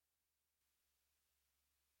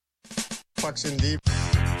Pucks in deep.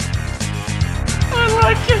 I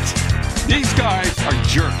like it. These guys are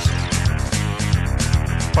jerks.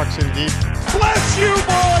 Pucks in deep. Bless you,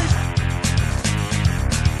 boys.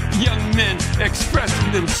 Young men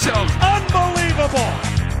expressing themselves. Unbelievable.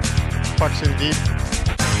 Pucks in deep.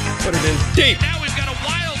 Put it in deep. Now we've got a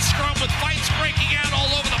wild scrum with fights breaking out all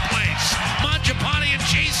over the place. Mangiapane and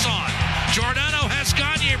Jason. Giordano has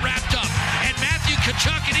Gagne wrapped up. And Matthew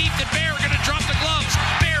Tkachuk and Ethan Bear are going to drop the gloves.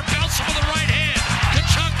 Bear belts him with a right hand.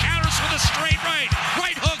 Tkachuk counters with a straight right.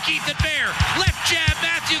 Right hook, Ethan Bear. Left jab,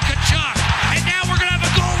 Matthew Tkachuk. And now we're going to have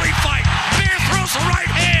a goalie fight. Bear throws a right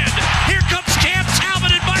hand. Here comes Cam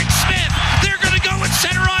Talbot and Mike Smith. They're going to go in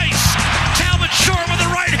center ice. Talbot short with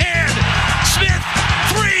a right hand. Smith,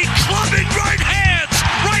 three clubbing right hands.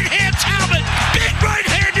 Right hand Talbot. Big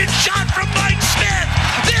right-handed shot from Mike Smith.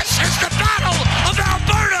 This is the battle of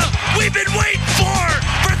Alberta we've been waiting for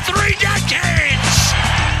 3 decades.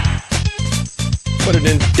 Put it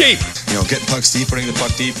in deep. You know, getting pucks deep, putting the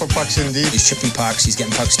puck deep. Put pucks in deep. He's chipping pucks, he's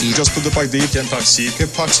getting pucks deep. Just put the puck deep. Getting pucks deep.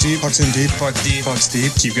 Get pucks deep. Pucks in deep. Puck deep. Pucks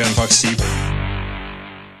deep. Keep getting pucks deep.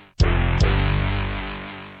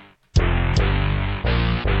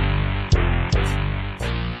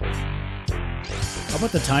 How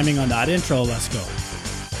about the timing on that intro? Let's go.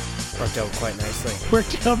 Worked out quite nicely.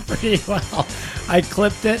 Worked out pretty well. I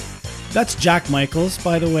clipped it. That's Jack Michaels,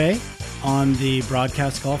 by the way, on the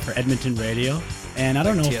broadcast call for Edmonton Radio. And I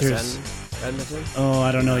don't know if there's... Edmonton? Oh,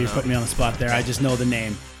 I don't know. You're putting me on the spot there. I just know the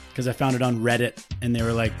name because I found it on Reddit, and they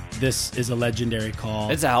were like, this is a legendary call.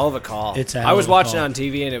 It's a hell of a call. It's a hell I was of a watching call. it on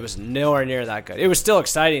TV, and it was nowhere near that good. It was still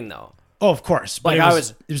exciting, though. Oh, of course. But Like,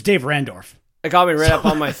 it was Dave Randorf. It got me right up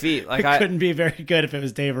on my feet. Like It couldn't be very good if it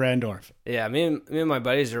was Dave Randorf. Yeah, me and my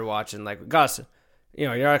buddies are watching. Like, Gus, you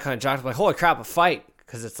know, you're kind of shocked. Like, holy crap, a fight.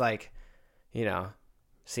 Because it's like, you know,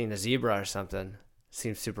 seeing a zebra or something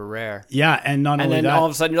seems super rare. Yeah, and not And only then that... all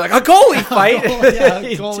of a sudden, you're like, a goalie fight.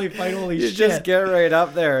 goalie fight, holy You shit. just get right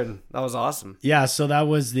up there, and that was awesome. Yeah, so that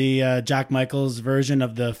was the Jack Michaels version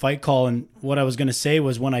of the fight call. And what I was going to say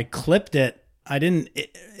was when I clipped it,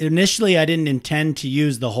 initially I didn't intend to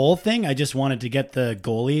use the whole thing. I just wanted to get the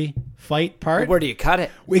goalie fight part. Where do you cut it?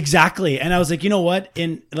 Exactly. And I was like, you know what?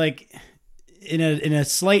 In a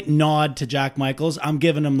slight nod to Jack Michaels, I'm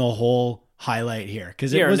giving him the whole highlight here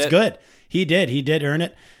because it was good. He did earn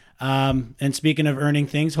it. And speaking of earning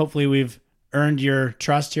things, hopefully we've earned your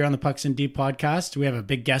trust here on the Pucks in Deep podcast. We have a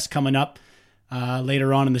big guest coming up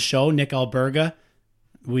later on in the show, Nick Alberga.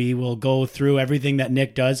 We will go through everything that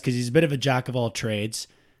Nick does because he's a bit of a jack of all trades.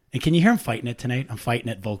 And can you hear him fighting it tonight? I'm fighting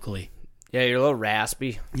it vocally. Yeah, you're a little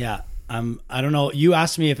raspy. Yeah. I don't know. You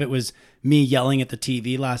asked me if it was me yelling at the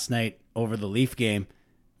TV last night over the Leaf game,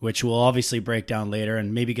 which we'll obviously break down later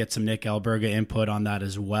and maybe get some Nick Alberga input on that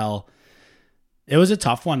as well. It was a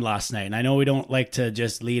tough one last night. And I know we don't like to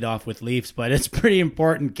just lead off with Leafs, but it's a pretty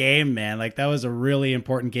important game, man. Like, that was a really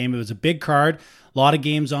important game. It was a big card. A lot of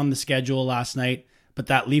games on the schedule last night. But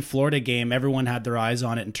that Leaf-Florida game, everyone had their eyes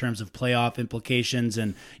on it in terms of playoff implications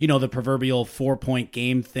and, you know, the proverbial 4-point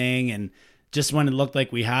game thing. And just when it looked like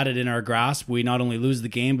we had it in our grasp, we not only lose the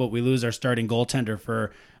game, but we lose our starting goaltender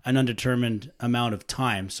for an undetermined amount of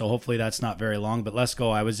time. So hopefully that's not very long. But let's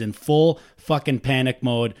go. I was in full fucking panic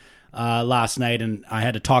mode last night, and I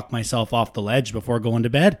had to talk myself off the ledge before going to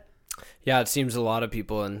bed. Yeah, it seems a lot of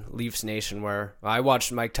people in Leafs Nation where I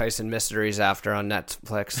watched Mike Tyson Mysteries after on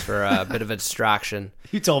Netflix for a bit of a distraction.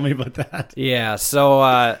 You told me about that. Yeah,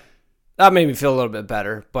 so that made me feel a little bit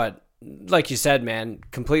better. But like you said, man,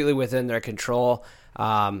 completely within their control.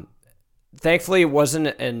 Thankfully, it wasn't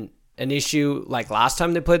an issue like last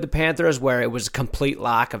time they played the Panthers where it was a complete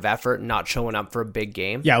lack of effort and not showing up for a big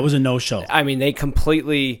game. Yeah, it was a no-show. I mean, they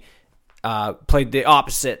completely played the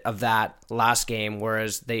opposite of that last game,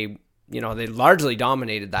 whereas they largely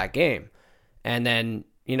dominated that game. And then,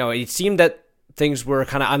 you know, it seemed that things were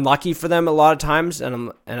kind of unlucky for them a lot of times.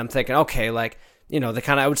 And I'm thinking, okay, like, you know, they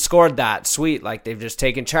kind of outscored that. Sweet. Like, they've just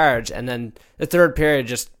taken charge. And then the third period,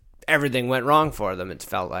 just everything went wrong for them, it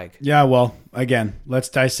felt like. Yeah, well, again, let's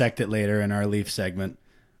dissect it later in our Leaf segment.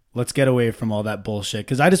 Let's get away from all that bullshit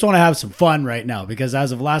because I just want to have some fun right now because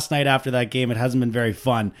as of last night after that game, it hasn't been very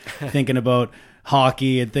fun thinking about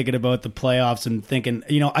hockey and thinking about the playoffs and thinking,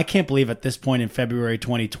 you know, I can't believe at this point in February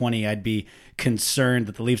 2020 I'd be concerned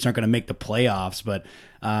that the Leafs aren't going to make the playoffs. But,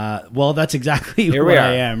 well, that's exactly where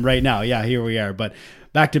I am right now. Yeah, here we are. But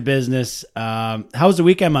back to business. How was the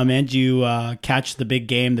weekend, my man? Did you catch the big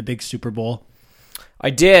game, the big Super Bowl? I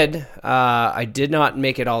did. I did not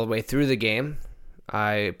make it all the way through the game.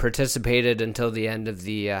 I participated until the end of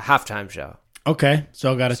the halftime show. Okay,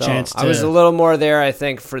 so I got a chance to... I was a little more there, I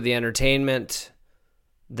think, for the entertainment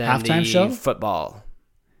than Halftime the show? football.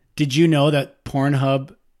 Did you know that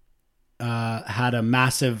Pornhub had a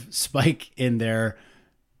massive spike in their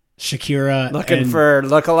Shakira Looking for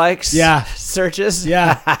lookalikes? Yeah. Searches?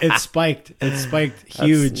 Yeah, it spiked. It spiked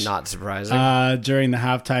huge. That's not surprising. During the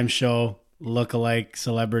halftime show, lookalike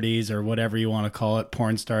celebrities or whatever you want to call it,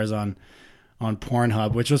 porn stars on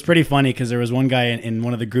Pornhub, which was pretty funny because there was one guy in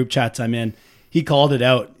one of the group chats I'm in. He called it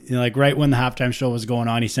out, like right when the halftime show was going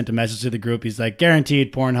on. He sent a message to the group. He's like,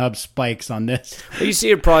 "Guaranteed, Pornhub spikes on this." Well, you see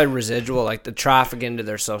it probably residual, like the traffic into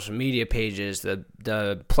their social media pages,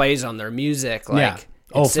 the plays on their music. Like, Yeah.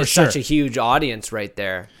 Oh, it's for just sure. such a huge audience right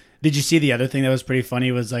there. Did you see the other thing that was pretty funny?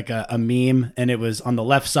 It was like a meme, and it was on the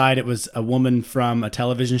left side. It was a woman from a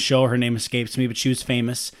television show. Her name escapes me, but she was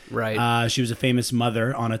famous. Right. She was a famous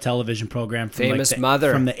mother on a television program. From Famous like the,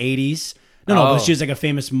 mother. from the 80s. No, Oh. but she was like a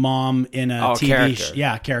famous mom in a TV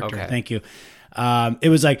character. character. Okay. Thank you. It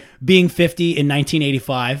was like being 50 in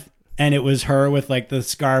 1985, and it was her with like the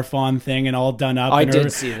scarf on thing and all done up. I and did her,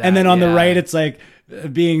 see that, And then on the yeah. right, it's like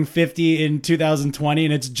being 50 in 2020,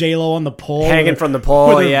 and it's J-Lo on the pole, Hanging with from the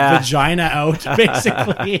pole, with her yeah. vagina out,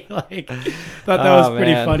 basically. Like, thought that was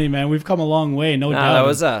pretty man. funny, man. We've come a long way, no doubt.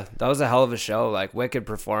 That was a hell of a show, like wicked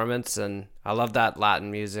performance, and I love that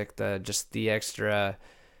Latin music, the extra,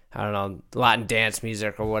 I don't know, Latin dance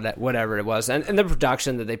music or whatever it was, and the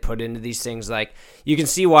production that they put into these things. Like, you can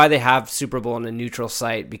see why they have Super Bowl in a neutral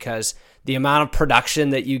site, because the amount of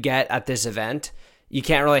production that you get at this event, you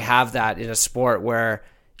can't really have that in a sport where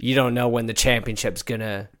you don't know when the championship's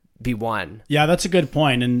gonna be won. Yeah, that's a good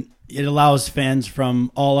point, and it allows fans from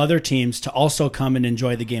all other teams to also come and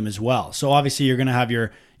enjoy the game as well. So obviously you're going to have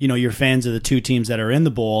your fans of the two teams that are in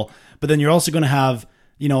the bowl, but then you're also going to have,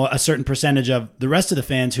 a certain percentage of the rest of the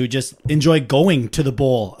fans who just enjoy going to the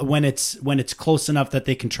bowl when it's close enough that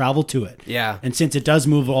they can travel to it. Yeah. And since it does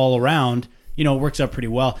move all around, it works out pretty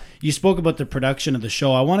well. You spoke about the production of the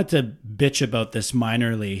show. I wanted to bitch about this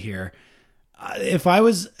minorly here. If I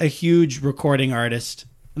was a huge recording artist,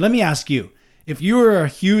 let me ask you, if you were a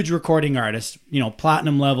huge recording artist,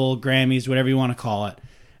 platinum level, Grammys, whatever you want to call it,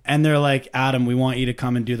 and they're like, Adam, we want you to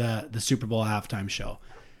come and do the Super Bowl halftime show.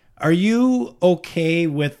 Are you okay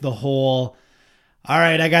with the whole, all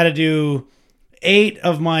right, I got to do 8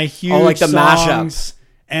 of my huge like the songs, mashup.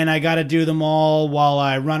 and I got to do them all while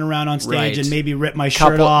I run around on stage Right. and maybe rip my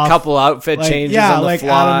shirt off. Couple outfit changes on the like fly.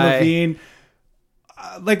 Adam Levine.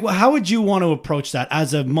 How would you want to approach that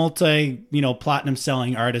as a platinum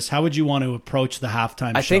selling artist? How would you want to approach the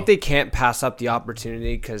halftime show? I think they can't pass up the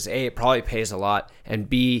opportunity because A, it probably pays a lot, and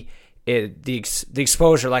B, the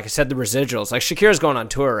exposure, like I said, the residuals. Like, Shakira's going on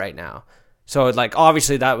tour right now, so like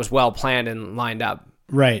obviously that was well planned and lined up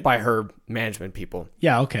right by her management people.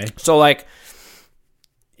 Yeah, okay. So like,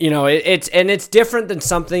 it's different than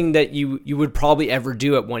something that you would probably ever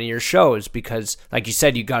do at one of your shows, because like you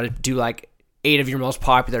said, you got to do like 8 of your most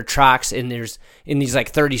popular tracks in these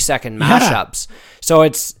like 30-second mashups. So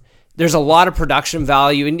there's a lot of production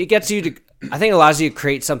value, and it gets you to, I think it allows you to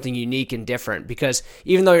create something unique and different, because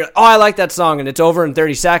even though I like that song and it's over in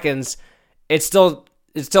 30 seconds, it's still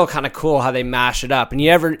kind of cool how they mash it up. And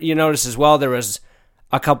you notice as well, there was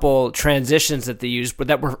a couple transitions that they used, but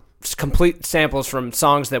that were complete samples from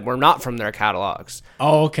songs that were not from their catalogs.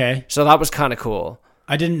 Oh, okay. So that was kind of cool.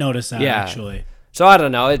 I didn't notice that, Yeah. actually. So I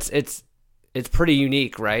don't know. It's pretty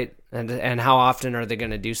unique, right? And how often are they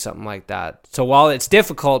going to do something like that? So while it's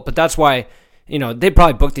difficult, but that's why, they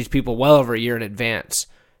probably book these people well over a year in advance.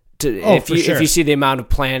 If you see the amount of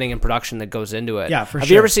planning and production that goes into it. Yeah, for Have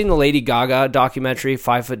sure. you ever seen the Lady Gaga documentary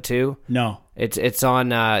 5'2"? No. It's on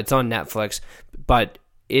Netflix, but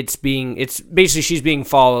it's basically she's being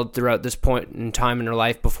followed throughout this point in time in her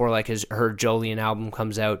life before like her Jolene album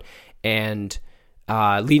comes out, and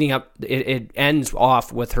leading up, it ends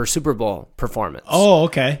off with her Super Bowl performance. Oh,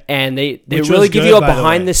 okay. And they Which really was give good, you a by the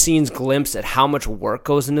behind way. the scenes glimpse at how much work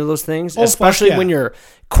goes into those things, Oh, fuck especially yeah. when you're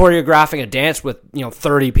choreographing a dance with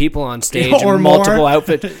 30 people on stage Or and more. multiple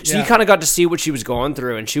outfits. So Yeah. you kind of got to see what she was going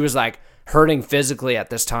through, and she was like hurting physically at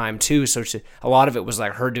this time too. So a lot of it was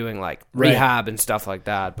like her doing like Right. rehab and stuff like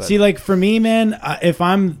that. But See, like for me, man, if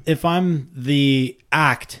I'm the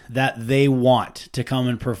act that they want to come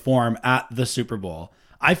and perform at the Super Bowl,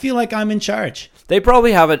 I feel like I'm in charge. they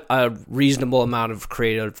probably have a reasonable amount of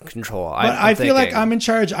creative control. But I feel like I'm in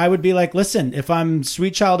charge. I would be like, listen, if I'm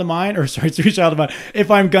Sweet Child of Mine,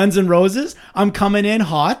 if I'm Guns N' Roses, I'm coming in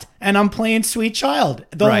hot and I'm playing Sweet Child.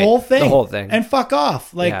 The Right. whole thing. The whole thing. And fuck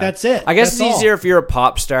off. Like, Yeah. that's it. I guess That's it's all. easier if you're a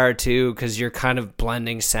pop star too, because you're kind of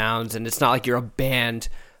blending sounds, and it's not like you're a band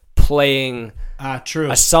playing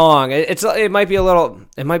True. a song. It might be a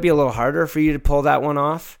little harder for you to pull that one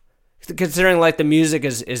off, considering like the music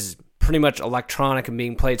is pretty much electronic and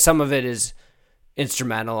being played. Some of it is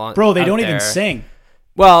instrumental. Bro, they out don't there. even sing.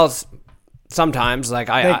 Well, sometimes like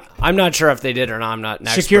Like- I'm not sure if they did or not. I'm not an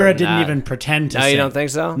expert Shakira in didn't that. even pretend to No, sing. you don't think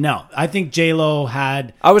so? No, I think J-Lo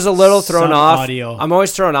had. I was a little thrown some off. audio. I'm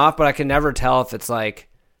always thrown off, but I can never tell if it's like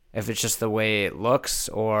if it's just the way it looks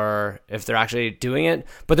or if they're actually doing it.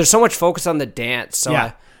 But there's so much focus on the dance. So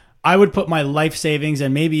Yeah. I would put my life savings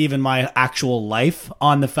and maybe even my actual life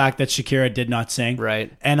on the fact that Shakira did not sing.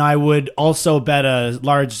 Right. And I would also bet a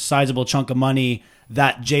large, sizable chunk of money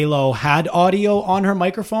that J-Lo had audio on her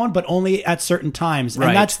microphone, but only at certain times. Right.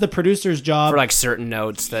 And that's the producer's job. for like certain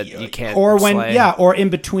notes that you can't or when, slay. or in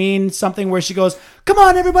between something where she goes, "Come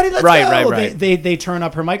on, everybody, let's Right, go." right. They turn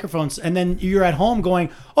up her microphones, and then you're at home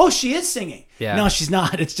going, "Oh, she is singing." Yeah. No, she's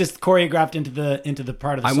not. It's just choreographed into the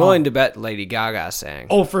part of the I'm song. willing to bet Lady Gaga sang.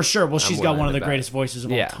 Oh, for sure. Well, she's got willing one of to the bet. greatest voices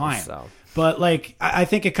of Yeah, all time. so. But like, I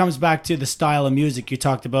think it comes back to the style of music. You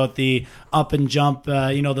talked about the up and jump,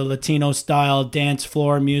 the Latino style dance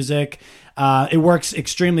floor music. It works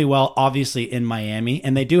extremely well, obviously, in Miami,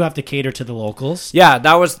 and they do have to cater to the locals. Yeah,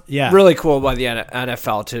 that was Yeah. really cool by the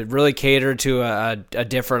NFL to really cater to a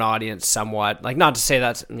different audience somewhat. Like, not to say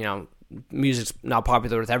that's, music's not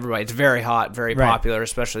popular with everybody. It's very hot, very Right. popular,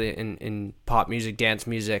 especially in pop music, dance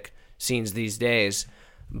music scenes these days.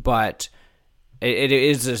 But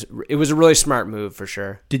it was a really smart move for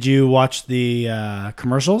sure. Did you watch the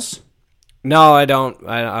commercials? No, I don't.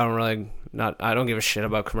 I don't really. I don't give a shit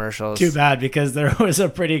about commercials. Too bad, because there was a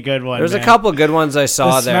pretty good one. There's a man. couple of good ones I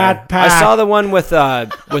saw The there. Smat Pack. I saw the one with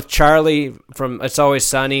Charlie from It's Always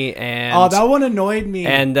Sunny and Oh, that one annoyed me.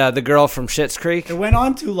 and the girl from Schitt's Creek. it went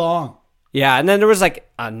on too long. Yeah, and then there was like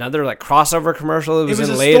another like crossover commercial. It was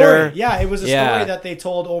a in later. story. Yeah, it was a Yeah. story that they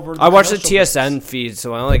told over. I watched the commercial breaks. TSN feed,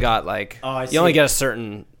 so I only got like I you only see. get a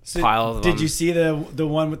certain So pile of them. Did you see the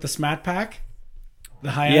one with the Smat Pack? The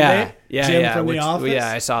Hyundai? Yeah, yeah, Jim yeah, from which- The Office? yeah,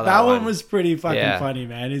 I saw that That one one. was pretty fucking Yeah. funny,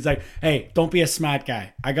 man. He's like, "Hey, don't be a Smat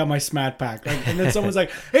guy. I got my Smat Pack." Like, and then someone's like,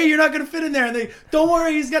 "Hey, you're not going to fit in there." And they, "Don't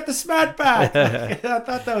worry, he's got the Smat Pack." Like, I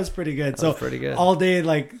thought that was pretty good. was pretty good. All day,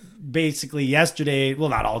 like, basically yesterday, well,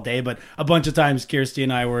 not all day, but a bunch of times Kirsty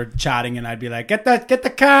and I were chatting, and I'd be like, get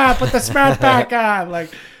the car, put the Smat Pack on. Like,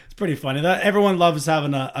 it's pretty funny. Everyone loves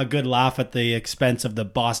having a good laugh at the expense of the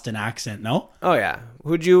Boston accent, no? Oh yeah.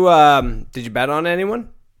 Who'd you did you bet on anyone?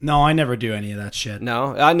 No, I never do any of that shit.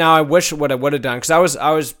 No. Now I wish what I would have done because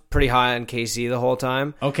I was pretty high on KC the whole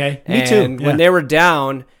time. Okay, me And too. when Yeah. they were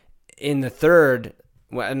down in the third,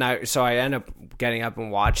 so I ended up getting up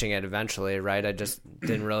and watching it eventually. Right, I just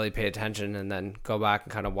didn't really pay attention and then go back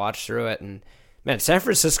and kind of watch through it. And man, San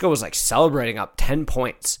Francisco was like celebrating up 10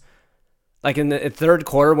 points, like in the third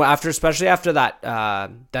quarter especially after that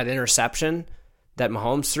interception that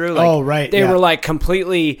Mahomes threw. Like, Oh, right, they yeah. were like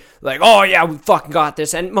completely like, oh yeah, we fucking got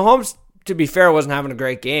this. And Mahomes, to be fair, wasn't having a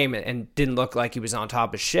great game and didn't look like he was on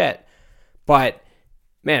top of shit. But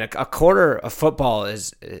man, a quarter of football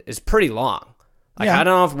is pretty long. Like, Yeah. I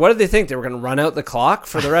don't know what did they think they were going to run out the clock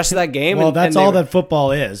for the rest of that game? Well, And that's they all were- that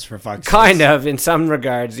football is, for fuck's sake. kind of in some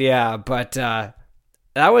regards, yeah. But that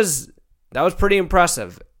was pretty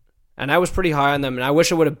impressive, and I was pretty high on them. And I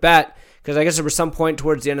wish I would have bet because I guess there was some point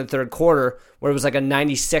towards the end of the third quarter where it was like a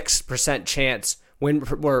 96% chance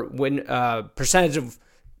percentage of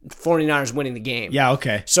 49ers winning the game. Yeah,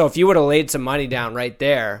 okay. So if you would have laid some money down right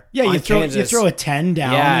there, Yeah, on you Kansas, throw a 10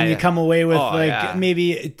 down, Yeah, and you yeah. come away with Oh, yeah.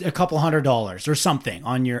 maybe a couple $100 or something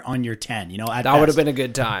on your 10. At that would have best, been a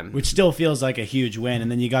good time. which still feels like a huge win. And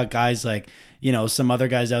then you got guys like some other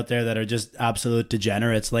guys out there that are just absolute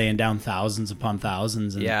degenerates, laying down thousands upon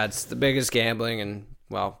thousands. And Yeah, it's the biggest gambling,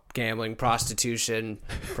 prostitution,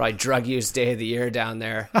 probably drug use day of the year down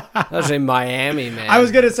there. Especially in Miami, man. I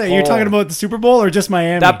was gonna say, you're talking about the Super Bowl or just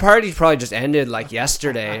Miami? that party probably just ended like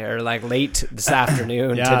yesterday or like late this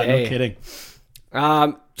afternoon yeah, today. no kidding.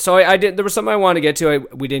 So I did. There was something I wanted to get to.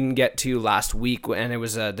 We didn't get to last week, and it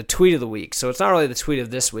was the tweet of the week. So it's not really the tweet of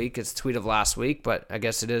this week; it's the tweet of last week. But I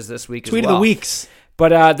guess it is this week. Tweet as of well. the weeks.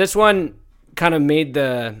 But this one kind of made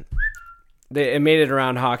it made it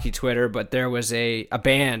around hockey Twitter. But there was a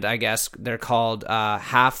band, I guess they're called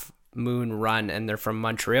Half Moon Run, and they're from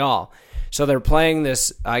Montreal. So they're playing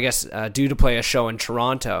this, I guess, due to play a show in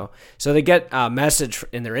Toronto. So they get a message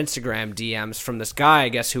in their Instagram DMs from this guy, I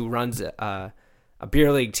guess, who runs a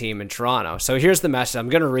beer league team in Toronto. So here's the message. I'm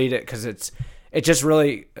going to read it because it just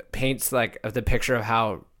really paints like the picture of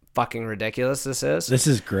how fucking ridiculous this is. This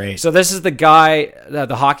is great. So this is the guy,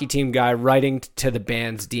 the hockey team guy, writing to the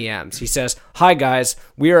band's DMs. He says, "Hi guys,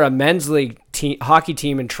 we are a men's league hockey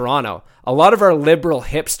team in Toronto. A lot of our liberal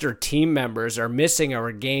hipster team members are missing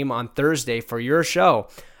our game on Thursday for your show.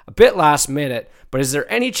 A bit last minute, but is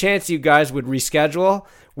there any chance you guys would reschedule?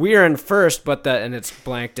 We are in first, and it's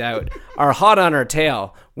blanked out, are hot on our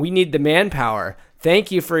tail. We need the manpower.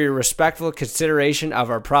 Thank you for your respectful consideration of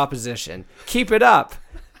our proposition. Keep it up.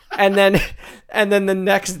 And then the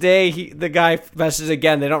next day, the guy messages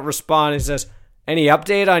again. They don't respond. He says, any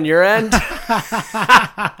update on your end?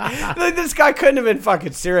 Like, this guy couldn't have been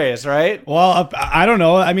fucking serious, right? Well, I don't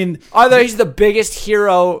know. I mean, Although he's the biggest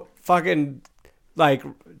hero fucking, like,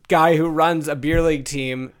 guy who runs a beer league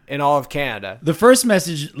team in all of Canada. the first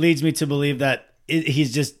message leads me to believe that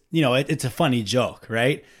he's just, it's a funny joke,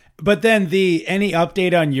 right? But then the any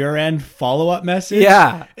update on your end follow-up message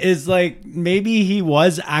is like maybe he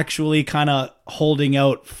was actually kind of holding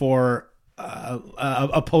out for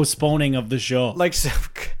a postponing of the show. Like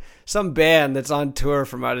some band that's on tour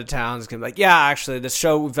from out of town is going to be like, yeah, actually, this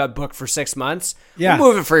show we've had booked for 6 months. Yeah.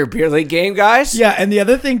 We'll move it for your beer league game, guys. Yeah, and the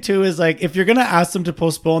other thing too is like if you're going to ask them to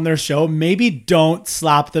postpone their show, maybe don't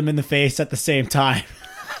slap them in the face at the same time.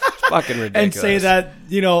 Fucking ridiculous. And say that,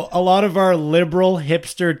 a lot of our liberal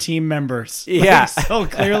hipster team members. Yeah. So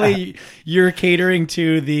clearly you're catering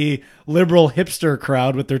to the liberal hipster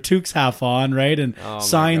crowd with their toques half on, right? And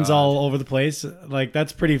signs all over the place. Like,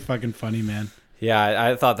 that's pretty fucking funny, man. Yeah,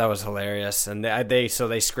 I thought that was hilarious. And they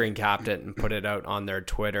screen capped it and put it out on their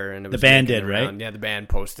Twitter. And it was the band making did, it around. right? Yeah, the band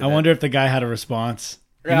posted I wonder if the guy had a response.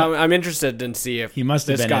 Yeah, I'm interested to see if He must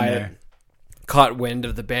have this been in guy there. caught wind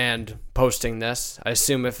of the band posting this. I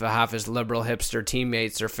assume if half his liberal hipster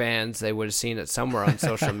teammates or fans, they would have seen it somewhere on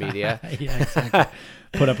social media. Yeah, exactly.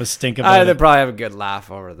 Put up a stink about They'd it. probably have a good laugh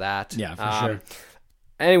over that. Yeah, for sure.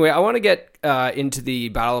 Anyway, I want to get into the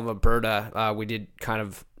Battle of Alberta. We did kind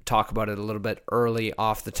of talk about it a little bit early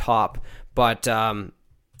off the top, but I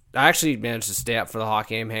actually managed to stay up for the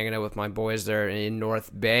hockey game, hanging out with my boys there in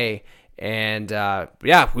North Bay, and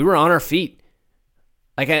we were on our feet.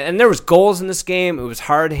 Like, and there was goals in this game. It was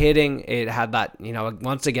hard hitting. It had that,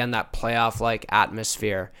 once again, that playoff-like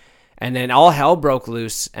atmosphere. And then all hell broke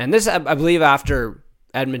loose. And this, I believe, after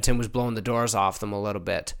Edmonton was blowing the doors off them a little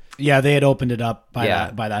bit. Yeah, they had opened it up by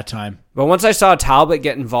that time. But once I saw Talbot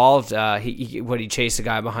get involved, he chased a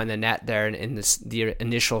guy behind the net there in the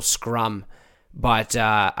initial scrum. But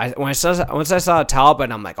once I saw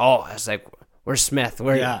Talbot, I'm like, where's Smith?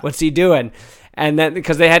 What's he doing? And then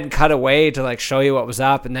because they hadn't cut away to like show you what was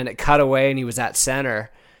up, and then it cut away and he was at center,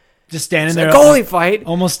 just standing there, there, goalie fight,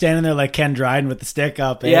 almost standing there like Ken Dryden with the stick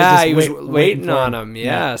up. Yeah, just he was waiting on him.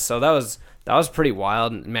 Yeah, so that was pretty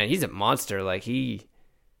wild. Man, he's a monster. Like he's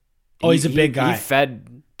a big guy. He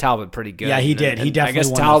fed Talbot pretty good. Yeah, he did. He definitely. I guess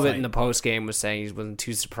won Talbot in the post game was saying he wasn't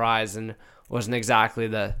too surprised and wasn't exactly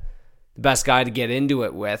the best guy to get into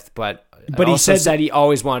it with, but he also said he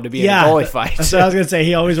always wanted to be in a goalie fight. That's what I was gonna say.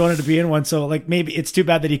 He always wanted to be in one. So like maybe it's too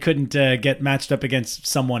bad that he couldn't get matched up against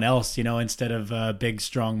someone else, instead of big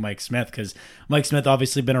strong Mike Smith, because Mike Smith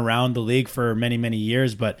obviously been around the league for many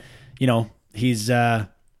years, but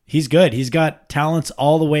he's good. He's got talents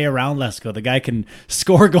all the way around Lesko. The guy can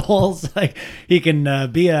score goals. Like he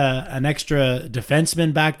can be an extra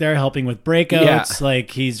defenseman back there helping with breakouts. Yeah.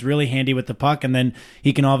 Like he's really handy with the puck, and then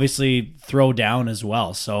he can obviously throw down as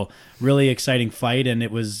well. So really exciting fight, and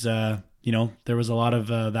it was there was a lot of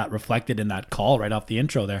that reflected in that call right off the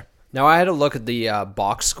intro there. Now I had to look at the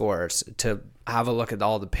box scores to have a look at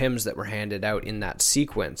all the PIMs that were handed out in that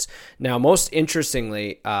sequence. Now, most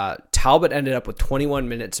interestingly, Talbot ended up with 21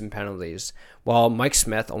 minutes in penalties, while Mike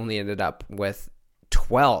Smith only ended up with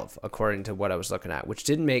 12, according to what I was looking at, which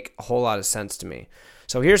didn't make a whole lot of sense to me.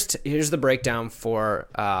 So here's the breakdown for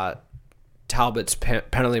Talbot's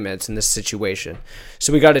penalty minutes in this situation.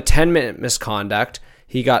 So we got a 10-minute misconduct.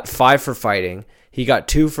 He got 5 for fighting. He got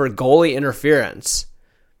 2 for goalie interference.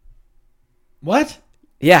 What?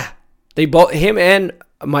 Yeah. They both, him and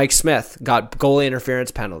Mike Smith, got goalie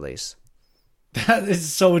interference penalties. That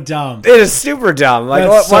is so dumb. It is super dumb. Like,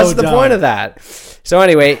 what's the point of that? So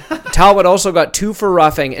anyway, Talbot also got 2 for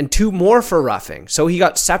roughing and 2 more for roughing. So he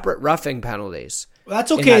got separate roughing penalties. Well,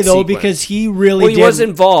 that's okay though, because he really was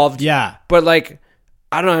involved. Yeah. But like,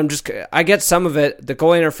 I don't know. I get some of it. The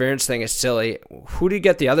goalie interference thing is silly. Who did he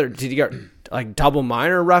get the other? Did he get like double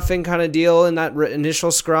minor roughing kind of deal in that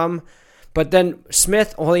initial scrum? But then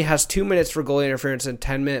Smith only has 2 minutes for goalie interference and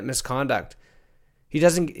 10-minute misconduct. He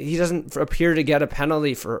doesn't appear to get a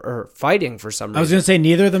penalty for fighting for some reason. I was going to say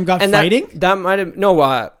neither of them got fighting. That might have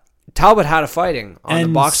Talbot had a fighting on the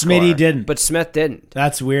box Smitty score, didn't, but Smith didn't.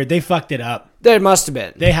 That's weird. They fucked it up. There must have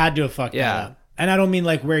been. They had to have fucked it up. And I don't mean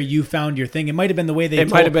like where you found your thing. It might have been the way the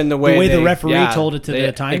referee told it to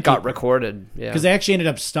the time. It got recorded. Yeah, because they actually ended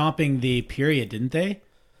up stopping the period, didn't they?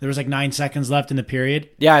 There was like 9 seconds left in the period.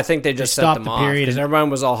 Yeah, I think they just set stopped them the off period because and- everyone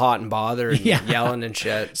was all hot and bothered and Yeah. yelling and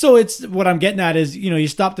shit. So it's what I'm getting at is, you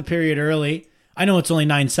stop the period early. I know it's only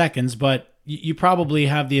 9 seconds, but you probably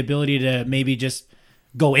have the ability to maybe just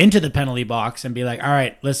go into the penalty box and be like, all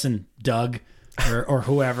right, listen, Doug or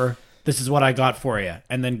whoever, this is what I got for you.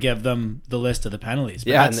 And then give them the list of the penalties.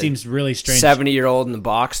 But Yeah, that and the seems really strange. 70-year-old in the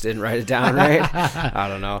box didn't write it down, right? I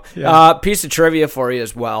don't know. Piece of trivia for you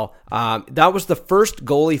as well. That was the first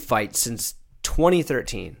goalie fight since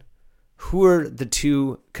 2013. Who are the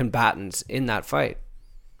two combatants in that fight?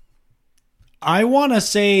 I want to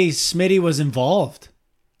say Smitty was involved.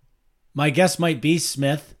 My guess might be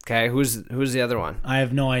Smith. Okay, who's the other one? I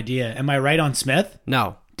have no idea. Am I right on Smith?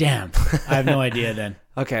 No. Damn. I have no idea then.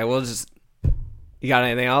 Okay, we'll just... You got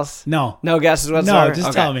anything else? No. No guesses No, whatsoever? just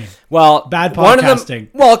Okay. tell me. Well, Bad one of them- podcasting.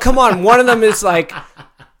 well, come on. One of them is like,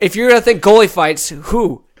 if you're going to think goalie fights,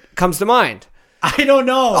 who comes to mind? I don't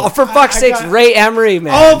know. Oh, for fuck's sakes, got- Ray Emery,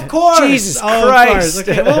 man. Oh, of course. Jesus Oh, of Christ. course.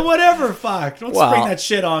 Okay, well, whatever. Fuck. Don't Well- spring that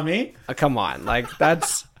shit on me. Come on. Like,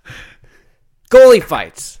 that's... goalie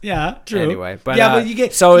fights. Yeah, true. Anyway, but, but you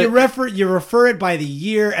get so you refer it by the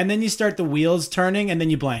year, and then you start the wheels turning, and then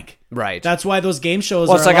you blank. Right. That's why those game shows.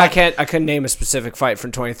 Well, are it's like a lot- I couldn't name a specific fight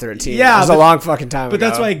from 2013. Yeah, it was but- a long fucking time But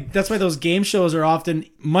ago. that's why those game shows are often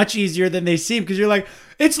much easier than they seem because you're like,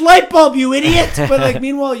 it's light bulb, you idiot. But like,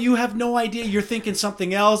 meanwhile, you have no idea. You're thinking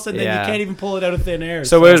something else, and then Yeah. you can't even pull it out of thin air.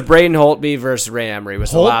 So it was Braden Holtby versus Ray Emery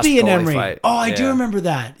was the last Holtby and goalie Emery. fight. Oh, I do Yeah. remember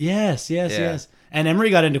that. Yes. Yeah. And Emery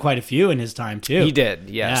got into quite a few in his time too. He did,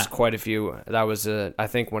 yes, Yeah. quite a few. That was, I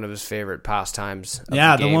think, one of his favorite pastimes. Of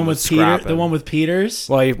Yeah, the the game one was with Peter. scrapping. The one with Peters.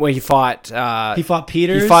 Well, he fought. He fought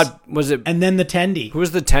Peters. He fought. Was it? and then the Tendy. Who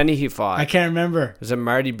was the Tenny he fought? I can't remember. Was it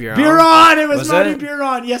Marty Biron? Biron. It was Marty it?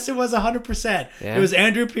 Biron. Yes, it was 100%. Yeah. It was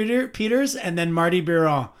Andrew Peters and then Marty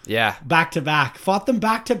Biron. Yeah, Back to back. Fought them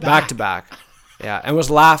back to back. back to back. Yeah, and was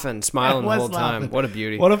laughing, smiling the Was whole time. laughing. What a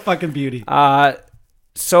beauty. What a fucking beauty.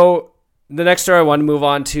 So the next story I wanted to move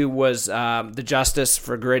on to was the justice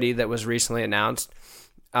for Gritty that was recently announced.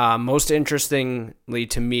 Most interestingly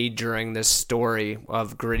to me during this story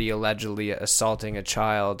of Gritty allegedly assaulting a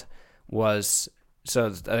child was,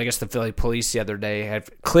 so I guess the Philly police the other day had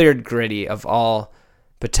cleared Gritty of all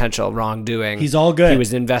potential wrongdoing. He's all good. He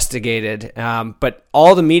was investigated. But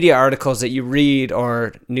all the media articles that you read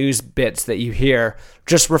or news bits that you hear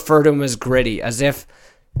just refer to him as Gritty, as if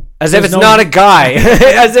it's not a guy,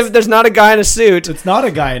 as if there's not a guy in a suit. It's not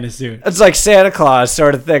a guy in a suit. It's like Santa Claus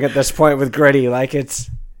sort of thing at this point with Gritty. Like it's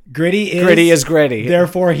Gritty is Gritty.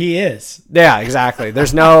 Therefore, he is. Yeah, exactly.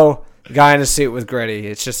 There's no guy in a suit with Gritty.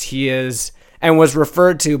 It's just he is, and was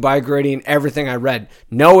referred to by Gritty in everything I read.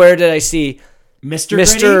 Nowhere did I see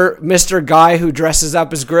Mr. Guy who dresses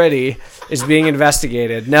up as Gritty is being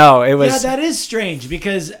investigated. No, it was. Yeah, that is strange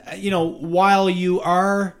because, while you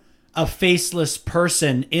are a faceless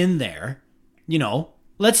person in there,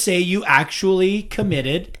 let's say you actually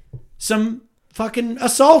committed some fucking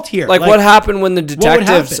assault here. Like what happened when the would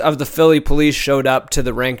detectives happen? of the Philly police showed up to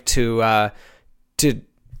the rink to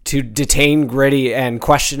detain Gritty and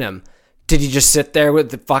question him? Did he just sit there with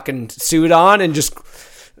the fucking suit on and just,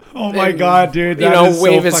 Oh my god, dude! That is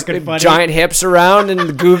wave so his fucking funny. giant hips around and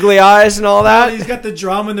the googly eyes and all that? He's got the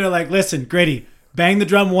drum, and they're like, "Listen, Gritty, bang the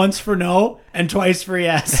drum once for no and twice for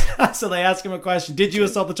yes." So they ask him a question: "Did you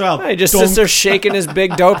assault the child?" He just Don't. sits there shaking his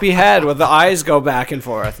big dopey head with the eyes go back and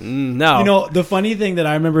forth. No. The funny thing that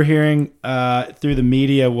I remember hearing through the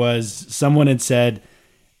media was someone had said,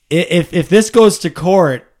 "If this goes to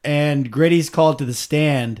court and Gritty's called to the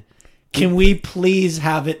stand, can we please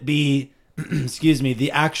have it be, excuse me,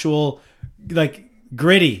 the actual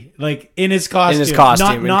Gritty, in his costume,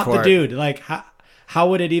 in not the court. dude? Like how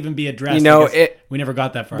would it even be addressed?" We never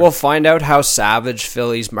got that far. We'll find out how savage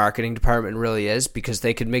Philly's marketing department really is because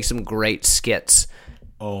they could make some great skits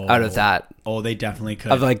out of that. Oh, they definitely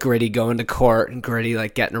could. Of Gritty going to court and Gritty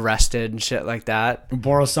getting arrested and shit like that.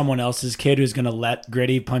 Borrow someone else's kid who's gonna let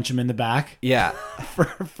Gritty punch him in the back Yeah.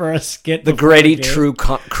 for a skit. The before Gritty game. true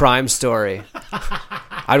crime story.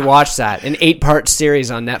 I'd watch that. An 8-part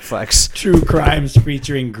series on Netflix. True crimes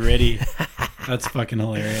featuring Gritty. That's fucking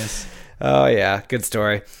hilarious. Oh, yeah. Good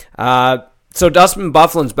story. So Dustin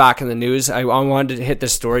Byfuglien's back in the news. I wanted to hit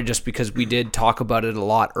this story just because we did talk about it a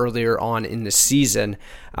lot earlier on in the season.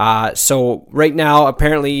 So right now,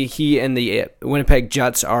 apparently he and the Winnipeg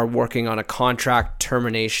Jets are working on a contract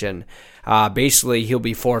termination. Basically, he'll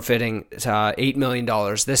be forfeiting $8 million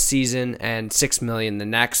this season and $6 million the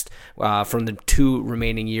next from the 2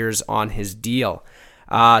 remaining years on his deal.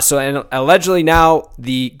 And allegedly now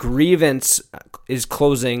the grievance is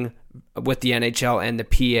closing with the NHL and the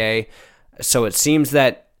PA. So it seems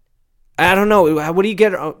that I don't know. What do you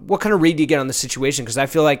get? What kind of read do you get on the situation? Because I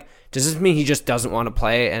feel like, does this mean he just doesn't want to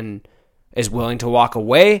play and is willing to walk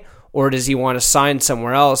away? Or does he want to sign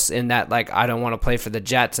somewhere else in that, like, I don't want to play for the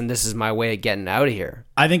Jets and this is my way of getting out of here?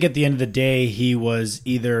 I think at the end of the day, he was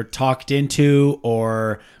either talked into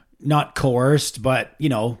or not coerced, but,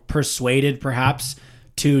 persuaded perhaps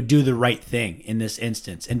to do the right thing in this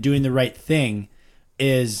instance. And doing the right thing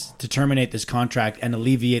is to terminate this contract and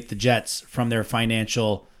alleviate the Jets from their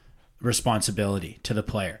financial responsibility to the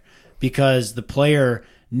player. Because the player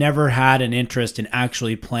never had an interest in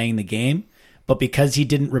actually playing the game. But because he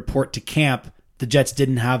didn't report to camp, the Jets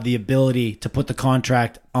didn't have the ability to put the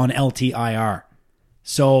contract on LTIR.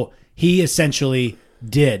 So he essentially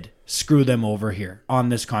did screw them over here on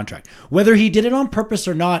this contract. Whether he did it on purpose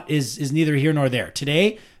or not is neither here nor there.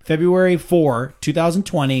 Today, February 4,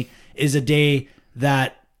 2020, is a day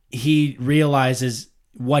that he realizes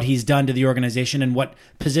what he's done to the organization and what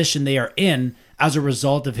position they are in as a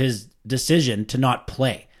result of his decision to not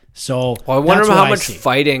play. So I wonder that's what how I much see.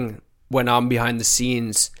 fighting went on behind the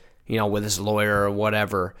scenes, with his lawyer or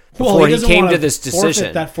whatever, Well, before he doesn't came wanna to this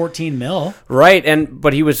decision. forfeit that $14 million. Right,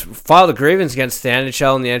 but he was filed a grievance against the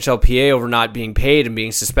NHL and the NHLPA over not being paid and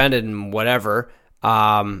being suspended and whatever.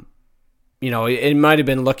 It might have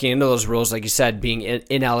been looking into those rules, like you said, being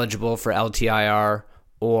ineligible for LTIR,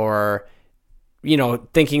 or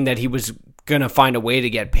thinking that he was going to find a way to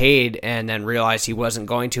get paid and then realize he wasn't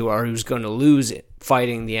going to, or he was going to lose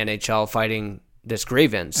fighting the NHL, fighting this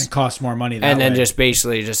grievance. It costs more money that and then way. just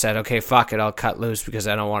basically just said, okay, fuck it, I'll cut loose because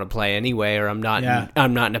I don't want to play anyway, or I'm not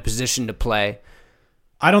in a position to play.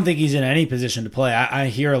 I don't think he's in any position to play. I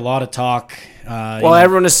hear a lot of talk.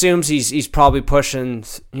 Everyone assumes he's probably pushing,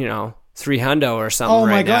 $300 or something. Oh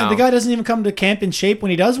my right God, now. the guy doesn't even come to camp in shape when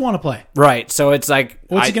he does want to play. Right, so it's like,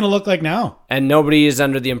 What's he going to look like now? And nobody is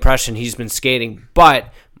under the impression he's been skating.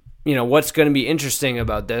 But, what's going to be interesting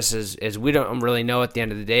about this is we don't really know at the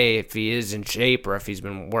end of the day if he is in shape or if he's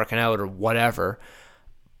been working out or whatever.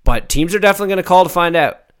 But teams are definitely going to call to find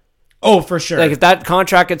out. Oh, for sure. Like, if that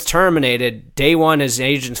contract gets terminated, day one, his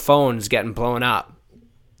agent's phone is getting blown up.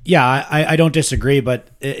 Yeah, I don't disagree, but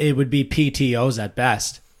it would be PTOs at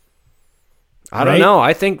best. I don't know.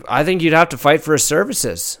 I think you'd have to fight for his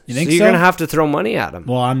services. You think so? You're so? going to have to throw money at him.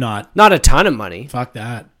 Well, I'm not. Not a ton of money. Fuck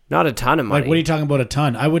that. Not a ton of money. Like, what are you talking about a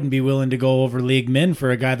ton? I wouldn't be willing to go over league min for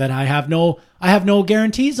a guy that I have no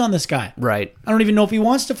guarantees on this guy. Right. I don't even know if he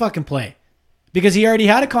wants to fucking play because he already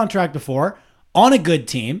had a contract before on a good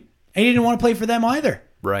team and he didn't want to play for them either.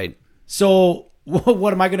 Right. So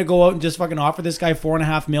what am I going to go out and just fucking offer this guy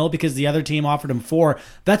 $4.5 million because the other team offered him $4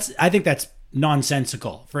 million? I think that's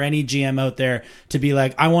nonsensical for any GM out there to be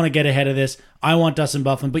like, I want to get ahead of this. I want Dustin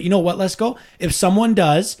Byfuglien. But you know what? Let's go. If someone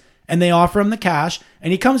does and they offer him the cash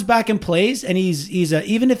and he comes back and plays and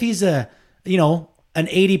even if he's an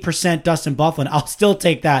 80% Dustin Byfuglien, I'll still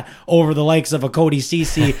take that over the likes of a Cody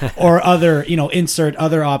Ceci or other, insert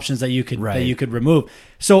other options that you could remove.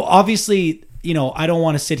 So obviously, I don't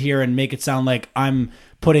want to sit here and make it sound like I'm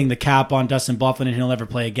putting the cap on Dustin Byfuglien and he'll never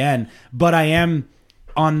play again, but I am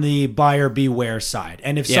on the buyer beware side.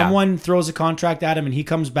 And if someone throws a contract at him and he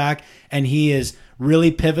comes back and he is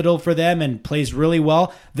really pivotal for them and plays really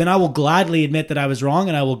well, then I will gladly admit that I was wrong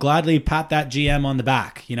and I will gladly pat that GM on the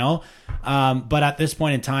back, But at this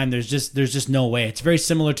point in time, there's just no way. It's very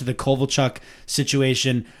similar to the Kovalchuk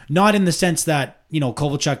situation, not in the sense that,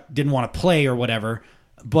 Kovalchuk didn't want to play or whatever,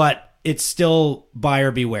 but it's still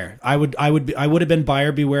buyer beware. I would have been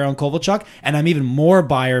buyer beware on Kovalchuk, and I'm even more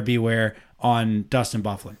buyer beware on Dustin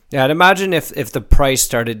Byfuglien. Yeah, I'd imagine if the price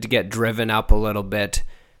started to get driven up a little bit,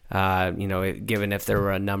 given if there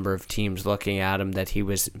were a number of teams looking at him that he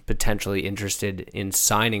was potentially interested in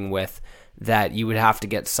signing with, that you would have to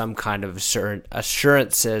get some kind of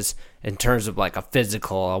assurances in terms of like a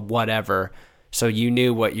physical or whatever, so you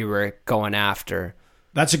knew what you were going after.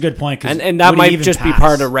 That's a good point. And that might just be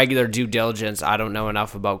part of regular due diligence. I don't know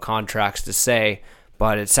enough about contracts to say,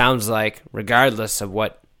 but it sounds like regardless of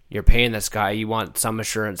what you're paying this guy, you want some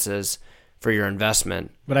assurances for your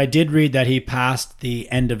investment. But I did read that he passed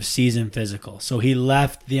the end of season physical. So he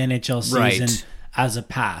left the NHL season as a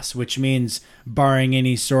pass, which means barring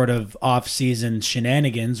any sort of off-season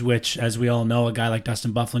shenanigans, which, as we all know, a guy like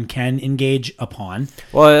Dustin Byfuglien can engage upon.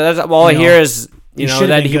 Well, that's all I hear is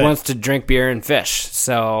that he good. wants to drink beer and fish.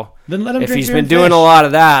 So Then let him if drink he's beer been and doing fish. a lot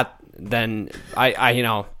of that, then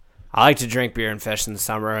I like to drink beer and fish in the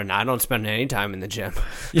summer, and I don't spend any time in the gym.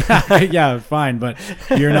 Yeah, fine, but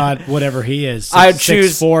you're not whatever he is. I would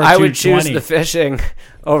choose 6'4", I would choose 220. the fishing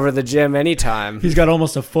over the gym anytime. He's got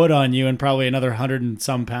almost a foot on you and probably another 100 and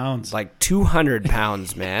some pounds. Like 200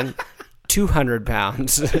 pounds, man. 200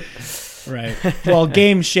 pounds. Right. Well,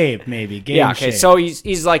 game shape maybe. Game okay. shape. So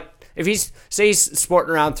he's like, if he's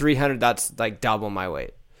sporting around 300, that's like double my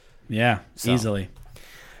weight. Yeah, easily.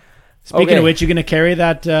 Speaking of which, you're going to carry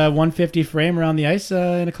that 150 frame around the ice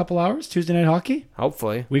in a couple hours, Tuesday Night Hockey?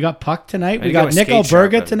 Hopefully. We got puck tonight. We I got got my Nick skate Alberga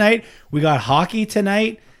sharpened. tonight. We got hockey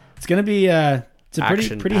tonight. It's going to be it's a pretty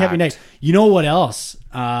Action-packed. heavy night. You know what else?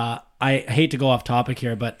 I hate to go off topic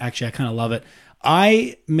here, but actually I kind of love it.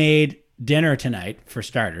 I made dinner tonight for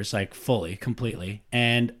starters, like fully, completely,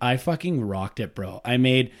 and I fucking rocked it, bro. I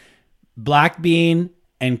made black bean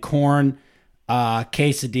and corn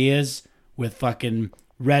quesadillas with fucking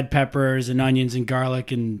red peppers and onions and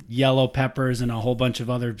garlic and yellow peppers and a whole bunch of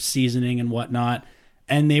other seasoning and whatnot.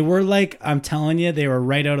 And they were like, I'm telling you, they were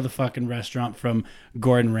right out of the fucking restaurant from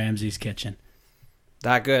Gordon Ramsay's kitchen.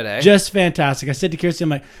 That good, eh? Just fantastic. I said to Kirsty, I'm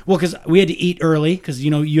like, well, because we had to eat early because,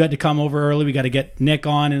 you had to come over early. We got to get Nick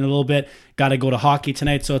on in a little bit. Got to go to hockey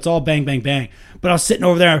tonight. So it's all bang, bang, bang. But I was sitting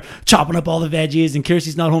over there chopping up all the veggies and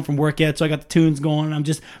Kirsty's not home from work yet. So I got the tunes going and I'm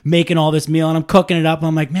just making all this meal and I'm cooking it up. And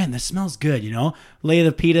I'm like, man, this smells good, Lay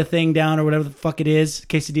the pita thing down or whatever the fuck it is.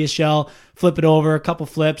 Quesadilla shell. Flip it over. A couple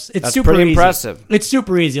flips. It's That's super pretty easy. impressive. It's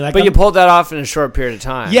super easy. Like, But you pulled that off in a short period of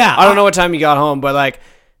time. Yeah. I don't know what time you got home, but like,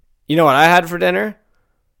 you know what I had for dinner?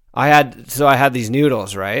 I had these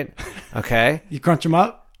noodles, right? Okay. You crunch them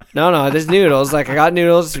up? No, there's noodles. Like I got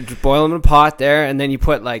noodles, just boil them in a pot there, and then you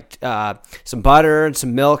put like some butter and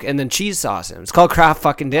some milk and then cheese sauce in. It's called Kraft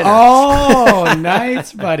fucking dinner. Oh,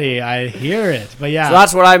 nice, buddy. I hear it. But yeah. So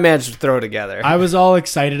that's what I managed to throw together. I was all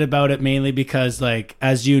excited about it mainly because, like,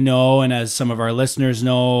 as you know, and as some of our listeners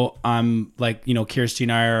know, I'm like, Kirsty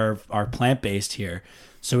and I are plant-based here.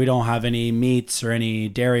 So we don't have any meats or any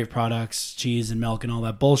dairy products, cheese and milk and all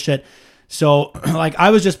that bullshit. So, like,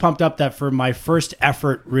 I was just pumped up that for my first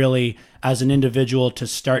effort, really, as an individual to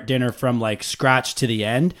start dinner from, like, scratch to the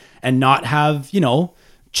end and not have,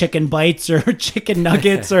 chicken bites or chicken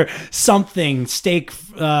nuggets or something, steak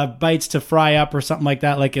bites to fry up or something like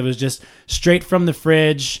that. Like, it was just straight from the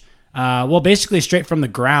fridge, basically straight from the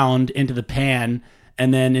ground into the pan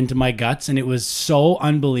and then into my guts. And it was so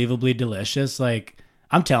unbelievably delicious. Like,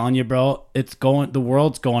 I'm telling you, bro, the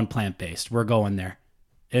world's going plant-based. We're going there.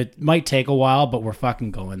 It might take a while, but we're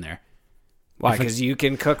fucking going there. Why? Because you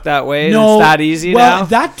can cook that way? No, it's that easy well, now?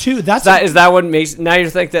 that too. Is that what makes... Now you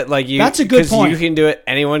think that like you... That's a good point. Because you can do it,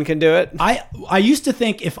 anyone can do it? I used to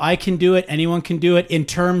think if I can do it, anyone can do it in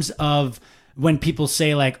terms of when people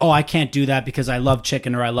say like, oh, I can't do that because I love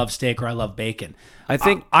chicken or I love steak or I love bacon. I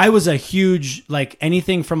think I was a huge, like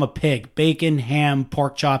anything from a pig, bacon, ham,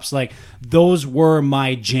 pork chops, like those were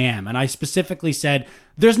my jam. And I specifically said,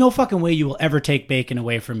 there's no fucking way you will ever take bacon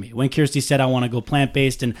away from me. When Kirsty said, I want to go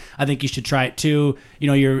plant-based and I think you should try it too.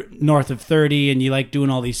 You're north of 30 and you like doing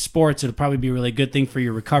all these sports. It'll probably be a really good thing for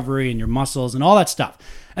your recovery and your muscles and all that stuff.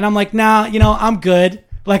 And I'm like, nah, I'm good.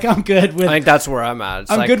 Like, I'm good with... I think that's where I'm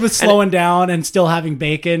at. I'm good with slowing down and still having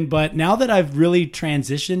bacon, but now that I've really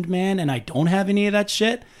transitioned, man, and I don't have any of that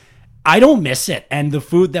shit, I don't miss it. And the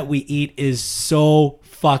food that we eat is so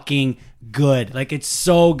fucking good. Like, it's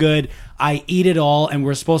so good. I eat it all, and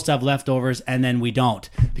we're supposed to have leftovers, and then we don't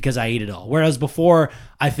because I eat it all. Whereas before,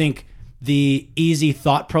 I think the easy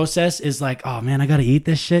thought process is like, oh man, I gotta eat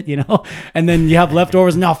this shit, and then you have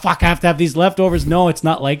leftovers. No, fuck, I have to have these leftovers. No, it's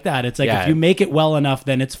not like that. It's like, if you make it well enough,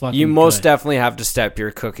 then it's fucking You most good. definitely have to step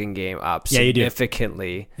your cooking game up you do.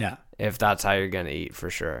 significantly. Yeah. If that's how you're gonna eat,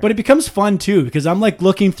 for sure. But it becomes fun too because I'm like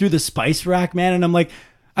looking through the spice rack, man, and I'm like,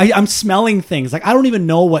 I'm smelling things. Like, I don't even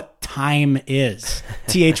know what thyme is.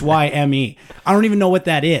 THYME. I don't even know what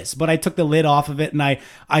that is. But I took the lid off of it and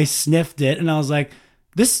I sniffed it and I was like,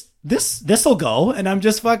 this'll go. And I'm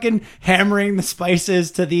just fucking hammering the spices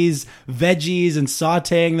to these veggies and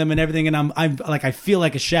sauteing them and everything. And I'm like, I feel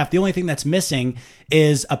like a chef. The only thing that's missing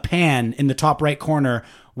is a pan in the top right corner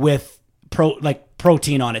with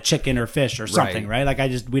protein on it, chicken or fish or something, right? Like,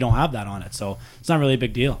 we don't have that on it. So it's not really a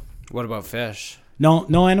big deal. What about fish?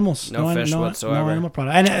 No animals. No fish whatsoever. No animal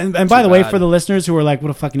product. And by the way, for the listeners who are like,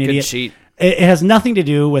 what a fucking idiot. Good cheat. It has nothing to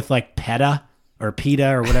do with like PETA or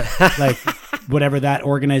PETA or whatever, like whatever that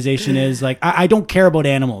organization is. Like, I don't care about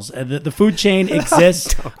animals. The food chain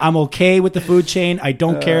exists. I'm okay with the food chain. I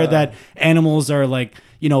don't care that animals are like,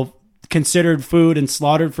 considered food and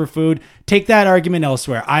slaughtered for food. Take that argument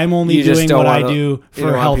elsewhere. I'm only You just doing don't what I wanna- do you for don't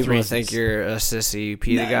want health people to reasons. think you're a sissy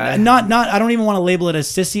PETA guy. Not. I don't even want to label it as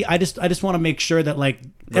sissy. I just want to make sure that like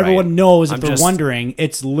everyone knows if I'm they're just- wondering,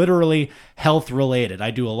 it's literally health related.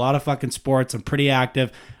 I do a lot of fucking sports. I'm pretty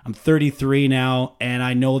active. I'm 33 now, and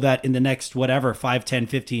I know that in the next 5, 10,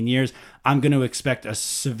 15 years, I'm going to expect a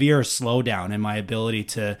severe slowdown in my ability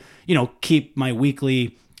to, keep my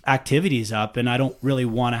weekly activities up, and I don't really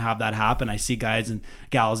want to have that happen. I see guys and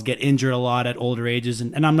gals get injured a lot at older ages,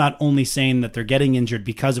 and I'm not only saying that they're getting injured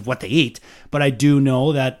because of what they eat, but I do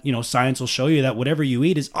know that science will show you that whatever you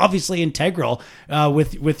eat is obviously integral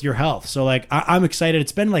with your health. So like I'm excited.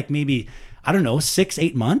 It's been like maybe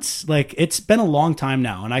 6-8 months. Like it's been a long time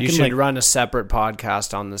now, and I You can should run a separate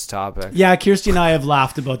podcast on this topic. Yeah, Kirsty and I have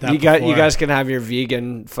laughed about that. You before. guys can have your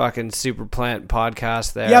vegan fucking super plant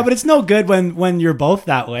podcast there. Yeah, but it's no good when you're both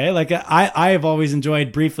that way. Like I have always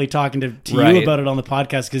enjoyed briefly talking to Right. you about it on the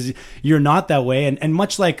podcast because you're not that way. And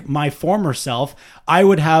much like my former self, I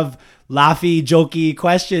would have laughy, jokey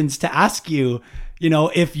questions to ask you.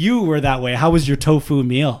 If you were that way, how was your tofu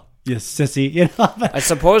meal? You sissy, I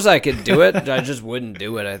suppose I could do it. I just wouldn't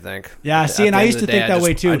do it, I think. Yeah, see, At and the I end used of to the think day, that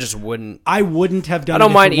way too. I just wouldn't. I wouldn't have done I it.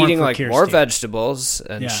 don't if mind it weren't eating for like Kirsty. more vegetables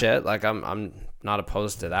and Yeah. shit. Like I'm not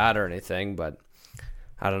opposed to that or anything, but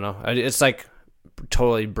I don't know. It's like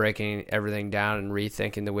totally breaking everything down and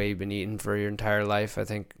rethinking the way you've been eating for your entire life. I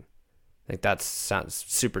think that sounds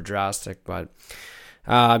super drastic, but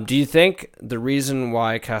do you think the reason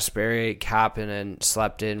why Kasperi Kapanen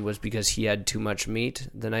slept in was because he had too much meat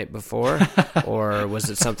the night before, or was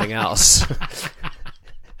it something else?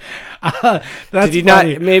 That's Did he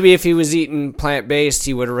funny. not? Maybe if he was eating plant-based,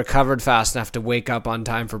 he would have recovered fast enough to wake up on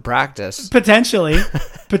time for practice. Potentially.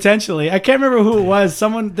 I can't remember who it was.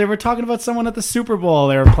 They were talking about someone at the Super Bowl.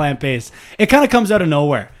 They were plant-based. It kind of comes out of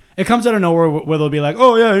nowhere. It comes out of nowhere where they'll be like,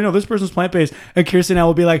 oh yeah, this person's plant-based. And Kirsten and I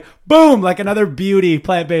will be like, boom, like another beauty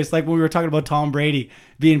plant-based. Like when we were talking about Tom Brady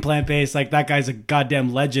being plant-based, like that guy's a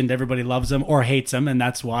goddamn legend. Everybody loves him or hates him, and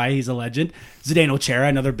that's why he's a legend. Zdeno Chara,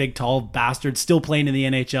 another big, tall bastard, still playing in the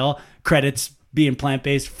NHL. Credits being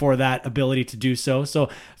plant-based for that ability to do so. So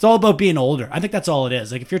it's all about being older. I think that's all it is.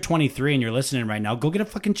 Like if you're 23 and you're listening right now, go get a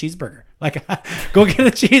fucking cheeseburger. Like go get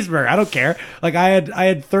a cheeseburger. I don't care. Like I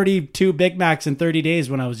had 32 Big Macs in 30 days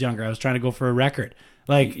when I was younger. I was trying to go for a record.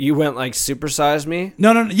 Like You went like supersize me?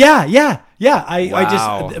 no. Yeah. I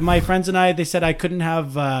Wow. just, my friends and I, they said I couldn't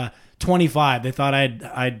have 25. They thought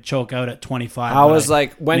I'd choke out at 25. I but was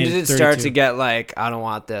like, when made did it start 32. to get like, I don't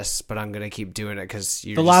want this, but I'm going to keep doing it because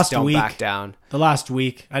you The just last don't week. back down. The last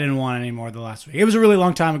week. I didn't want any more the last week. It was a really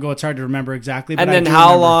long time ago. It's hard to remember exactly. But And I then do how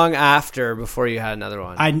remember. long after before you had another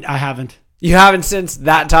one? I haven't. You haven't since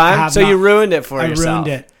that time? I have So not. you ruined it for I yourself.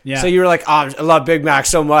 ruined it, yeah. So you were like, oh, I love Big Mac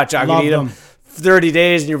so much. I Love can eat them them. 30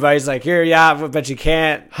 days. And your buddy's like, here, yeah, but you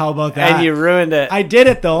can't. How about that? And you ruined it. I did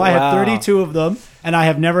it though. I Wow. had 32 of them, and I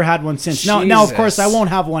have never had one since. Now, of course, I Jesus. won't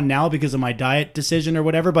have one now because of my diet decision or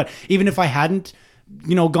whatever. But even if I hadn't,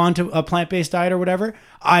 gone to a plant-based diet or whatever,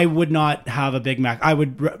 I would not have a Big Mac. I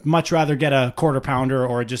would much rather get a quarter pounder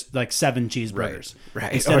or just like 7 cheeseburgers,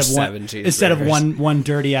 Right. Instead Or of 7 instead of cheeseburgers. one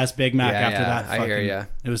dirty ass Big Mac Yeah, after yeah, that. I hear ya.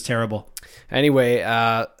 It was terrible. Anyway,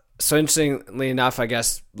 so interestingly enough, I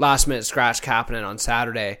guess last minute scratch Kapanen on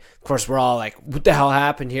Saturday. Of course, we're all like, what the hell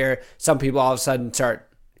happened here? Some people all of a sudden start,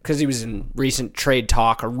 because he was in recent trade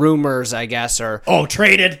talk or rumors, I guess, or Oh,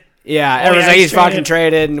 traded. yeah, everyone's yeah, like, he's he's fucking traded.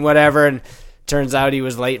 traded and whatever. And turns out he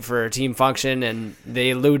was late for a team function, and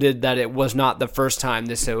they alluded that it was not the first time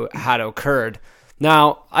this had occurred.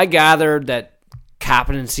 Now, I gathered that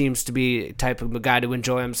Kapanen seems to be a type of a guy to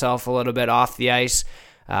enjoy himself a little bit off the ice.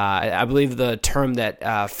 I believe the term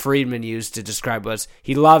that Friedman used to describe was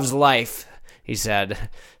he loves life, he said.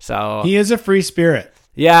 So He is a free spirit.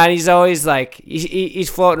 yeah, and he's always like he's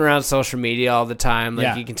floating around social media all the time. Like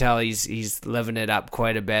Yeah. you can tell he's living it up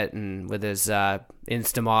quite a bit, and with his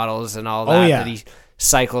Insta models and all that yeah. that he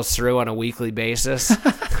cycles through on a weekly basis.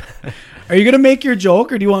 Are you gonna make your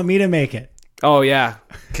joke, or do you want me to make it? Oh yeah,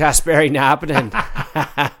 Kasperi Napanen.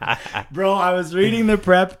 Bro, I was reading the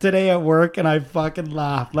prep today at work and I fucking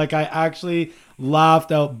laughed. Like I actually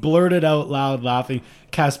laughed out, blurted out loud laughing.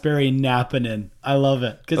 Kasperi Napanen. I love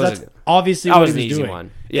it. Because That was that's obviously that what was he an was easy doing.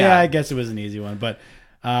 one. Yeah, Yeah. I guess it was an easy one. But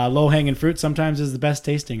low-hanging fruit sometimes is the best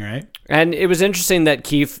tasting, right? And it was interesting that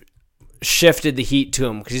Keefe shifted the heat to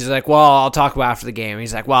him because he's like, well, I'll talk about it after the game.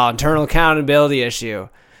 He's like, well, internal accountability issue.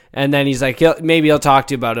 And then he's like, maybe he'll talk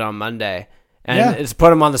to you about it on Monday. And Yeah. it's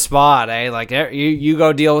put him on the spot, eh? Like, you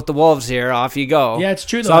go deal with the Wolves here. Off you go. Yeah, it's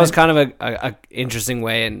true, So though. that was kind of a interesting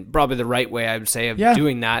way, and probably the right way, I would say, of Yeah.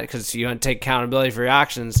 doing that, because you don't take accountability for your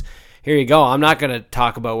actions. here you go. I'm not going to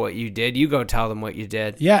talk about what you did. You go tell them what you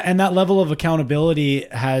did. Yeah, and that level of accountability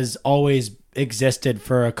has always existed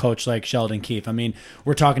for a coach like Sheldon Keefe. I mean,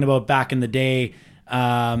 we're talking about back in the day.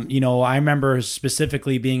 I remember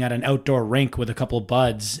specifically being at an outdoor rink with a couple of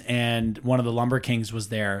buds, and one of the Lumber Kings was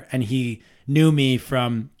there, and he knew me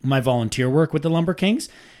from my volunteer work with the Lumber Kings.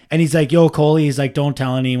 And he's like, yo, Coley, he's like, don't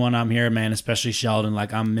tell anyone I'm here, man, especially Sheldon.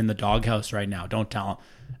 Like, I'm in the doghouse right now. Don't tell him.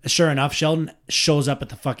 Sure enough, Sheldon shows up at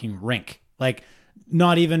the fucking rink. Like,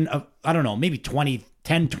 not even, maybe 20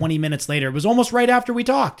 minutes later. It was almost right after we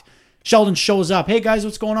talked. Sheldon shows up. Hey, guys,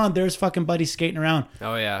 what's going on? There's fucking Buddy skating around.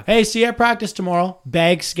 Oh, yeah. Hey, see you at practice tomorrow.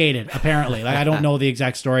 Bag skated, apparently. Like, I don't know the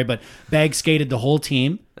exact story, but Bag skated the whole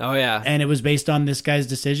team. Oh, yeah. And it was based on this guy's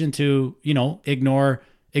decision to, ignore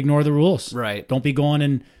the rules. Right. Don't be going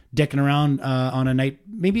and dicking around on a night.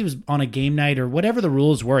 Maybe it was on a game night or whatever the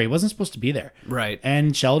rules were. He wasn't supposed to be there. Right.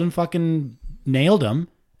 And Sheldon fucking nailed him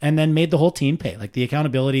and then made the whole team pay. Like, the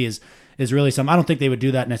accountability is really something. I don't think they would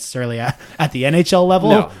do that necessarily at the NHL level,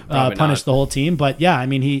 No, punish not. the whole team. But yeah, I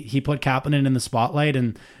mean, he put Kapanen in the spotlight.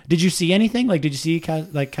 And did you see anything? Like, did you see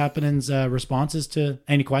Kapanen's responses to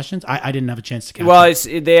any questions? I didn't have a chance to catch Well,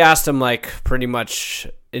 it. they asked him like pretty much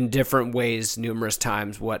in different ways numerous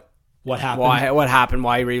times what happened. what happened,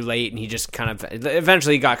 why were you late, and he just kind of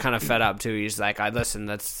eventually got kind of fed up too. He's like, I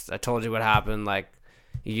told you what happened, like,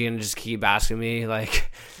 you can just keep asking me,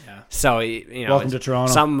 like, yeah. So Welcome to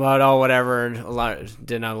Toronto. Something about whatever,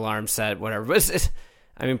 didn't have alarm set, whatever. But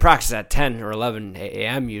practice at 10 or 11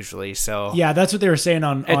 a.m. usually, so yeah, that's what they were saying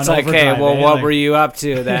on. It's on like, Overdrive, hey, well, what like, were you up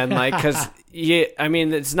to then? Like, because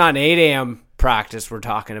it's not an 8 a.m. practice we're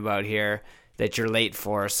talking about here that you're late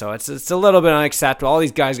for, so it's a little bit unacceptable. All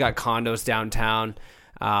these guys got condos downtown.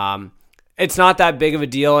 It's not that big of a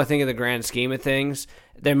deal, I think, in the grand scheme of things.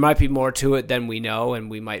 There might be more to it than we know,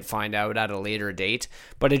 and we might find out at a later date.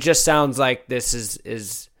 But it just sounds like this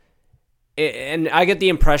is and I get the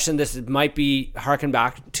impression this might be harken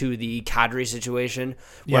back to the Kadri situation,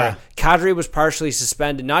 where Kadri was partially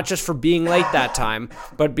suspended, not just for being late that time,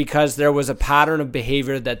 but because there was a pattern of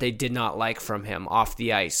behavior that they did not like from him off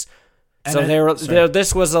the ice. So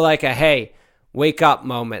this was like a, hey, wake up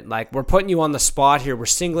moment. Like, we're putting you on the spot here. We're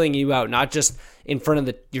singling you out, not just in front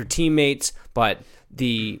of your teammates, but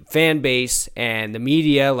the fan base and the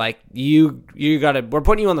media. Like, we're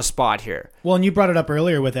putting you on the spot here. Well, and you brought it up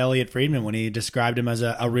earlier with Elliot Friedman when he described him as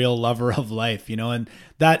a real lover of life, and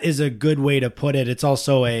that is a good way to put it. It's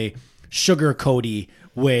also a sugar-coaty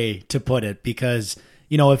way to put it, because,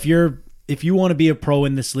 if you want to be a pro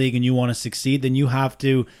in this league and you want to succeed, then you have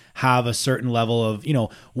to have a certain level of,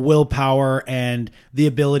 willpower and the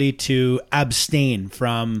ability to abstain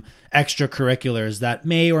from extracurriculars that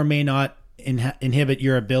may or may not inhibit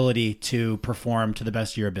your ability to perform to the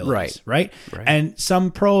best of your abilities. Right. And some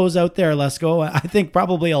pros out there, I think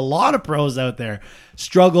probably a lot of pros out there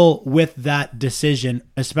struggle with that decision,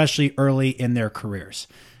 especially early in their careers.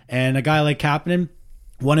 And a guy like Kapanen,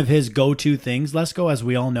 one of his go-to things, Lesko, as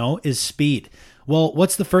we all know, is speed. Well,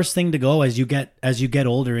 what's the first thing to go as you get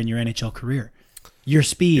older in your NHL career? Your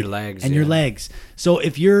speed, your legs, and your legs. So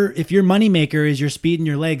if your moneymaker is your speed and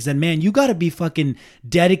your legs, then man, you got to be fucking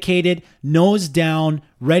dedicated, nose down,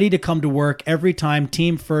 ready to come to work every time,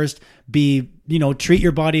 team first, treat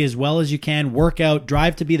your body as well as you can, work out,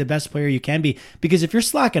 drive to be the best player you can be. Because if you're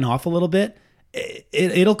slacking off a little bit,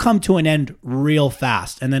 it'll come to an end real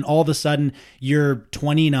fast. And then all of a sudden you're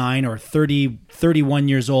 29 or 30, 31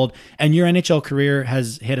 years old and your NHL career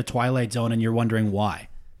has hit a twilight zone and you're wondering why.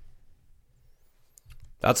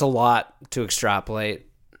 That's a lot to extrapolate.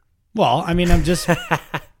 Well, I'm just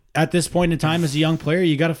at this point in time as a young player,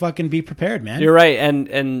 you got to fucking be prepared, man. You're right.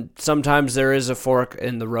 And sometimes there is a fork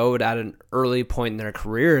in the road at an early point in their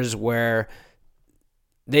careers where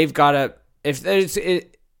they've got to,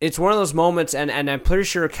 it's one of those moments, and I'm pretty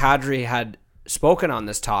sure Kadri had spoken on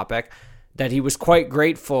this topic, that he was quite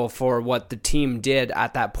grateful for what the team did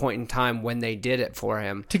at that point in time when they did it for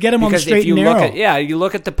him. To get him on the straight and narrow. You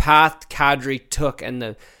look at the path Kadri took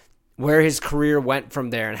and where his career went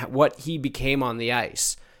from there and what he became on the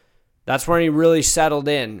ice. That's when he really settled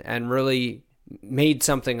in and really made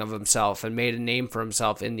something of himself and made a name for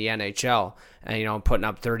himself in the NHL, and putting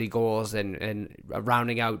up 30 goals and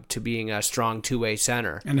rounding out to being a strong two-way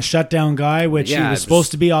center and a shutdown guy, which he was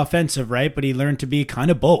supposed to be offensive, right? But he learned to be kind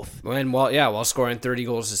of both. And while scoring 30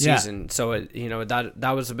 goals a season, so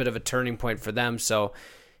that was a bit of a turning point for them. So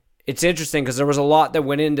it's interesting because there was a lot that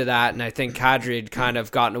went into that, and I think Kadri had kind of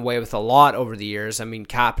gotten away with a lot over the years. I mean,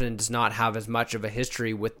 Kapanen does not have as much of a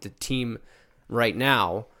history with the team right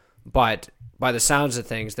now, but by the sounds of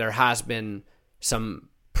things, there has been some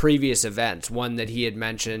previous events. One that he had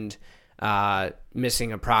mentioned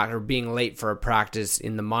missing a practice or being late for a practice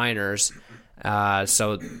in the minors.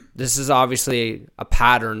 So this is obviously a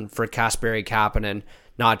pattern for Kasperi Kapanen,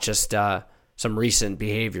 not just some recent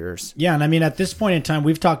behaviors. Yeah, and I mean, at this point in time,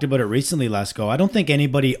 we've talked about it recently, Lesko. I don't think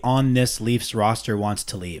anybody on this Leafs roster wants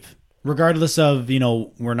to leave. Regardless of,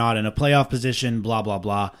 we're not in a playoff position, blah, blah,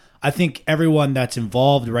 blah. I think everyone that's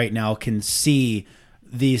involved right now can see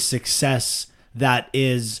the success that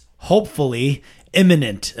is hopefully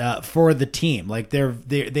imminent for the team. Like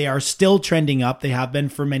they are still trending up. They have been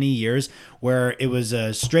for many years, where it was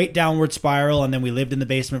a straight downward spiral, and then we lived in the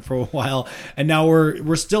basement for a while, and now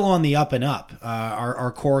we're still on the up and up.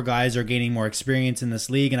 Our core guys are gaining more experience in this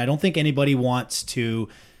league, and I don't think anybody wants to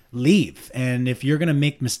leave. And if you're going to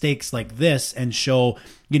make mistakes like this and show,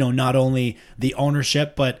 not only the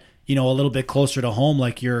ownership, but a little bit closer to home,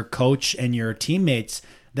 like your coach and your teammates,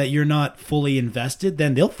 that you're not fully invested,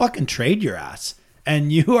 then they'll fucking trade your ass.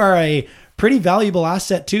 And you are a pretty valuable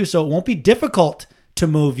asset too, so it won't be difficult to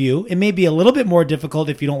move you. It may be a little bit more difficult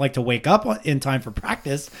if you don't like to wake up in time for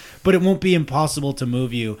practice, but it won't be impossible to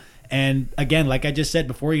move you. And again, like I just said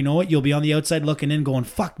before, you know what? You'll be on the outside looking in, going,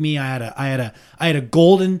 "Fuck me! I had a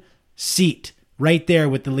golden seat right there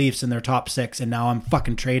with the Leafs in their top 6, and now I'm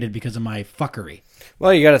fucking traded because of my fuckery."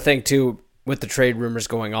 Well, you got to think too, with the trade rumors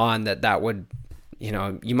going on, that would,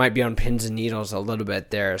 you might be on pins and needles a little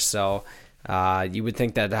bit there. So you would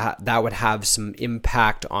think that would have some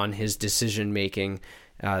impact on his decision making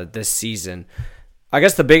this season. I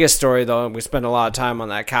guess the biggest story, though, and we spent a lot of time on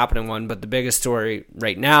that Kapanen one, but the biggest story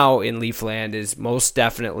right now in Leafland is most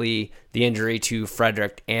definitely the injury to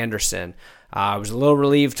Frederik Andersen. I was a little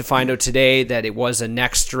relieved to find out today that it was a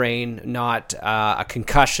neck strain, not a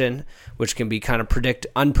concussion, which can be kind of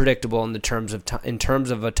unpredictable in terms of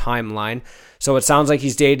a timeline. So it sounds like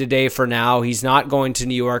he's day to day for now. He's not going to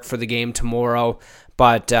New York for the game tomorrow,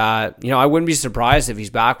 but I wouldn't be surprised if he's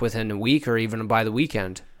back within a week or even by the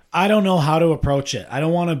weekend. I don't know how to approach it. I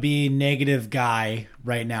don't want to be negative guy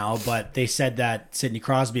right now, but they said that Sidney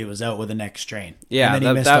Crosby was out with a neck strain. Yeah, and then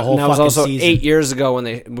he missed the whole that was fucking also season. 8 years ago when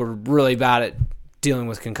they were really bad at dealing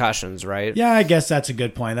with concussions, right? Yeah, I guess that's a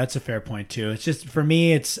good point. That's a fair point too. It's just, for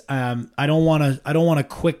me, it's I don't want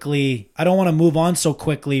to move on so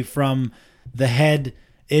quickly from the head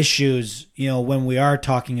issues, when we are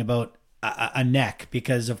talking about a neck,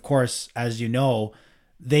 because of course, as you know,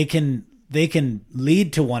 they can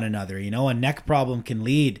lead to one another. A neck problem can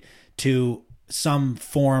lead to some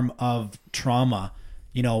form of trauma,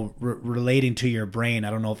 relating to your brain. I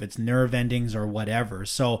don't know if it's nerve endings or whatever.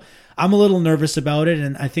 So I'm a little nervous about it.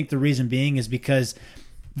 And I think the reason being is because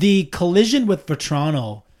the collision with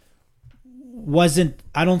Vatrano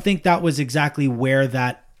I don't think that was exactly where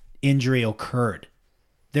that injury occurred.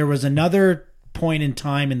 There was another point in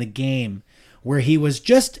time in the game where he was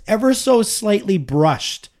just ever so slightly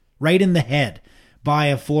brushed right in the head by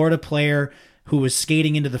a Florida player who was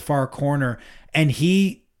skating into the far corner, and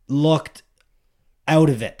he looked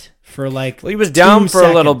out of it for he was down for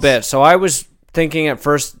a little bit. So I was thinking at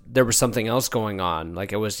first there was something else going on.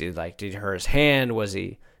 Did he hurt his hand? Was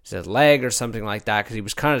his leg or something like that? Because he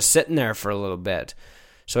was kind of sitting there for a little bit.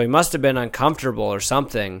 So he must have been uncomfortable or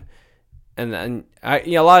something. And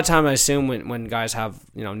a lot of time I assume when guys have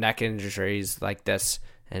neck injuries like this,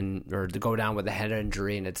 or to go down with a head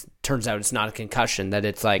injury, and it turns out it's not a concussion, that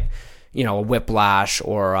it's a whiplash,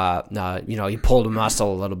 or you pulled a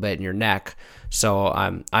muscle a little bit in your neck. So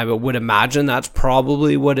I would imagine that's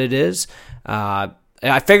probably what it is. I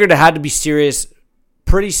figured it had to be serious,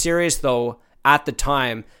 pretty serious though at the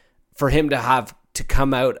time, for him to have to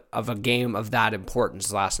come out of a game of that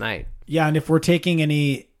importance last night. Yeah, and if we're taking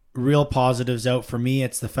any real positives out, for me,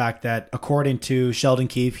 it's the fact that according to Sheldon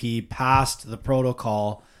Keefe, he passed the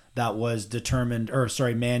protocol that was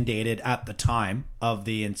mandated at the time of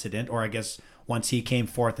the incident, or I guess once he came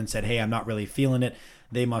forth and said, "Hey, I'm not really feeling it,"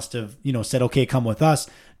 they must have, said, "Okay, come with us,"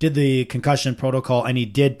 did the concussion protocol, and he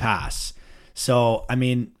did pass. So, I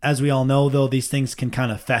mean, as we all know, though, these things can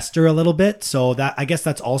kind of fester a little bit. So that, I guess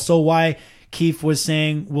that's also why Keefe was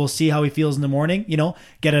saying, we'll see how he feels in the morning,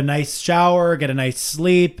 get a nice shower, get a nice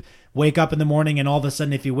sleep, wake up in the morning, and all of a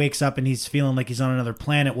sudden, if he wakes up and he's feeling like he's on another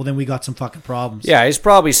planet, well, then we got some fucking problems. Yeah, he's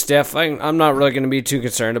probably stiff. I'm not really going to be too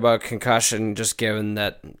concerned about concussion, just given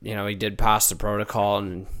that, he did pass the protocol,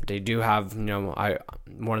 and they do have,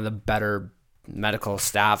 one of the better medical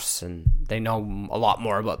staffs, and they know a lot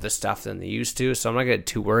more about this stuff than they used to, so I'm not getting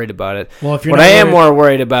too worried about it. Well, if you're what I am more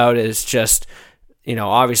worried about is just,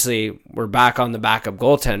 obviously we're back on the backup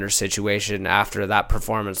goaltender situation after that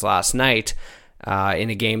performance last night, in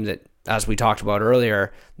a game that, as we talked about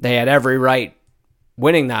earlier, they had every right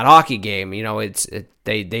winning that hockey game.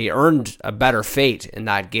 They earned a better fate in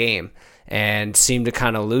that game and seemed to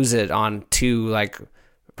kind of lose it on two like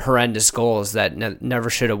horrendous goals that never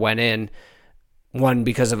should have went in. One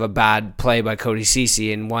because of a bad play by Cody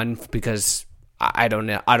Ceci, and one because I don't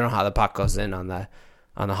know how the puck goes in on the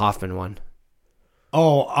Hoffman one.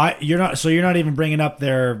 Oh, you're not even bringing up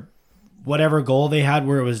their whatever goal they had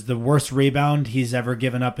where it was the worst rebound he's ever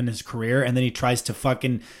given up in his career, and then he tries to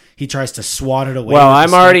swat it away. Well,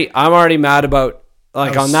 I'm already mad about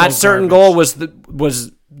like on that certain goal was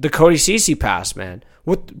the Cody Ceci pass, man.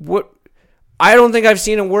 What I don't think I've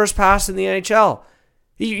seen a worse pass in the NHL.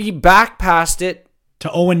 He back passed it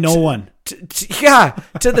to Owen Nolan.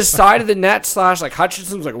 To the side of the net / like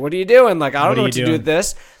Hutchinson's like, what are you doing? Like, I don't know what to do with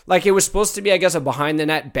this. Like, it was supposed to be, I guess, a behind the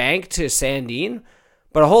net bank to Sandin,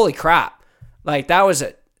 but holy crap. Like, that was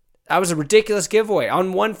a ridiculous giveaway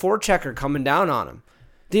on one forechecker coming down on him.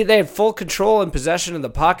 They had full control and possession of the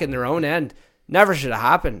puck in their own end. Never should have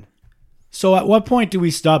happened. So at what point do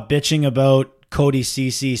we stop bitching about Cody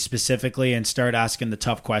Ceci specifically and start asking the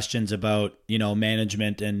tough questions about,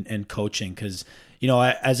 management and coaching? Because,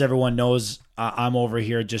 as everyone knows, I'm over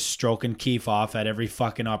here just stroking Keefe off at every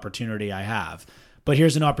fucking opportunity I have. But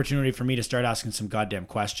here's an opportunity for me to start asking some goddamn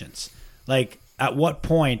questions. Like, at what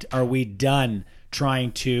point are we done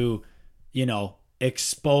trying to,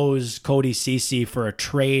 expose Cody Ceci for a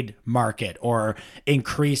trade market or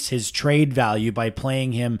increase his trade value by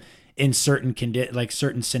playing him in certain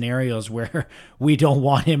certain scenarios where we don't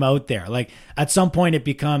want him out there? Like, at some point it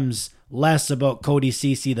becomes less about Cody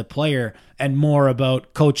Ceci, the player, and more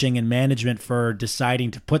about coaching and management for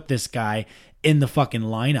deciding to put this guy in the fucking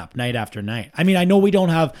lineup night after night. I mean, I know we don't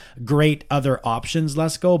have great other options,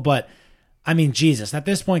 Lesko, but I mean, Jesus, at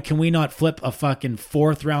this point, can we not flip a fucking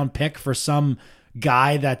 4th round pick for some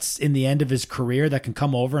guy that's in the end of his career that can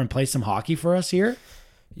come over and play some hockey for us here?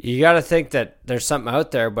 You got to think that there's something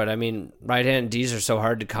out there, but I mean, right-hand Ds are so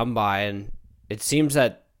hard to come by, and it seems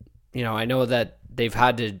that, I know that they've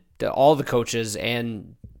had to, all the coaches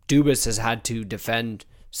and Dubas has had to defend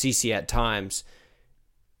Ceci at times.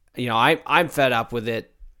 I'm fed up with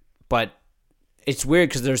it, but it's weird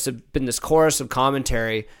because there's been this chorus of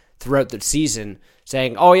commentary throughout the season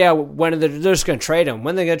saying, oh yeah, when they're just going to trade him.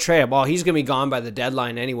 When they're going to trade him? Well, he's going to be gone by the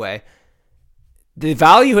deadline anyway. The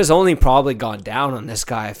value has only probably gone down on this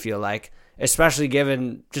guy, I feel like, especially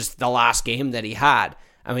given just the last game that he had.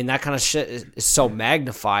 I mean, that kind of shit is so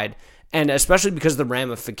magnified, and especially because of the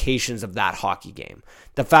ramifications of that hockey game.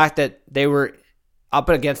 The fact that they were up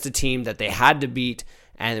against a team that they had to beat,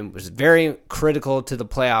 and it was very critical to the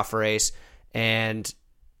playoff race, and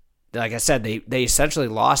like I said, they essentially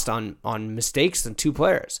lost on mistakes in 2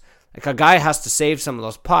 players. Like, a guy has to save some of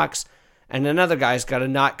those pucks, and another guy's got to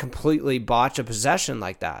not completely botch a possession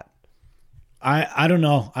like that. I don't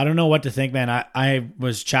know. I don't know what to think, man. I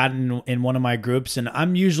was chatting in one of my groups, and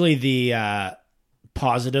I'm usually the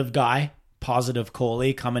positive guy, positive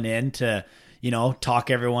Coley, coming in to, talk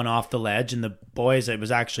everyone off the ledge. And the boys, it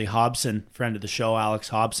was actually Hobson, friend of the show, Alex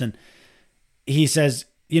Hobson. He says,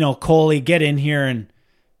 Coley, get in here and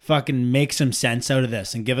fucking make some sense out of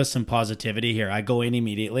this and give us some positivity here. I go in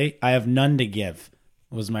immediately. I have none to give,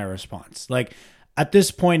 was my response. Like, at this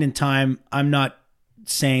point in time, I'm not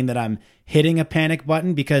saying that I'm hitting a panic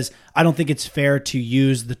button, because I don't think it's fair to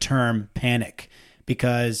use the term panic,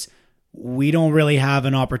 because we don't really have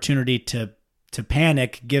an opportunity to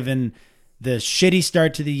panic given the shitty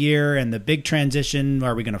start to the year and the big transition.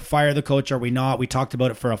 Are we going to fire the coach? Are we not? We talked about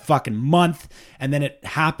it for a fucking month, and then it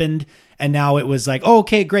happened. And now it was like, oh,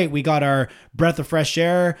 okay, great. We got our breath of fresh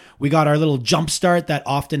air. We got our little jump start that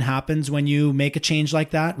often happens when you make a change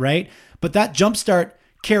like that, right? But that jump start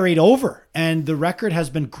carried over, and the record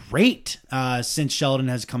has been great since Sheldon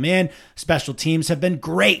has come in. Special teams have been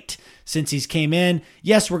great since he's came in.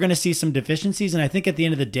 Yes, we're going to see some deficiencies, and I think at the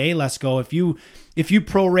end of the day, Lesko, if you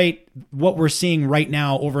prorate what we're seeing right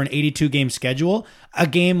now over an 82-game schedule, a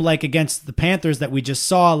game like against the Panthers that we just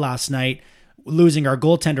saw last night, losing our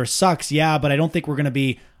goaltender sucks, yeah, but I don't think we're going to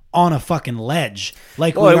be on a fucking ledge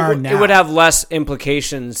like we are now. It would have less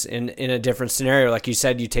implications in a different scenario. Like you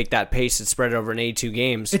said, you take that pace and spread it over in 82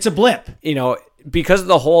 games. It's a blip. Because of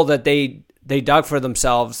the hole that they dug for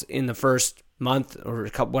themselves in the first month or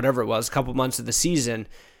whatever it was, a couple months of the season,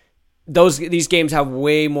 these games have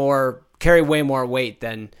carry way more weight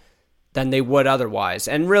than they would otherwise.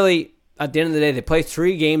 And really, at the end of the day, they play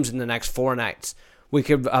 3 games in the next 4 nights. We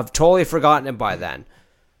could have totally forgotten it by then.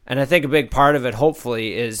 And I think a big part of it,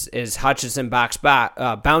 hopefully, is Hutchinson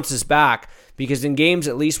bounces back, because in games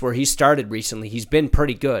at least where he started recently, he's been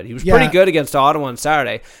pretty good. He was pretty good against Ottawa on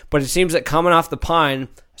Saturday, but it seems that coming off the Pine,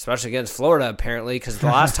 especially against Florida, apparently, because the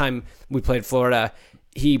last time we played Florida,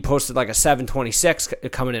 he posted like a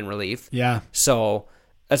 7.26 coming in relief. Yeah. So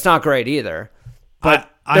that's not great either. But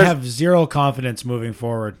I have zero confidence moving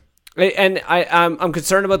forward. And I'm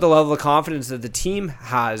concerned about the level of confidence that the team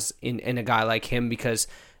has in a guy like him, because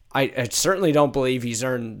I certainly don't believe he's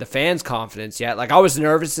earned the fans' confidence yet. Like, I was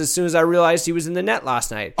nervous as soon as I realized he was in the net last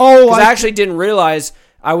night. Oh, because I actually didn't realize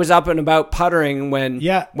I was up and about puttering when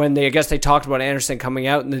I guess they talked about Anderson coming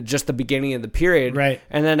out in just the beginning of the period. Right.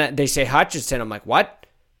 And then they say Hutchinson. I'm like, what?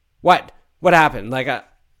 What happened? Like, I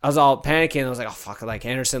was all panicking. I was like, oh, fuck. Like,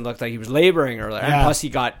 Anderson looked like he was laboring earlier. Yeah. And plus, he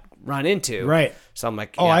got run into. Right. So I'm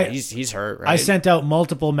like, he's hurt, right? I sent out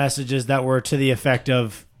multiple messages that were to the effect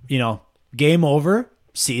of, game over,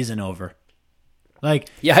 season over. Like,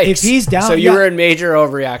 Yikes. if he's down... So you were in major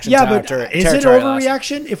overreaction. Yeah, but is it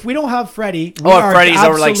overreaction? If we don't have Freddie, we are Freddie's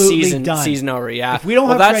over like absolutely done. season over, yeah. If we don't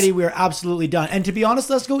have Freddie, we are absolutely done. And to be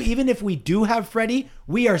honest, let's go, even if we do have Freddie,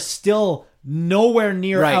 we are still nowhere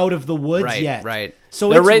near out of the woods yet. Right. So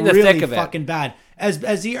they're it's right in the really thick of it. fucking bad. As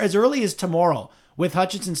early as tomorrow, with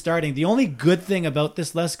Hutchinson starting, the only good thing about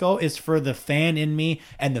this Lesko is for the fan in me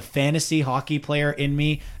and the fantasy hockey player in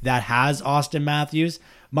me that has Austin Matthews.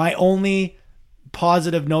 My only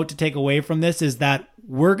positive note to take away from this is that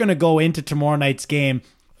we're going to go into tomorrow night's game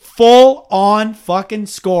full on fucking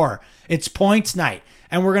score. It's points night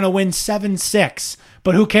and we're going to win 7-6,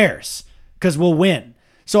 but who cares? Because we'll win.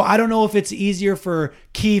 So I don't know if it's easier for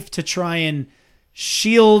Keefe to try and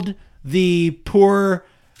shield the poor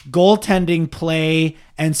goaltending play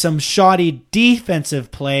and some shoddy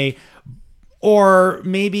defensive play, or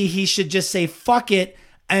maybe he should just say fuck it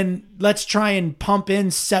and let's try and pump in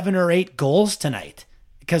 7 or 8 goals tonight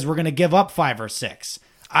because we're going to give up 5 or 6.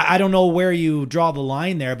 I don't know where you draw the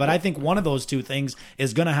line there, but I think one of those two things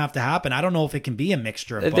is going to have to happen. I don't know if it can be a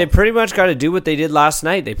mixture of both. They pretty much got to do what they did last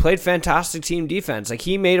night. They played fantastic team defense. Like,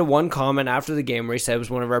 he made one comment after the game where he said it was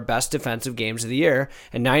one of our best defensive games of the year,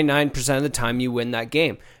 and 99% of the time you win that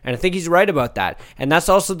game. And I think he's right about that. And that's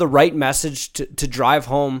also the right message to drive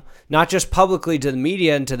home, not just publicly to the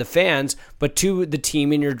media and to the fans, but to the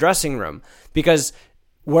team in your dressing room. Because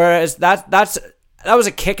whereas that was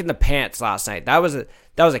a kick in the pants last night. That was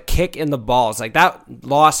a kick in the balls. Like, that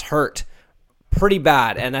loss hurt pretty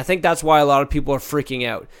bad. And I think that's why a lot of people are freaking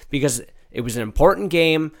out, because it was an important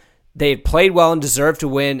game. They had played well and deserved to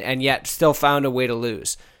win, and yet still found a way to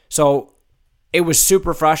lose. So it was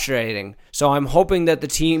super frustrating. So I'm hoping that the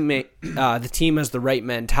team has the right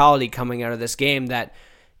mentality coming out of this game, that,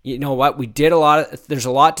 you know what, there's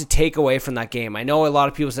a lot to take away from that game. I know a lot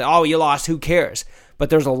of people say, oh, you lost, who cares? But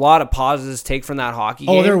there's a lot of positives to take from that hockey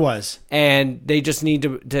game. Oh, there was. And they just need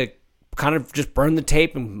to kind of just burn the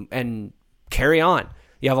tape and carry on.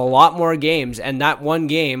 You have a lot more games, and that one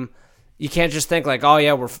game, you can't just think like, oh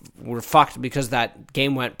yeah, we're fucked because that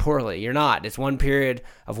game went poorly. You're not. It's one period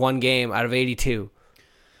of one game out of 82.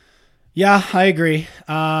 Yeah, I agree.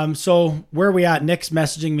 So where are we at? Nick's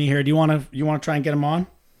messaging me here. Do you want to try and get him on?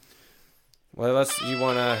 Well, you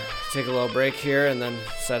want to take a little break here and then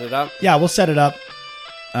set it up? Yeah, we'll set it up.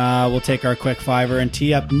 We'll take our quick fiver and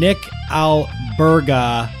tee up Nick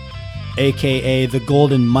Alberga, a.k.a. the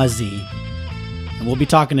Golden Muzzy. And we'll be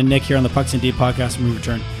talking to Nick here on the Pucks and Deep podcast when we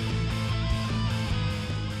return.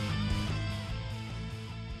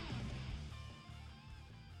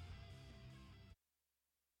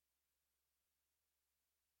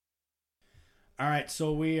 All right,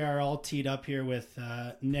 so we are all teed up here with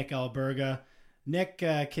Nick Alberga. Nick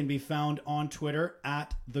can be found on Twitter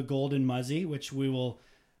at the Golden Muzzy, which we'll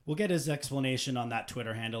get his explanation on that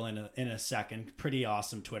Twitter handle in a second. Pretty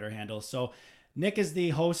awesome Twitter handle. So Nick is the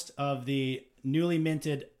host of the newly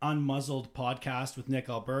minted Unmuzzled podcast with Nick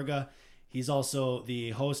Alberga. He's also the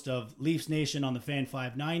host of Leafs Nation on the Fan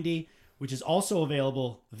 590, which is also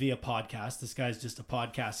available via podcast. This guy's just a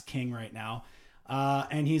podcast king right now.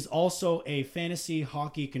 And he's also a fantasy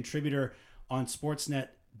hockey contributor on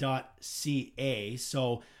Sportsnet.ca.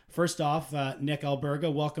 So first off, Nick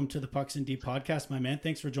Alberga, welcome to the Pucks and Deep podcast, my man.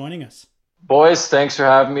 Thanks for joining us. Boys, thanks for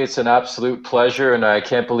having me. It's an absolute pleasure, and I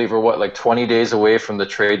can't believe we're 20 days away from the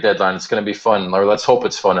trade deadline. It's going to be fun, or let's hope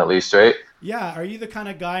it's fun at least, right? Yeah. Are you the kind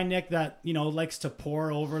of guy, Nick, that likes to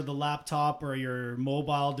pore over the laptop or your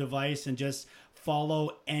mobile device and just follow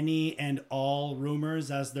any and all rumors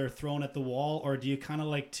as they're thrown at the wall, or do you kind of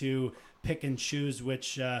like to pick and choose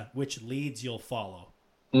which leads you'll follow?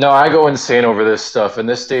 No, I go insane over this stuff, and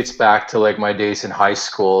this dates back to my days in high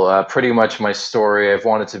school. Pretty much my story. I've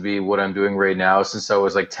wanted to be what I'm doing right now since I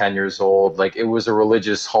was 10 years old. It was a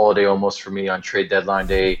religious holiday almost for me on trade deadline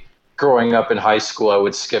day. Growing up in high school, I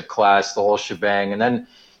would skip class, the whole shebang, and then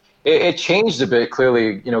it changed a bit,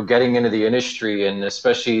 clearly, getting into the industry, and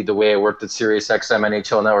especially the way I worked at Sirius XM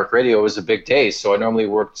NHL Network Radio was a big day. So I normally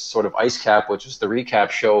worked sort of Ice Cap, which was the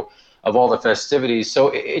recap show of all the festivities. So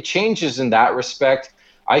it changes in that respect.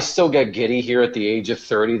 I still get giddy here at the age of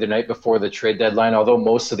 30, the night before the trade deadline, although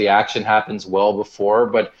most of the action happens well before.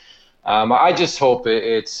 But I just hope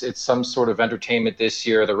it's some sort of entertainment this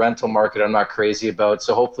year. The rental market I'm not crazy about,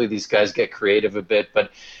 so hopefully these guys get creative a bit. But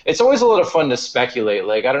it's always a lot of fun to speculate.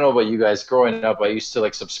 Like, I don't know about you guys. Growing up, I used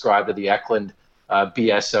to subscribe to the Eklund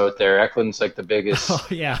BS out there. Eklund's the biggest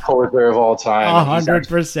poser of all time.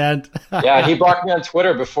 100%. Yeah, he blocked me on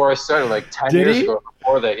Twitter before I started, 10 Did years he? ago.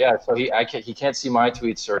 Before that, yeah. So he can't see my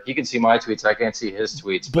tweets, or he can see my tweets. I can't see his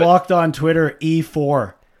tweets. Blocked on Twitter,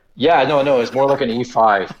 E4. Yeah, no, it's more like an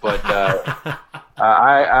E5, but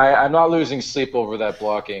I'm not losing sleep over that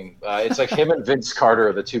blocking. It's like him and Vince Carter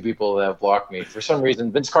are the two people that have blocked me. For some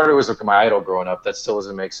reason, Vince Carter was my idol growing up. That still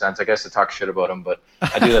doesn't make sense. I guess to talk shit about him, but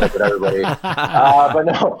I do that with everybody. But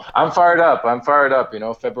no, I'm fired up.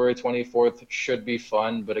 February 24th should be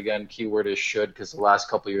fun, but again, keyword is should, because the last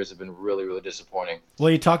couple of years have been really, really disappointing.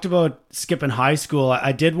 Well, you talked about skipping high school.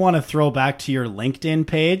 I did want to throw back to your LinkedIn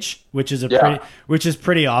page, which is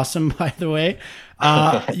pretty awesome, by the way.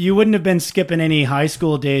 You wouldn't have been skipping any high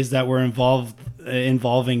school days that were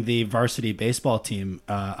involving the varsity baseball team,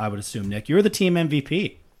 I would assume, Nick. You were the team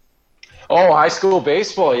MVP. Oh, high school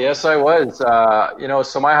baseball. Yes, I was.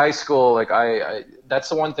 So my high school, I that's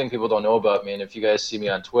the one thing people don't know about me. And if you guys see me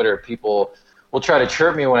on Twitter, people will try to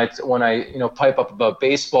chirp me when I pipe up about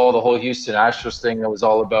baseball, the whole Houston Astros thing. I was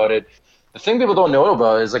all about it. The thing people don't know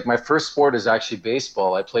about is my first sport is actually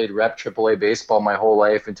baseball. I played rep AAA baseball my whole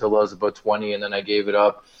life until I was about 20, and then I gave it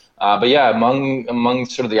up. But yeah, among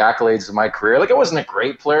sort of the accolades of my career, I wasn't a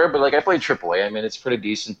great player, but I played AAA. I mean, it's pretty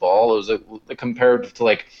decent ball. It was compared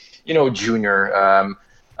to junior A,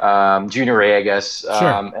 I guess.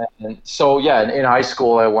 Sure. And so yeah, in high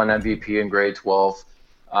school I won MVP in grade 12.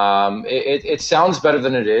 It sounds better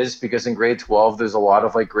than it is, because in grade 12 there's a lot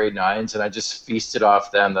of grade 9s, and I just feasted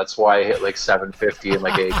off them. That's why I hit 750 in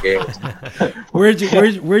 8 games.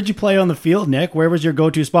 Where'd you play on the field, Nick? Where was your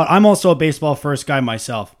go-to spot? I'm also a baseball first guy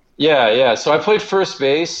myself. Yeah. So I played first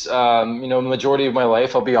base, the majority of my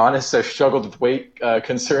life. I'll be honest, I've struggled with weight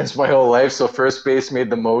concerns my whole life, so first base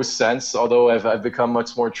made the most sense, although I've become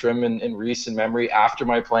much more trim in recent memory after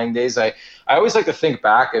my playing days. I always like to think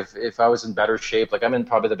back if I was in better shape. I'm in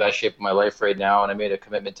probably the best shape of my life right now, and I made a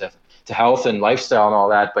commitment to health and lifestyle and all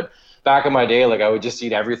that, but back in my day, I would just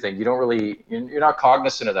eat everything. You don't really, you're not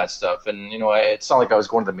cognizant of that stuff, and it's not like I was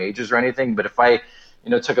going to the majors or anything, but if I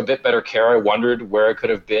took a bit better care, I wondered where I could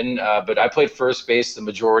have been. But I played first base the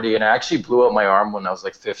majority, and I actually blew out my arm when I was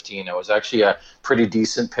 15. I was actually a pretty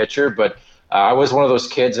decent pitcher, but I was one of those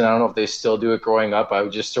kids, and I don't know if they still do it growing up. I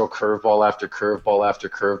would just throw curveball after curveball after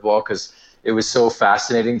curveball, because it was so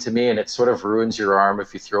fascinating to me, and it sort of ruins your arm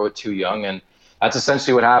if you throw it too young. And that's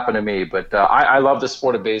essentially what happened to me. But I love the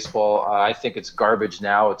sport of baseball. I think it's garbage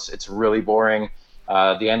now. It's really boring.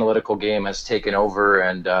 The analytical game has taken over,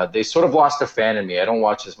 and they sort of lost a fan in me. I don't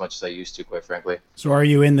watch as much as I used to, quite frankly. So are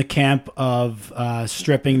you in the camp of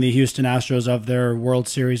stripping the Houston Astros of their World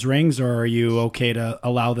Series rings, or are you okay to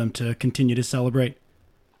allow them to continue to celebrate?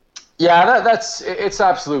 Yeah, it's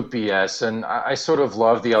absolute BS, and I sort of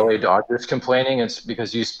love the LA Dodgers complaining. It's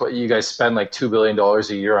because you guys spend $2 billion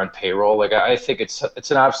a year on payroll. I think it's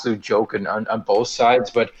an absolute joke on both sides,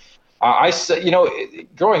 but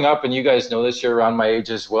growing up, and you guys know this, you're around my age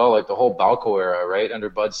as well, the whole Balco era, right, under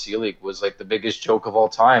Bud Selig was the biggest joke of all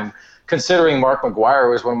time, considering Mark McGwire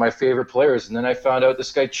was one of my favorite players. And then I found out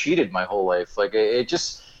this guy cheated my whole life.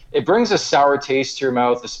 It brings a sour taste to your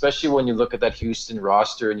mouth, especially when you look at that Houston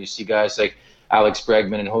roster and you see guys like Alex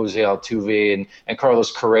Bregman and Jose Altuve and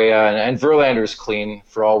Carlos Correa, and Verlander's clean,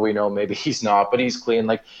 for all we know. Maybe he's not, but he's clean.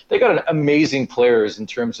 They got amazing players in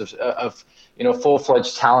terms of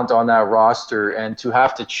full-fledged talent on that roster, and to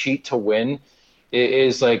have to cheat to win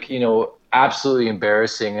is absolutely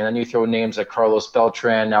embarrassing. And then you throw names like Carlos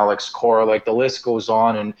Beltran, Alex Cora, the list goes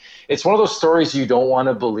on, and it's one of those stories you don't want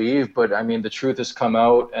to believe, but I mean the truth has come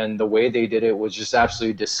out, and the way they did it was just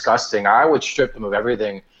absolutely disgusting. I would strip them of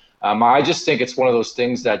everything. I just think it's one of those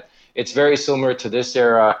things that it's very similar to this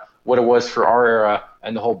era, what it was for our era,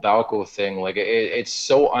 and the whole Balco thing. It's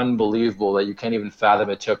so unbelievable that you can't even fathom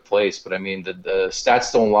it took place. But I mean, the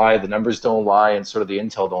stats don't lie, the numbers don't lie, and sort of the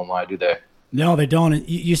intel don't lie, do they? No, they don't.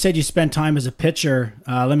 You said you spent time as a pitcher.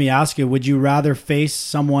 Let me ask you, would you rather face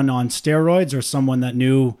someone on steroids or someone that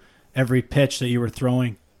knew every pitch that you were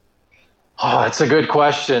throwing? Oh, that's a good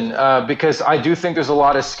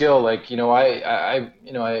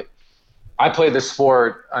I play the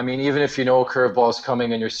sport. I mean, even if you know a curveball is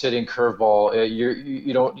coming and you're sitting curveball,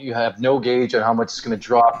 you have no gauge on how much it's going to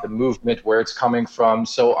drop, the movement, where it's coming from.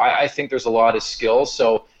 So I think there's a lot of skill.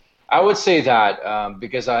 So I would say that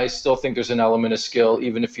because I still think there's an element of skill,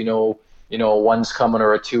 even if you know a one's coming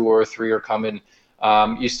or a two or a three are coming.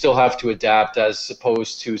 You still have to adapt, as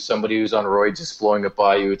opposed to somebody who's on roids just blowing it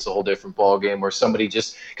by you. It's a whole different ball game. Or somebody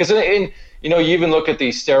just because you even look at the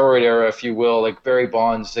steroid era, if you will, like Barry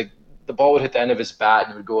Bonds, like the ball would hit the end of his bat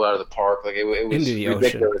and it would go out of the park. Like it was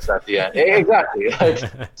ridiculous at the end. Exactly.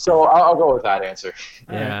 So I'll go with that answer.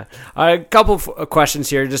 Yeah. A couple of questions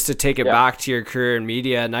here just to take it back to your career in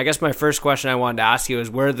media. And I guess my first question I wanted to ask you is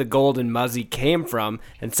where the Golden Muzzy came from.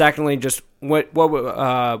 And secondly, just what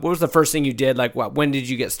was the first thing you did? Like when did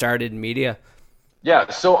you get started in media? Yeah,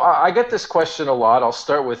 so I get this question a lot. I'll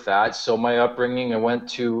start with that. So my upbringing, I went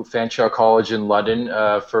to Fanshawe College in London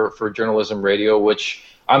for journalism radio, which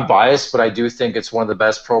I'm biased, but I do think it's one of the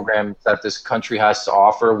best programs that this country has to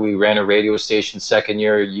offer. We ran a radio station second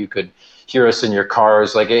year. You could hear us in your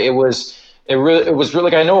cars. Like it was really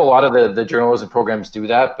like, I know a lot of the journalism programs do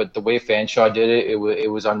that, but the way Fanshawe did it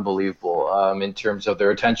was unbelievable in terms of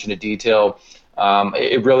their attention to detail.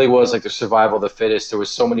 It really was like the survival of the fittest. There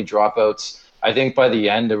was so many dropouts. I think by the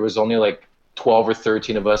end, there was only like 12 or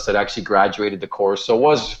 13 of us that actually graduated the course. So it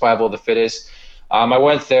was survival of the fittest. I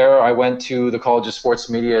went there. I went to the College of Sports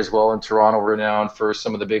Media as well in Toronto, renowned for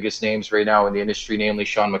some of the biggest names right now in the industry, namely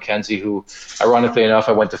Sean McKenzie, who, ironically enough,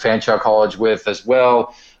 I went to Fanshawe College with as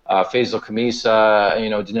well. Faisal Khamisa,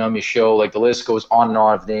 Dinam Yasho, like the list goes on and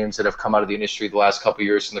on of names that have come out of the industry the last couple of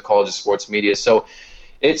years from the College of Sports Media. So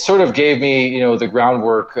it sort of gave me, the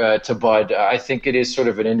groundwork to bud. I think it is sort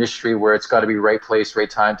of an industry where it's got to be right place, right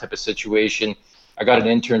time type of situation. I got an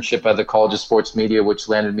internship at the College of Sports Media, which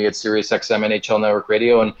landed me at SiriusXM NHL Network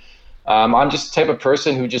Radio. And I'm just the type of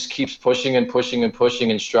person who just keeps pushing and pushing and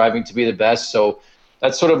pushing and striving to be the best. So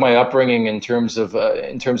that's sort of my upbringing in terms of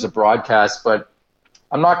broadcast. But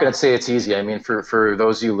I'm not going to say it's easy. I mean, for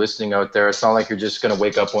those of you listening out there, it's not like you're just going to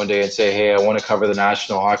wake up one day and say, hey, I want to cover the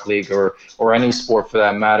National Hockey League or any sport for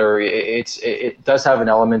that matter. It does have an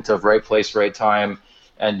element of right place, right time,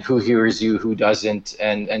 and who hears you, who doesn't,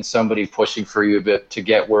 and somebody pushing for you a bit to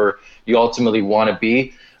get where you ultimately want to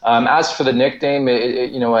be. As for the nickname,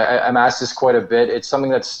 I'm asked this quite a bit. It's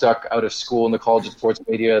something that's stuck out of school in the College of Sports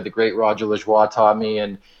Media. The great Roger Lajoie taught me,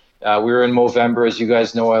 and we were in Movember. As you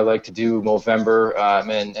guys know, I like to do Movember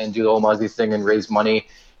and do the whole Muzzy thing and raise money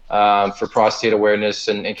for prostate awareness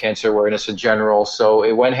and cancer awareness in general. So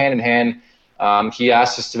it went hand in hand. He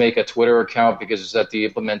asked us to make a Twitter account because it was at the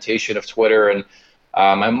implementation of Twitter, and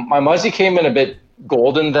my Muzzy came in a bit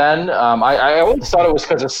golden then. I always thought it was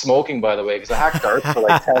because of smoking, by the way, because I hacked darts for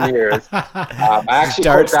like 10 years. I actually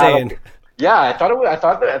dart stain. Yeah, I thought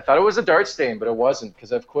it was a dart stain, but it wasn't,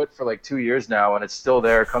 because I've quit for like 2 years now and it's still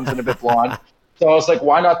there. It comes in a bit blonde. So I was like,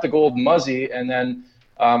 why not the Golden Muzzy? And then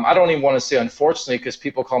I don't even want to say unfortunately, because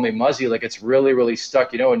people call me Muzzy, like it's really, really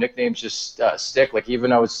stuck. Nicknames just stick. Like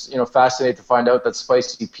even I was fascinated to find out that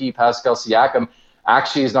Spicy P, Pascal Siakam,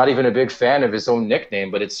 actually is not even a big fan of his own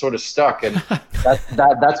nickname, but it's sort of stuck. And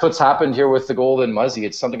that's what's happened here with the Golden Muzzy.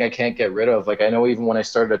 It's something I can't get rid of. Like I know even when I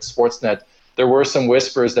started at Sportsnet, there were some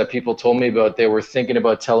whispers that people told me about. They were thinking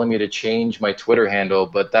about telling me to change my Twitter handle,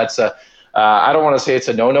 but that's I don't want to say it's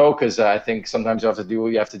a no-no, because I think sometimes you have to do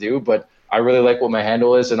what you have to do, but I really like what my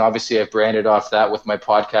handle is. And obviously I've branded off that with my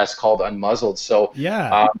podcast called Unmuzzled. So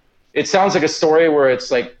yeah, it sounds like a story where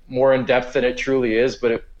it's like more in depth than it truly is,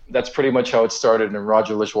 but that's pretty much how it started in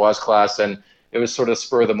Roger Lajoie's class, and it was sort of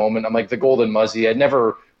spur of the moment. I'm like, the Golden Muzzy, I'd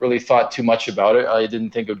never really thought too much about it. I didn't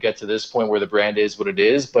think it would get to this point where the brand is what it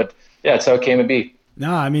is, but yeah, it's how it came to be.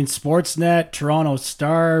 No, I mean, Sportsnet, Toronto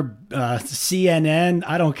Star, CNN,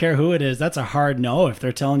 I don't care who it is. That's a hard no if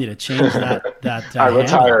they're telling you to change that I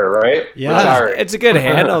retire, right? Yeah. Retire. It's a good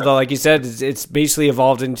handle, though. Like you said, it's basically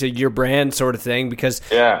evolved into your brand sort of thing, because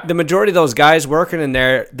the majority of those guys working in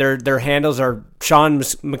there, their handles are Sean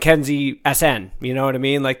McKenzie SN. You know what I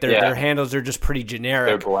mean? Like their handles are just pretty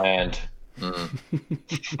generic. They're bland.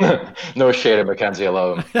 No shade of Mackenzie, I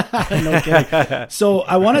love him. No kidding. So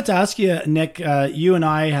I wanted to ask you, Nick, you and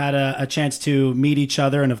I had a chance to meet each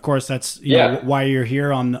other, and of course that's why you're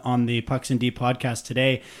here on the Pucks and Deep podcast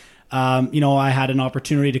today. I had an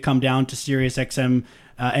opportunity to come down to SiriusXM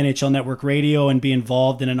NHL Network Radio and be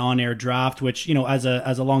involved in an on-air draft, which, as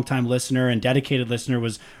a longtime listener and dedicated listener,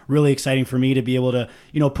 was really exciting for me to be able to,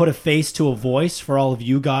 put a face to a voice for all of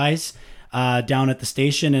you guys down at the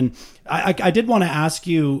station. And I did want to ask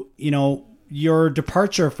you, your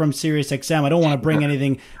departure from SiriusXM. I don't want to bring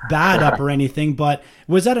anything bad up or anything, but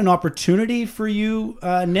was that an opportunity for you,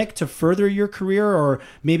 Nick, to further your career? Or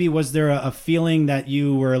maybe was there a feeling that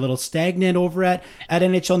you were a little stagnant over at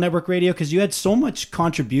NHL Network Radio? Because you had so much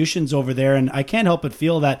contributions over there, and I can't help but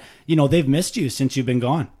feel that, they've missed you since you've been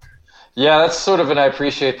gone. Yeah, that's sort of, and I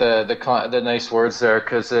appreciate the nice words there,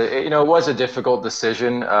 because it was a difficult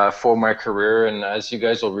decision for my career, and as you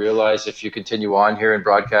guys will realize, if you continue on here in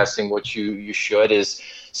broadcasting, what you should is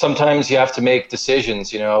sometimes you have to make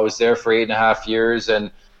decisions. I was there for 8.5 years,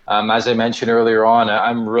 and as I mentioned earlier on,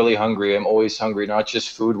 I'm really hungry. I'm always hungry, not just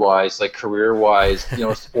food wise, like career wise,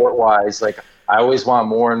 sport wise. Like I always want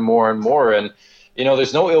more and more and more, and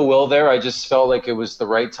there's no ill will there. I just felt like it was the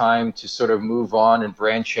right time to sort of move on and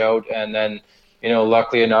branch out. And then,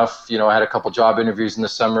 luckily enough, I had a couple job interviews in the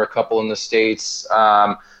summer, a couple in the States.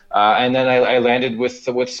 And then I landed with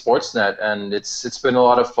Sportsnet, and it's been a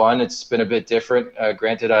lot of fun. It's been a bit different.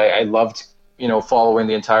 Granted, I loved, following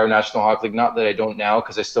the entire National Hockey League. Not that I don't now,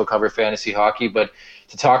 because I still cover fantasy hockey, but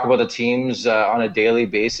to talk about the teams on a daily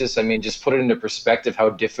basis, I mean, just put it into perspective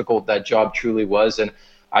how difficult that job truly was. And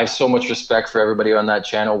I have so much respect for everybody on that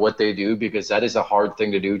channel, what they do, because that is a hard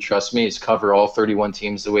thing to do. Trust me, is cover all 31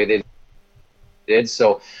 teams the way they did.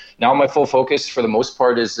 So now my full focus for the most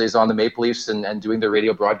part is on the Maple Leafs and doing the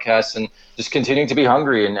radio broadcasts and just continuing to be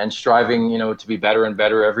hungry and striving, to be better and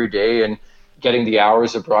better every day and getting the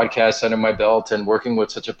hours of broadcast under my belt and working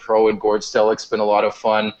with such a pro in Gord Stellick's been a lot of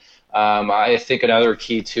fun. I think another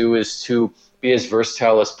key too is to be as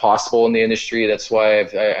versatile as possible in the industry. That's why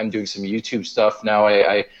I'm doing some YouTube stuff now.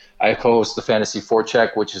 I co-host the Fantasy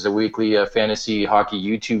Forecheck, which is a weekly fantasy hockey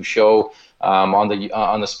YouTube show on the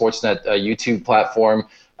Sportsnet YouTube platform.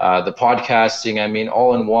 The podcasting, I mean,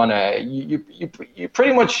 all in one. You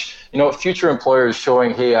pretty much, future employers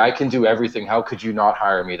showing, hey, I can do everything. How could you not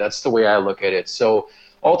hire me? That's the way I look at it. So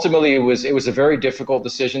ultimately, it was a very difficult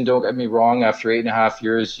decision. Don't get me wrong. After 8.5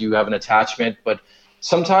 years, you have an attachment, but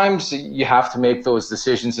sometimes you have to make those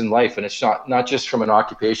decisions in life, and it's not just from an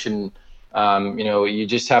occupation. You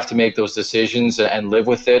just have to make those decisions and live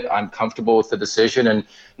with it. I'm comfortable with the decision, and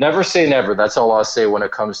never say never. That's all I'll say when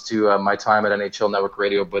it comes to my time at NHL Network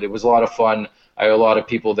Radio. But it was a lot of fun. I owe a lot of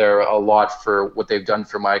people there a lot for what they've done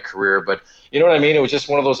for my career. But you know what I mean? It was just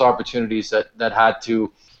one of those opportunities that had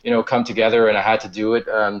to, come together, and I had to do it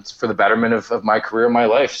for the betterment of my career and my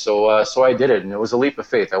life. So I did it, and it was a leap of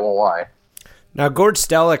faith. I won't lie. Now, Gord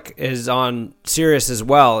Stellick is on Sirius as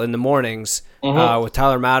well in the mornings with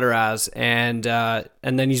Tyler Mataraz, and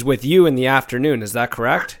then he's with you in the afternoon. Is that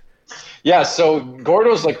correct? Yeah, so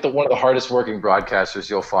Gordo's like one of the hardest working broadcasters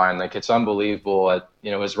you'll find. Like, it's unbelievable. At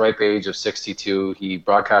his ripe age of 62, he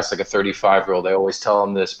broadcasts like a 35-year-old. I always tell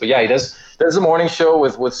him this. But yeah, he does a morning show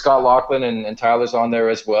with Scott Laughlin, and Tyler's on there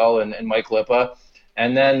as well, and Mike Lippa.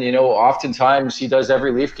 And then, oftentimes he does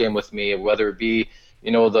every Leaf game with me, whether it be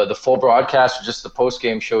the full broadcast or just the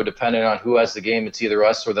post-game show, depending on who has the game. It's either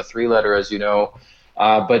us or the three-letter, as you know.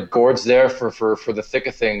 But Gord's there for the thick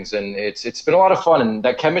of things, and it's been a lot of fun. And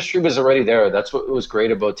that chemistry was already there. That's what was great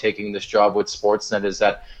about taking this job with Sportsnet, is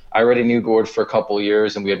that I already knew Gord for a couple of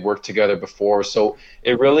years, and we had worked together before. So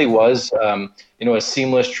it really was, a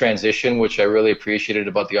seamless transition, which I really appreciated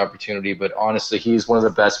about the opportunity. But honestly, he's one of the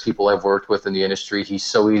best people I've worked with in the industry. He's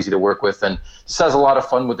so easy to work with, and just has a lot of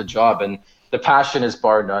fun with the job. And the passion is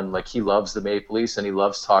bar none. Like, he loves the Maple Leafs, and he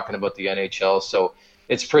loves talking about the NHL. So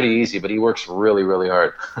it's pretty easy, but he works really, really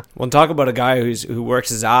hard. Well, talk about a guy who works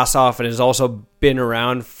his ass off and has also been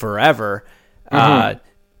around forever.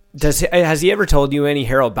 Has he ever told you any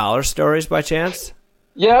Harold Ballard stories by chance?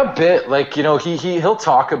 Yeah, a bit. Like, he'll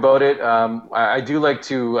talk about it. I do like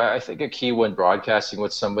to, I think a key when broadcasting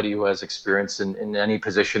with somebody who has experience in any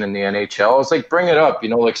position in the NHL is, like, bring it up,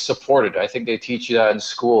 like, support it. I think they teach you that in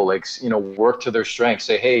school, like, work to their strengths.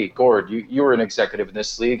 Say, hey, Gord, you were an executive in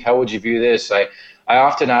this league. How would you view this? I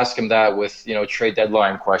often ask him that with, trade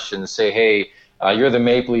deadline questions. Say, hey, you're the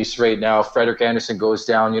Maple Leafs right now. Frederik Andersen goes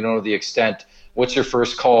down. You don't know the extent. What's your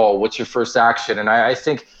first call? What's your first action? And I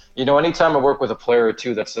think, anytime I work with a player or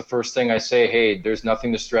two, that's the first thing I say. Hey, there's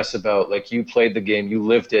nothing to stress about. Like, you played the game, you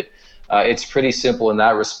lived it. It's pretty simple in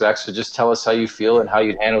that respect. So just tell us how you feel and how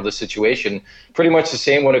you'd handle the situation. Pretty much the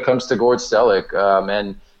same when it comes to Gord Stellick.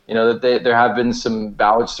 And there have been some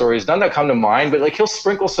Ballard stories, none that come to mind, but like, he'll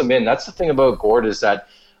sprinkle some in. That's the thing about Gord, is that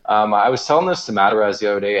I was telling this to Mataraz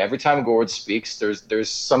the other day. Every time Gord speaks, there's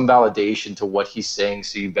some validation to what he's saying,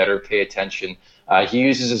 so you better pay attention. He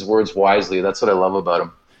uses his words wisely. That's what I love about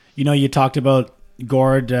him. You talked about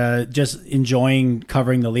Gord just enjoying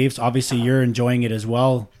covering the Leafs. Obviously, you're enjoying it as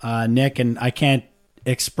well, Nick, and I can't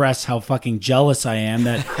express how fucking jealous I am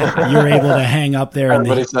that you're able to hang up there in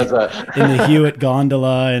Everybody says that. in the Hewitt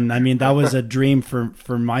gondola. And I mean, that was a dream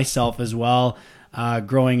for myself as well.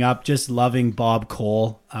 Growing up, just loving Bob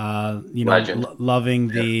Cole, loving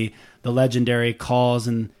the legendary calls,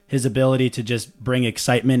 and his ability to just bring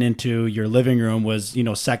excitement into your living room was,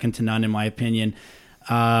 second to none in my opinion.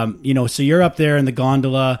 So you're up there in the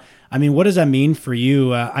gondola. I mean, what does that mean for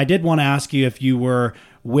you? I did want to ask you if you were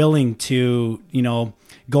willing to,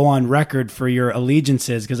 go on record for your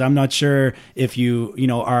allegiances, because I'm not sure if you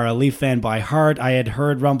are a Leaf fan by heart. I had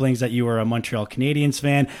heard rumblings that you were a Montreal Canadiens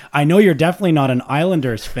fan. I know you're definitely not an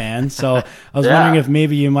Islanders fan, so I was wondering if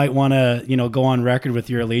maybe you might want to, go on record with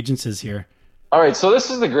your allegiances here. All right, so this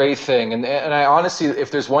is the great thing, and I honestly, if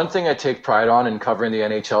there's one thing I take pride on in covering the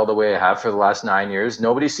NHL the way I have for the last 9 years,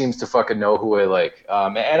 nobody seems to fucking know who I like,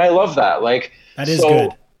 and I love that. Like, that is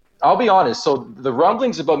good. I'll be honest. So the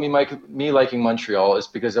rumblings about me liking Montreal is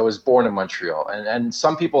because I was born in Montreal, and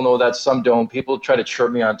some people know that, some don't. People try to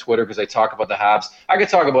chirp me on Twitter because I talk about the Habs. I could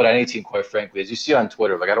talk about any team, quite frankly. As you see on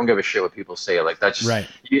Twitter, like, I don't give a shit what people say. Like, that's just right.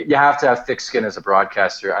 You have to have thick skin as a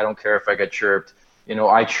broadcaster. I don't care if I get chirped.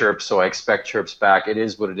 I chirp, so I expect chirps back. It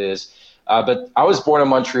is what it is. But I was born in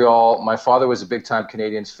Montreal. My father was a big-time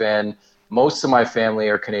Canadiens fan. Most of my family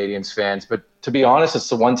are Canadiens fans. But to be honest, it's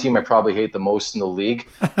the one team I probably hate the most in the league.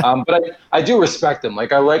 But I do respect them.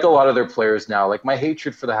 Like, I like a lot of their players now. Like, my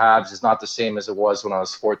hatred for the Habs is not the same as it was when I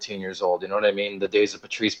was 14 years old. You know what I mean? The days of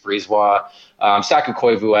Patrice Brisebois. Saku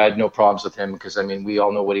Koivu, I had no problems with him because, we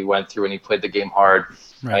all know what he went through and he played the game hard.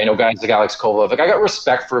 Right. Guys like Alex Kovalev. Like, I got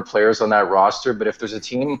respect for players on that roster, but if there's a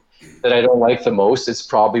team that I don't like the most, it's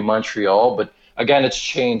probably Montreal. But again, it's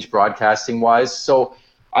changed broadcasting-wise. So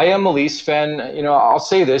I am a Leafs fan. I'll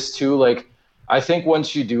say this too. Like, I think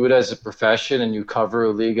once you do it as a profession and you cover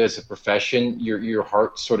a league as a profession, your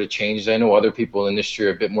heart sort of changes. I know other people in the industry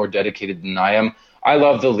are a bit more dedicated than I am. I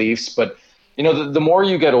love the Leafs, but the more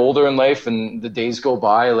you get older in life and the days go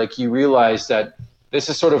by, like, you realize that this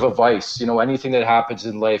is sort of a vice. Anything that happens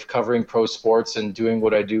in life, covering pro sports and doing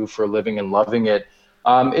what I do for a living and loving it,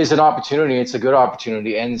 is an opportunity. It's a good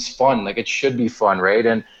opportunity, and it's fun. Like, it should be fun, right?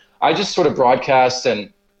 And I just sort of broadcast,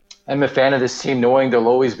 and I'm a fan of this team knowing they'll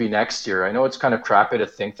always be next year. I know it's kind of crappy to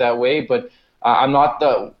think that way, but I'm not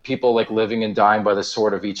the people like living and dying by the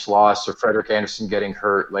sword of each loss or Frederik Andersen getting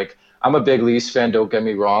hurt. Like, I'm a big Leafs fan, don't get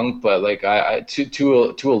me wrong, but like, I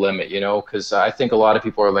to a limit, because I think a lot of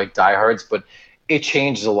people are like diehards, but it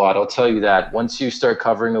changes a lot. I'll tell you that. Once you start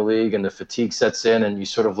covering a league and the fatigue sets in and you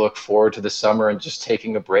sort of look forward to the summer and just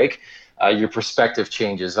taking a break, your perspective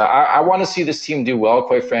changes. I want to see this team do well,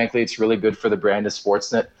 quite frankly. It's really good for the brand of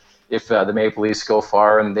Sportsnet if the Maple Leafs go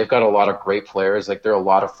far, and they've got a lot of great players. Like, they're a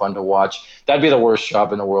lot of fun to watch. That'd be the worst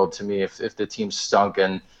job in the world to me if the team stunk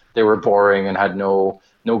and they were boring and had no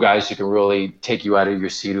guys who can really take you out of your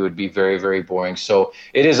seat. It would be very, very boring. So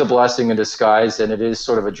it is a blessing in disguise, and it is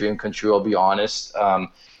sort of a dream come true, I'll be honest,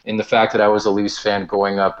 in the fact that I was a Leafs fan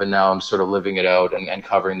growing up, and now I'm sort of living it out and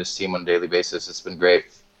covering this team on a daily basis. It's been great.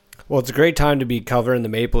 Well, it's a great time to be covering the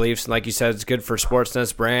Maple Leafs. And like you said, it's good for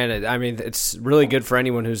Sportsnet's brand. It's really good for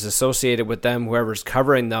anyone who's associated with them, whoever's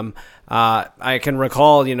covering them. I can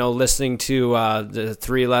recall, listening to the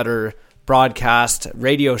three-letter broadcast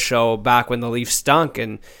radio show back when the Leafs stunk,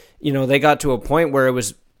 and they got to a point where it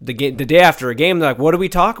was the day after a game, they're like, what do we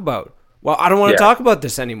talk about? Well, I don't want to talk about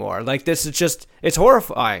this anymore. Like, this is just, it's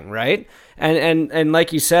horrifying, right? And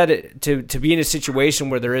like you said, to be in a situation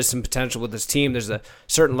where there is some potential with this team, there's a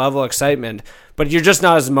certain level of excitement, but you're just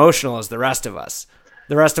not as emotional as the rest of us.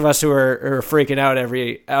 The rest of us who are freaking out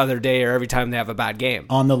every other day or every time they have a bad game.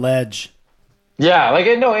 On the ledge. Yeah,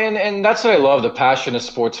 and that's what I love, the passion of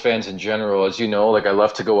sports fans in general. As you know, like, I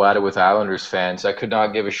love to go at it with Islanders fans. I could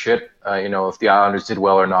not give a shit, if the Islanders did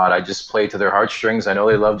well or not. I just play to their heartstrings. I know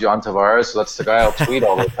they love John Tavares, so that's the guy I'll tweet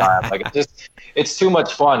all the time. Like, it's too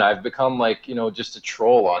much fun. I've become just a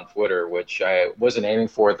troll on Twitter, which I wasn't aiming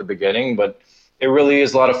for at the beginning, but it really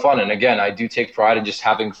is a lot of fun. And again, I do take pride in just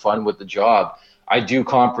having fun with the job. I do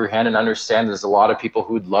comprehend and understand there's a lot of people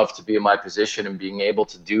who'd love to be in my position and being able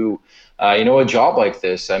to do, a job like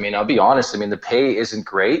this. I'll be honest. The pay isn't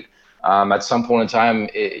great. At some point in time,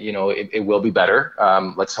 it will be better.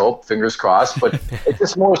 Let's hope, fingers crossed. But it's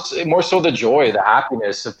just more so the joy, the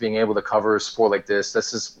happiness of being able to cover a sport like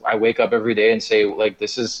this. I wake up every day and say, like,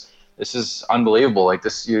 this is unbelievable. Like,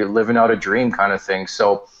 this, you're living out a dream kind of thing.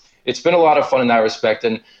 So it's been a lot of fun in that respect.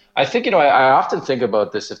 And I think, I often think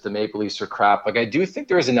about this if the Maple Leafs are crap. Like, I do think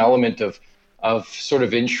there is an element of sort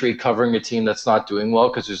of intrigue covering a team that's not doing well,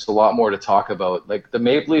 because there's a lot more to talk about. Like, the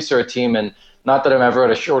Maple Leafs are a team, and not that I'm ever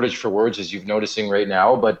at a shortage for words, as you've noticing right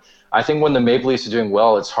now, but I think when the Maple Leafs are doing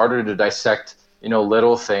well, it's harder to dissect,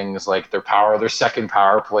 little things like their second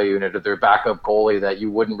power play unit or their backup goalie that you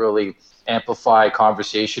wouldn't really amplify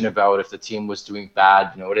conversation about if the team was doing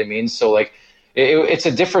bad. You know what I mean? So like, it's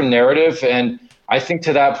a different narrative, and I think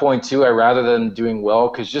to that point too, I rather than doing well,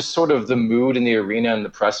 because just sort of the mood in the arena and the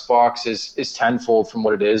press box is tenfold from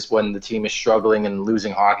what it is when the team is struggling and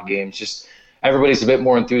losing hockey games. Just everybody's a bit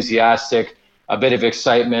more enthusiastic, a bit of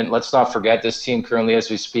excitement. Let's not forget this team currently, as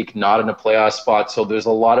we speak, not in a playoff spot. So there's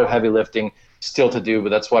a lot of heavy lifting still to do, but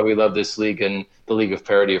that's why we love this league and the League of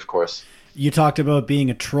Parity, of course. You talked about being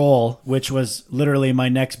a troll, which was literally my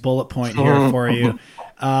next bullet point here for you.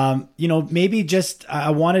 Maybe just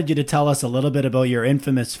I wanted you to tell us a little bit about your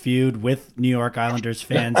infamous feud with New York Islanders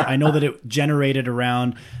fans. I know that it generated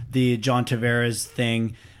around the John Tavares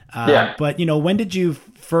thing. But, when did you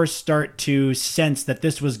first start to sense that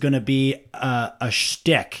this was going to be a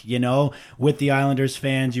shtick, with the Islanders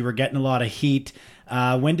fans? You were getting a lot of heat.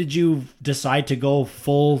 When did you decide to go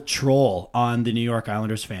full troll on the New York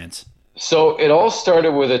Islanders fans? So it all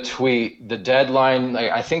started with a tweet, the deadline,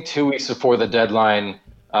 I think 2 weeks before the deadline,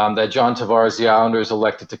 that John Tavares, the Islanders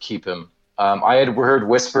elected to keep him. I had heard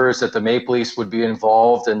whispers that the Maple Leafs would be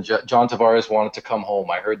involved and John Tavares wanted to come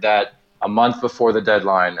home. I heard that a month before the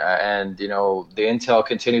deadline. And the intel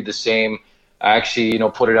continued the same. I actually,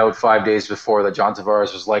 put it out 5 days before that John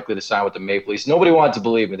Tavares was likely to sign with the Maple Leafs. Nobody wanted to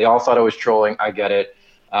believe me. They all thought I was trolling. I get it.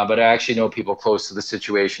 But I actually know people close to the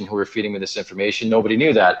situation who were feeding me this information. Nobody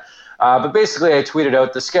knew that. But basically, I tweeted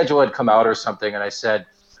out the schedule had come out or something, and I said,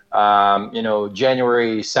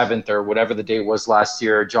 January 7th or whatever the date was last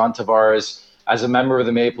year, John Tavares, as a member of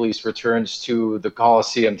the Maple Leafs, returns to the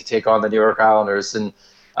Coliseum to take on the New York Islanders. And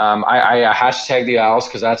I hashtagged the Isles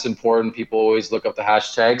because that's important. People always look up the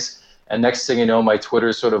hashtags. And next thing you know, my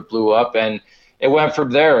Twitter sort of blew up, and it went from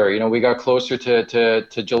there. We got closer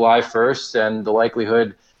to July 1st, and the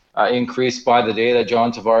likelihood increased by the day that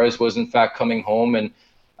John Tavares was in fact coming home. And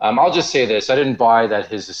I'll just say this. I didn't buy that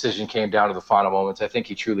his decision came down to the final moments. I think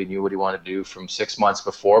he truly knew what he wanted to do from 6 months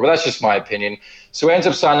before, but that's just my opinion. So he ends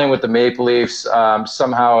up signing with the Maple Leafs.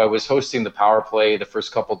 Somehow I was hosting the power play the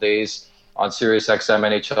first couple days on SiriusXM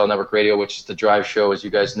NHL Network Radio, which is the drive show, as you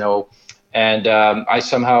guys know. And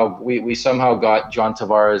we somehow got John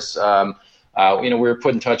Tavares. We were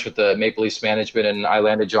put in touch with the Maple Leafs management, and I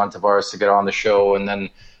landed John Tavares to get on the show. And then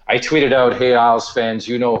I tweeted out, "Hey, Isles fans,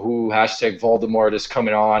 you know who, #Voldemort is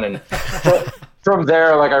coming on." And from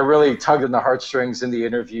there, I really tugged on the heartstrings in the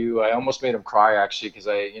interview. I almost made him cry, actually, because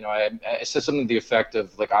I said something to the effect of,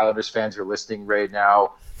 Islanders fans are listening right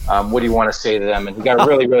now. What do you want to say to them? And he got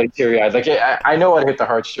really, really teary-eyed. I know it hit the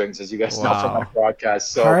heartstrings, as you guys know from my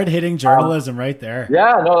broadcast. So hard-hitting journalism right there.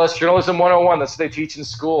 Yeah, no, that's journalism 101. That's what they teach in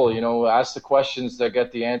school. Ask the questions that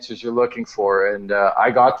get the answers you're looking for. And I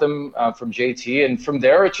got them from JT. And from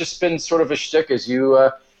there, it's just been sort of a shtick, as you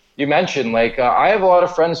mentioned. I have a lot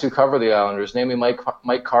of friends who cover the Islanders, namely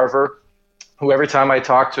Mike Carver, who every time I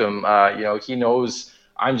talk to him, he knows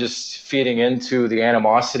I'm just feeding into the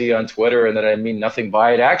animosity on Twitter and that I mean nothing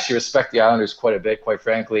by it. I actually respect the Islanders quite a bit, quite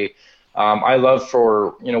frankly. I love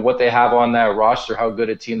for what they have on that roster, how good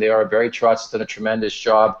a team they are. Barry Trotz's done a tremendous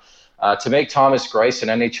job. To make Thomas Greiss an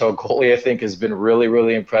NHL goalie, I think, has been really,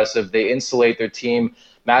 really impressive. They insulate their team.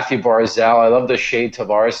 Matthew Barzal, I love the shade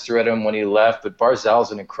Tavares threw at him when he left, but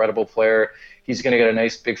Barzal's an incredible player. He's going to get a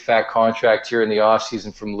nice big fat contract here in the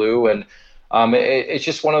offseason from Lou. And it's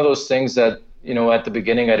just one of those things that, at the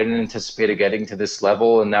beginning, I didn't anticipate it getting to this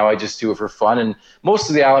level, and now I just do it for fun. And most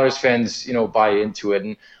of the Islanders fans, buy into it.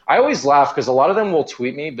 And I always laugh because a lot of them will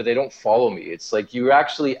tweet me, but they don't follow me. It's like you're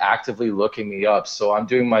actually actively looking me up. So I'm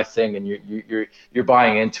doing my thing, and you're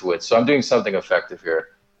buying into it. So I'm doing something effective here.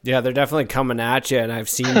 Yeah, they're definitely coming at you, and I've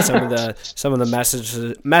seen some of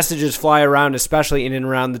the messages fly around, especially in and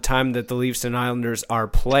around the time that the Leafs and Islanders are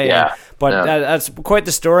playing. Yeah, but that's quite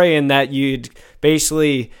the story in that you'd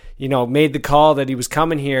basically made the call that he was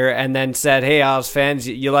coming here and then said, "Hey, Isles fans,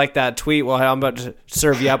 you like that tweet? Well, I'm about to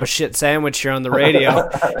serve you up a shit sandwich here on the radio."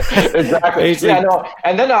 Exactly. Yeah, no.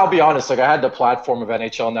 And then I'll be honest, I had the platform of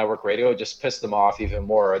NHL Network Radio, it just pissed them off even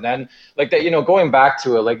more. And then going back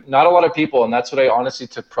to it, not a lot of people, and that's what I honestly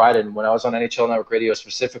took pride in when I was on NHL Network Radio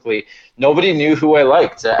specifically, nobody knew who I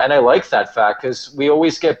liked. And I liked that fact because we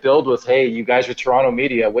always get billed with, "Hey, you guys are Toronto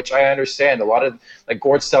media," which I understand. A lot of,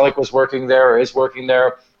 Gord Stellick was working there or is working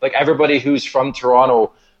there. Everybody who's from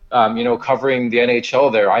Toronto, covering the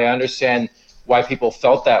NHL there, I understand why people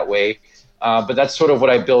felt that way. But that's sort of what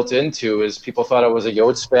I built into is people thought I was a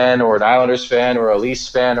Yotes fan or an Islanders fan or a Leafs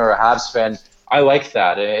fan or a Habs fan. I like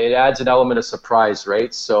that. It adds an element of surprise,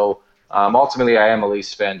 right? So Ultimately, I am a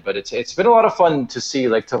Leafs fan, but it's been a lot of fun to see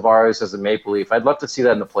like Tavares as a Maple Leaf. I'd love to see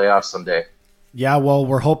that in the playoffs someday. Yeah, well,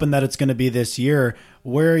 we're hoping that it's going to be this year.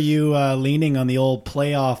 Where are you leaning on the old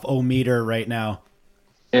playoff-o-meter right now?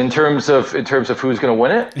 In terms of who's going to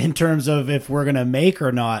win it? In terms of if we're going to make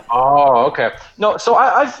or not. Oh, okay. No, so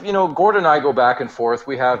I've Gordon and I go back and forth.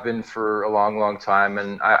 We have been for a long, long time,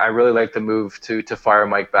 and I really like the move to fire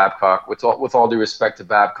Mike Babcock. With all due respect to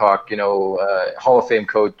Babcock, Hall of Fame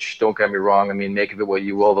coach. Don't get me wrong. I mean, make of it what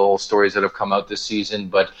you will. The whole stories that have come out this season,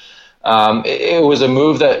 but it was a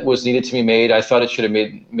move that was needed to be made. I thought it should have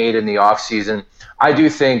made in the off season. I do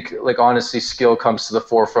think, like, honestly, skill comes to the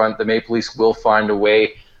forefront. The Maple Leafs will find a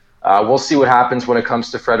way. We'll see what happens when it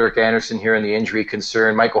comes to Frederik Andersen here and the injury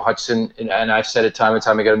concern. Michael Hutchinson, and I've said it time and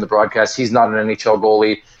time again in the broadcast, he's not an NHL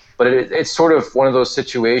goalie, but it's sort of one of those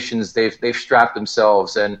situations they've strapped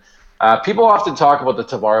themselves. And people often talk about the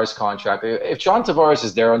Tavares contract. If John Tavares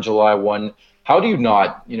is there on July 1, how do you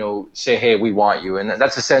not, say, hey, we want you? And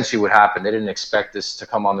that's essentially what happened. They didn't expect this to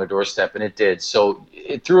come on their doorstep, and it did. So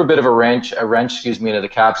it threw a bit of a wrench, into the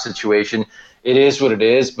cap situation. It is what it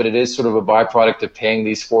is, but it is sort of a byproduct of paying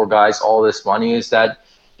these four guys all this money, is that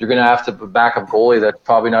you're going to have to back up goalie that's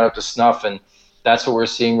probably not up to snuff, and that's what we're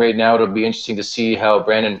seeing right now. It'll be interesting to see how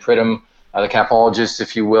Brandon Pridham, the capologist,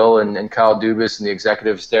 if you will, and Kyle Dubas and the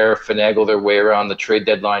executives there finagle their way around the trade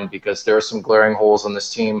deadline, because there are some glaring holes on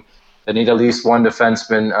this team. They need at least one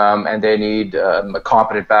defenseman, and they need a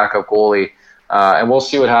competent backup goalie. And we'll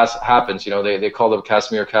see what happens. They called up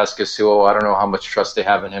Casimir Kaskisuo. I don't know how much trust they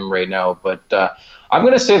have in him right now, but I'm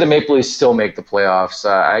going to say the Maple Leafs still make the playoffs.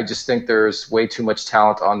 I just think there's way too much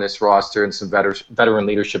talent on this roster and some veteran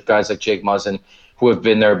leadership guys like Jake Muzzin who have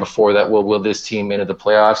been there before that will this team into the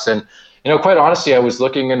playoffs. And, quite honestly, I was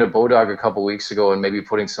looking into Bodog a couple weeks ago and maybe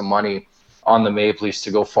putting some money on the Maple Leafs to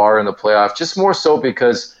go far in the playoffs, just more so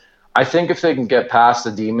because I think if they can get past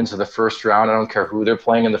the Demons of the first round, I don't care who they're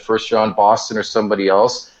playing in the first round, Boston or somebody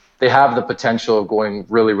else, they have the potential of going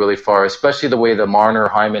really, really far, especially the way the Marner,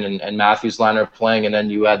 Hyman, and Matthews line are playing. And then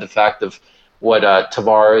you add the fact of what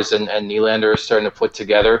Tavares and Nylander are starting to put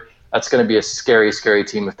together. That's going to be a scary, scary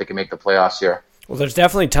team if they can make the playoffs here. Well, there's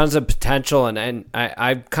definitely tons of potential, and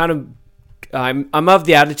I'm of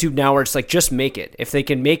the attitude now where it's like, just make it. If they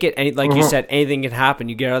can make it, like you said, anything can happen.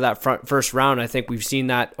 You get out of that first round. I think we've seen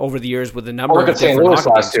that over the years with a number of different Louis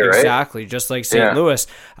last year, right? Exactly, just like St. Louis.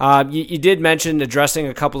 You did mention addressing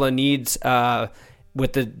a couple of needs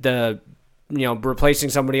with the replacing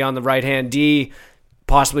somebody on the right-hand D,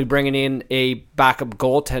 possibly bringing in a backup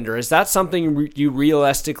goaltender. Is that something you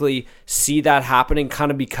realistically see that happening,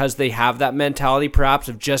 kind of because they have that mentality perhaps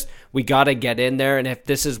of just, we got to get in there, and if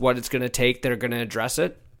this is what it's going to take, they're going to address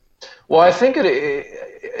it? Well, I think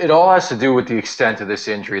it all has to do with the extent of this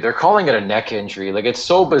injury. They're calling it a neck injury. Like, it's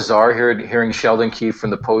so bizarre hearing Sheldon Keefe from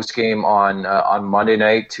the postgame on Monday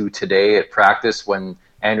night to today at practice when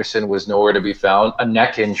Andersen was nowhere to be found. A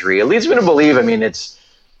neck injury. It leads me to believe,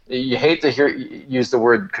 you hate to use the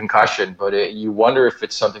word concussion, but you wonder if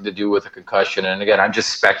it's something to do with a concussion. And again, I'm just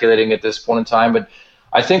speculating at this point in time, but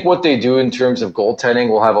I think what they do in terms of goaltending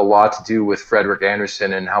will have a lot to do with Frederik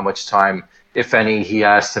Andersen and how much time, if any, he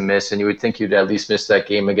has to miss. And you would think you'd at least miss that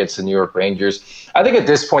game against the New York Rangers. I think at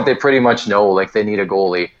this point they pretty much know, like, they need a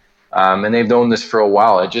goalie. And they've known this for a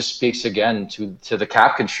while. It just speaks again to the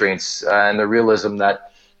cap constraints and the realism that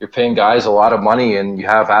you're paying guys a lot of money and you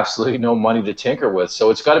have absolutely no money to tinker with. So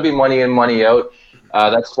it's got to be money in, money out.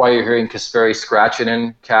 That's why you're hearing Kasperi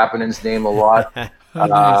Kapanen's name a lot.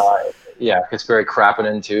 Kasperi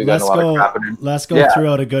Kapanen too. Got a lot of Kapanen. Lesko threw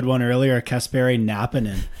out a good one earlier, Kasperi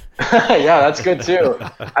Napanen. Yeah, that's good too.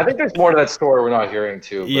 I think there's more to that story we're not hearing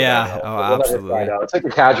too. But absolutely. Never find out. It's like the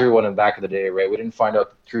Kadri one in back of the day, right? We didn't find out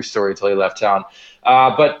the true story until he left town.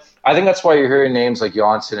 But I think that's why you're hearing names like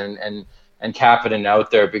Johnsson and Kapanen out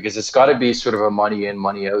there, because it's got to be sort of a money in,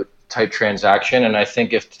 money out type transaction. And I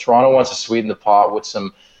think if Toronto wants to sweeten the pot with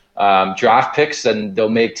some draft picks, then they'll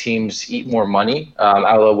make teams eat more money,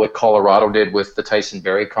 a la what Colorado did with the Tyson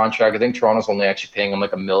Barrie contract. I think Toronto's only actually paying him like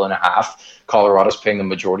 $1.5 million. Colorado's paying the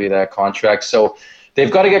majority of that contract. So they've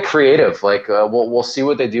got to get creative. Like, we'll see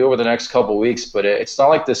what they do over the next couple of weeks, but it's not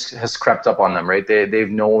like this has crept up on them, right? They've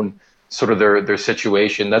known sort of their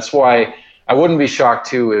situation. That's why I wouldn't be shocked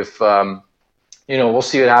too if we'll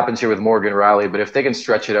see what happens here with Morgan Rielly, but if they can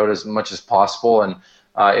stretch it out as much as possible, and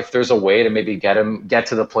if there's a way to maybe get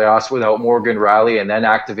to the playoffs without Morgan Rielly and then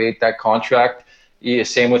activate that contract,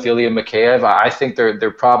 same with Ilya Mikheyev, I think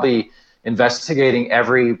they're probably investigating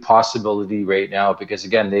every possibility right now, because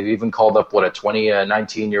again, they've even called up a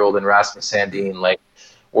 19-year-old in Rasmus Sandin. Like,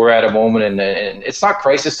 we're at a moment, and it's not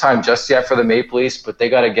crisis time just yet for the Maple Leafs, but they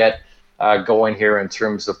got to get going here in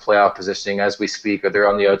terms of playoff positioning as we speak, or they're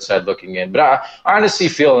on the outside looking in. But I honestly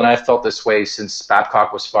feel, and I felt this way since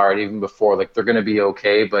Babcock was fired, even before, like they're going to be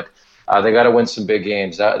okay, but they got to win some big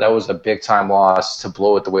games. That was a big time loss to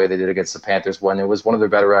blow it the way they did against the Panthers when it was one of their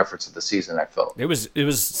better efforts of the season, I felt. It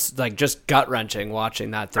was like just gut wrenching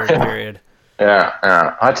watching that third period.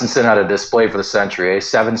 Yeah. Hutchinson had a display for the century, a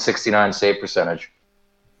 .769 save percentage.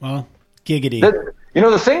 Well, giggity.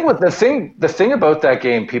 The thing about that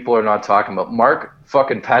game people are not talking about. Mark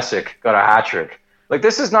fucking Pysyk got a hat trick. Like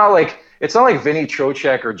it's not like Vinny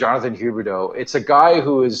Trocheck or Jonathan Huberdeau. It's a guy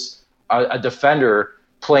who is a defender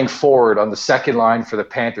playing forward on the second line for the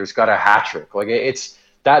Panthers got a hat trick. Like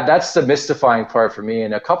that's the mystifying part for me.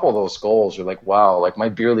 And a couple of those goals are like, wow, like my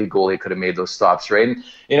beer league goalie could have made those stops, right? And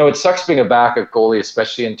it sucks being a backup goalie,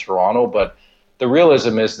 especially in Toronto, but the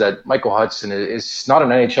realism is that Michael Hutchinson is not an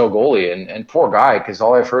NHL goalie, and poor guy, because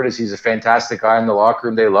all I've heard is he's a fantastic guy in the locker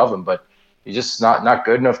room. They love him, but he's just not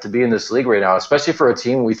good enough to be in this league right now, especially for a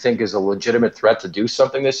team we think is a legitimate threat to do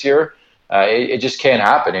something this year. It just can't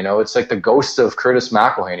happen. It's like the ghost of Curtis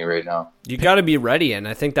McElhinney right now. You got to be ready, and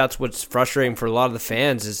I think that's what's frustrating for a lot of the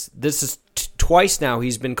fans is this is twice now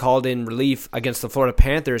he's been called in relief against the Florida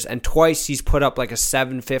Panthers, and twice he's put up like a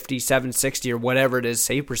 750, 760 or whatever it is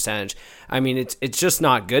save percentage. I mean, it's just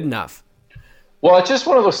not good enough. Well, it's just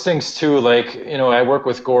one of those things too. Like, I work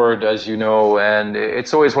with Gord, as you know, and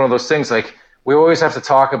it's always one of those things like we always have to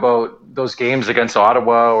talk about those games against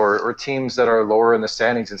Ottawa or teams that are lower in the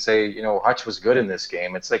standings and say, Hutch was good in this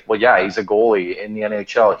game. It's like, well, yeah, he's a goalie in the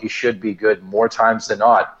NHL. He should be good more times than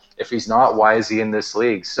not. If he's not, why is he in this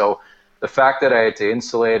league? So the fact that I had to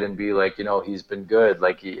insulate and be like, he's been good.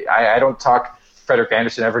 Like I don't talk Frederik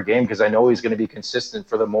Andersen every game because I know he's going to be consistent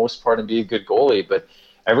for the most part and be a good goalie. But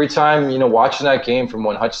every time, watching that game from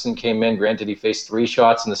when Hutchinson came in, granted he faced 3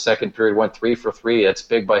 shots in the second period, went 3 for 3. That's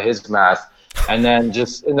big by his math. And then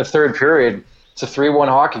just in the third period, it's a 3-1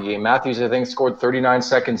 hockey game. Matthews, I think, scored 39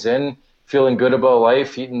 seconds in, feeling good about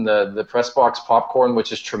life, eating the press box popcorn,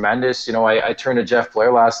 which is tremendous. I turned to Jeff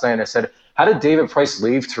Blair last night and I said, how did David Price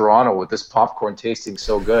leave Toronto with this popcorn tasting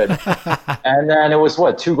so good? And then it was,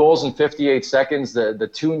 2 goals in 58 seconds. The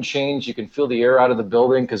tune changed. You can feel the air out of the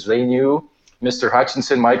building because they knew Mr.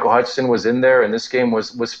 Hutchinson, Michael Hutchinson, was in there, and this game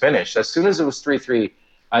was finished. As soon as it was 3-3,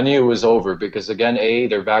 I knew it was over because, again,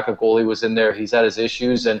 their backup goalie was in there. He's had his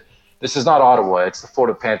issues, and this is not Ottawa. It's the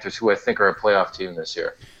Florida Panthers, who I think are a playoff team this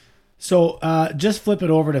year. So just flip it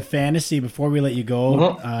over to fantasy before we let you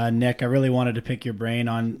go, Nick. I really wanted to pick your brain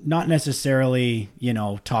on not necessarily,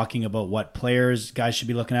 talking about what players guys should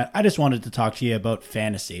be looking at. I just wanted to talk to you about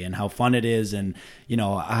fantasy and how fun it is and,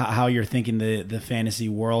 how you're thinking the fantasy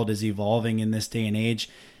world is evolving in this day and age.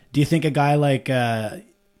 Do you think a guy like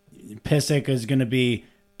Pysyk is going to be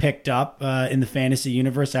picked up in the fantasy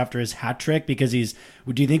universe after his hat trick? Because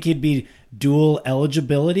do you think he'd be dual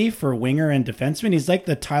eligibility for winger and defenseman? He's like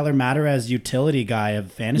the Tyler Mataraz utility guy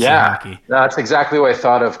of fantasy hockey. That's exactly what I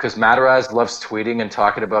thought of, because Mataraz loves tweeting and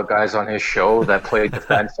talking about guys on his show that play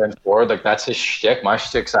defense and forward. Like, that's his shtick. My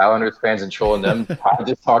shtick's Islanders fans and trolling them. He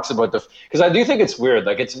just talks about because I do think it's weird.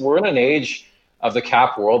 Like, we're in an age of the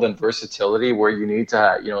cap world and versatility where you need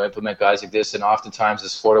to, implement guys like this. And oftentimes,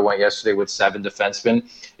 as Florida went yesterday with 7 defensemen,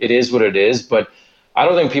 it is what it is. But I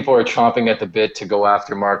don't think people are chomping at the bit to go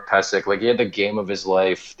after Mark Pysyk. Like, he had the game of his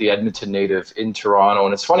life, the Edmonton native in Toronto.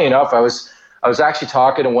 And it's funny enough, I was actually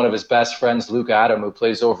talking to one of his best friends, Luke Adam, who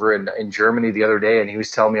plays over in Germany the other day, and he was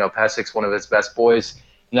telling me how Pysyk's one of his best boys.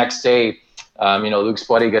 Next day, Luke's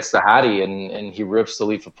buddy gets the Hattie and he rips the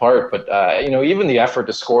Leaf apart. But, even the effort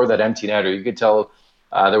to score that empty netter, you could tell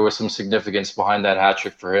there was some significance behind that hat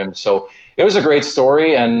trick for him. So it was a great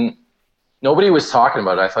story, and nobody was talking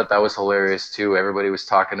about it. I thought that was hilarious too. Everybody was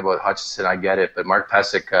talking about Hutchinson. I get it. But Mark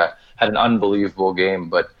Pysyk had an unbelievable game.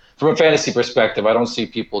 But from a fantasy perspective, I don't see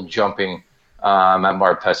people jumping at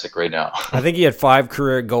Mark Pysyk right now. I think he had 5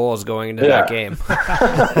 career goals going into that game.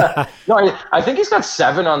 No, I think he's got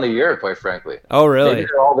 7 on the year, quite frankly. Oh, really? Maybe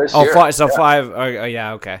all this year. 5. So 5. Oh,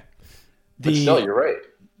 yeah, okay. But still, you're right.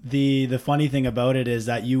 The funny thing about it is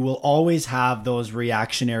that you will always have those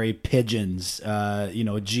reactionary pigeons,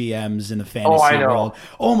 GMs in the fantasy world.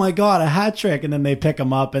 Oh my God, a hat trick. And then they pick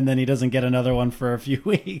him up and then he doesn't get another one for a few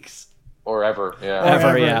weeks. Or ever, yeah.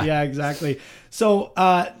 Ever, yeah. Yeah, exactly. So,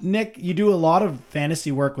 Nick, you do a lot of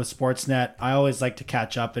fantasy work with Sportsnet. I always like to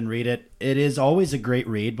catch up and read it. It is always a great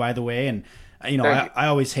read, by the way. And I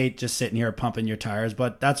always hate just sitting here pumping your tires,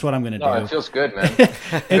 but that's what I'm going to do. No, it feels good, man.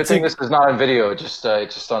 Good thing this is not on video, just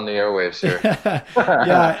on the airwaves here.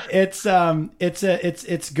 Yeah,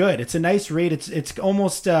 it's good. It's a nice read. It's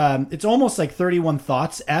almost like 31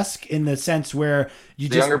 Thoughts-esque in the sense where you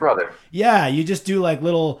the younger brother. Yeah, you just do like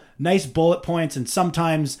little nice bullet points, and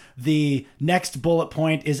sometimes the next bullet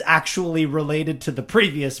point is actually related to the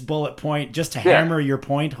previous bullet point just to hammer your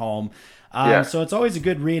point home. So it's always a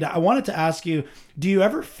good read. I wanted to ask you, do you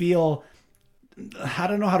ever feel, I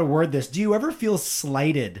don't know how to word this, do you ever feel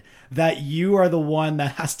slighted that you are the one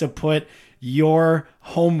that has to put your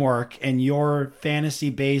homework and your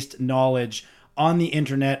fantasy-based knowledge on the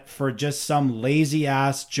internet for just some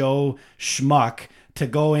lazy-ass Joe schmuck to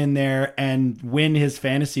go in there and win his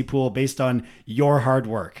fantasy pool based on your hard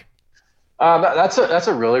work? That's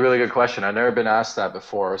a really, really good question. I've never been asked that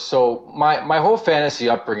before. So my whole fantasy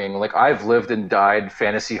upbringing, like I've lived and died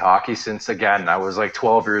fantasy hockey since, again, I was like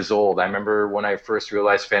 12 years old. I remember when I first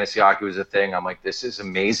realized fantasy hockey was a thing, I'm like, this is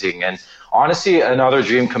amazing. And honestly, another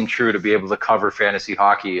dream come true to be able to cover fantasy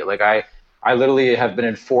hockey. Like I literally have been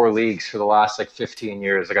in 4 leagues for the last like 15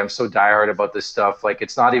 years. Like I'm so diehard about this stuff. Like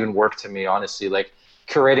it's not even work to me, honestly. Like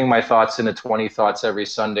curating my thoughts into 20 thoughts every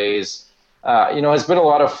Sundays, it's been a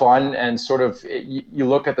lot of fun, and sort of you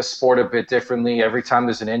look at the sport a bit differently. Every time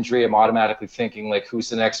there's an injury, I'm automatically thinking like, who's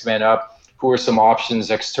the next man up? Who are some options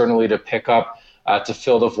externally to pick up to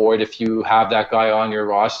fill the void if you have that guy on your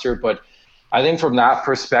roster? But I think from that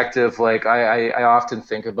perspective, like I often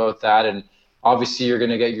think about that, and obviously you're going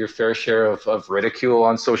to get your fair share of ridicule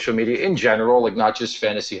on social media in general, like not just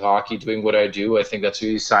fantasy hockey. Doing what I do, I think that's what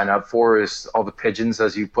you sign up for, is all the pigeons,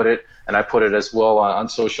 as you put it, and I put it as well on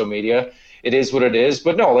social media. It is what it is,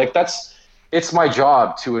 but no, like it's my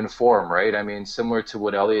job to inform, right? I mean, similar to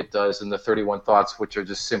what Elliot does in the 31 Thoughts, which are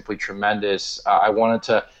just simply tremendous.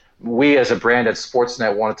 We as a brand at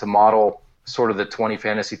Sportsnet wanted to model sort of the 20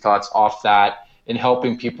 fantasy thoughts off that in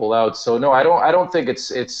helping people out. So no, I don't think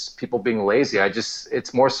it's people being lazy.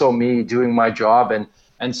 It's more so me doing my job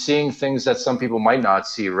and seeing things that some people might not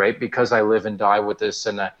see, right? Because I live and die with this,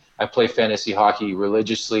 and I play fantasy hockey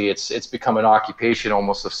religiously. It's become an occupation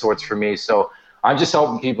almost of sorts for me. So I'm just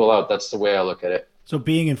helping people out. That's the way I look at it. So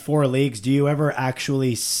being in 4 leagues, do you ever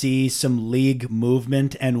actually see some league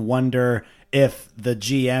movement and wonder if the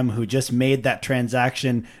GM who just made that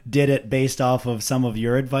transaction did it based off of some of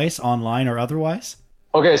your advice online or otherwise?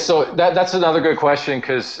 Okay, so that's another good question,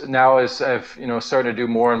 because now as I've started to do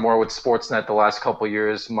more and more with Sportsnet the last couple of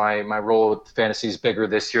years, my role with fantasy is bigger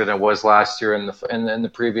this year than it was last year and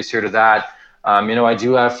the previous year to that. I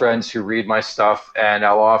do have friends who read my stuff, and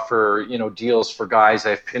I'll offer deals for guys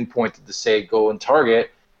I've pinpointed to say go and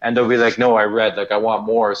target, and they'll be like, no, I read, like I want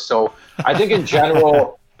more. So I think in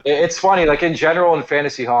general. It's funny, like in general in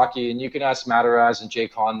fantasy hockey, and you can ask Mataraz and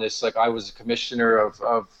Jake Hahn this, like I was a commissioner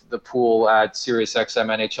of the pool at SiriusXM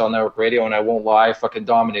NHL Network Radio, and I won't lie, I fucking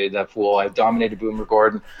dominated that pool. I dominated Boomer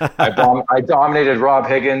Gordon. I dominated Rob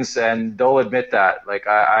Higgins, and they'll admit that. Like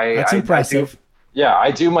That's impressive. I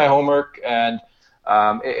do my homework, and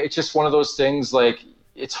it's just one of those things, like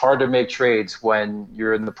it's hard to make trades when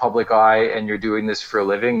you're in the public eye and you're doing this for a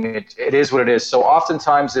living. It is what it is. So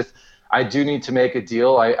oftentimes if I do need to make a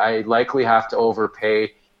deal, I likely have to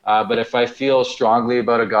overpay. But if I feel strongly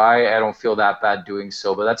about a guy, I don't feel that bad doing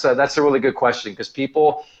so. But that's a really good question, because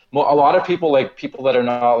a lot of people, like people that are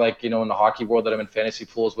not like, in the hockey world that I'm in fantasy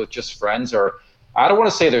pools with, just friends, or I don't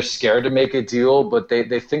want to say they're scared to make a deal, but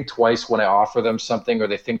they think twice when I offer them something, or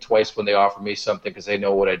they think twice when they offer me something, because they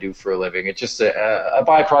know what I do for a living. It's just a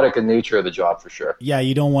byproduct and nature of the job for sure. Yeah,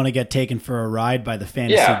 you don't want to get taken for a ride by the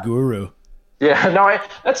fantasy guru. Yeah, no,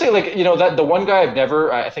 I'd say like, that the one guy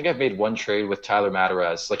I think I've made one trade with Tyler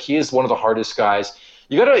Mataraz. Like he is one of the hardest guys.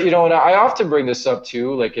 You gotta, and I often bring this up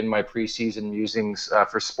too, like in my preseason musings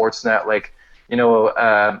for Sportsnet, like,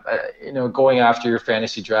 going after your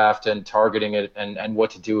fantasy draft and targeting it and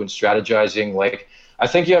what to do and strategizing. Like, I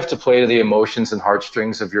think you have to play to the emotions and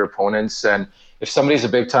heartstrings of your opponents. And if somebody's a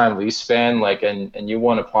big time Leafs fan, like, and you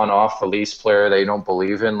want to pawn off a Leafs player that you don't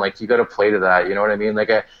believe in, like, you got to play to that. You know what I mean?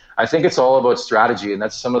 Like, I think it's all about strategy, and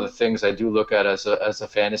that's some of the things I do look at as a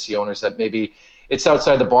fantasy owner, that maybe it's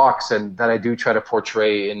outside the box and that I do try to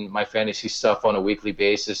portray in my fantasy stuff on a weekly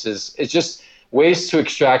basis. It's just ways to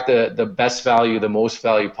extract the best value, the most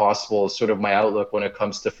value possible is sort of my outlook when it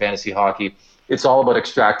comes to fantasy hockey. It's all about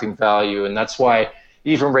extracting value, and that's why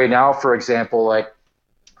even right now, for example, like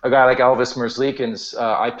a guy like Elvis Merzlikins,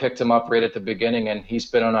 I picked him up right at the beginning, and he's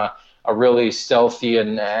been on a really stealthy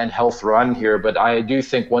and health run here. But I do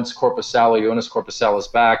think once Jonas Korpisalo is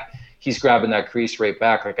back, he's grabbing that crease right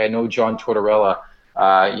back. Like I know John Tortorella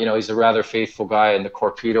He's a rather faithful guy, and the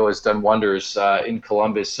Corpedo has done wonders in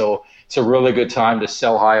Columbus. So it's a really good time to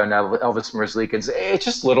sell high on Elvis Merzlikins. It's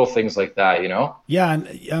just little things like that, Yeah, and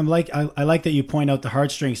I like that you point out the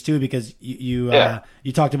heartstrings too, because you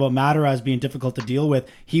talked about Mataraz being difficult to deal with.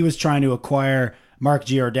 He was trying to acquire Mark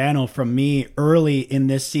Giordano from me early in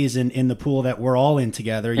this season in the pool that we're all in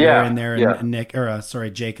together. You're in there, and Nick,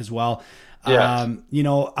 Jake as well. Yeah.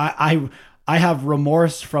 I have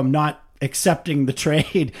remorse from not accepting the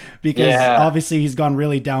trade because obviously he's gone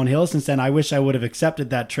really downhill since then. I wish I would have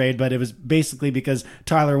accepted that trade, but it was basically because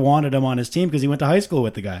Tyler wanted him on his team because he went to high school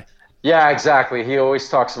with the guy. Yeah, exactly. He always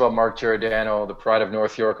talks about Mark Giordano, the pride of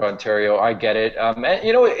North York, Ontario. I get it. And,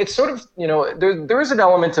 it's sort of, there is an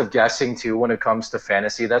element of guessing too when it comes to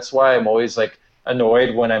fantasy. That's why I'm always like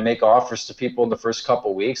annoyed when I make offers to people in the first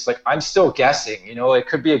couple of weeks. Like, I'm still guessing, it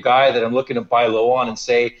could be a guy that I'm looking to buy low on and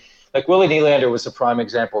say, like Willie Nylander was a prime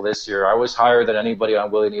example this year. I was higher than anybody on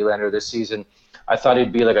Willie Nylander this season. I thought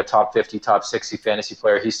he'd be like a top 50, top 60 fantasy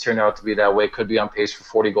player. He's turned out to be that way. Could be on pace for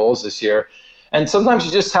 40 goals this year. And sometimes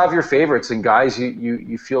you just have your favorites and guys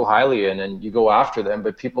you feel highly in and you go after them,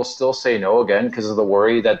 but people still say no again because of the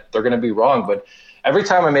worry that they're going to be wrong. But every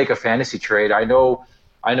time I make a fantasy trade, I know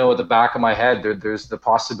at the back of my head there's the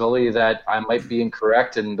possibility that I might be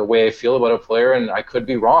incorrect in the way I feel about a player and I could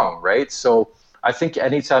be wrong, right? So I think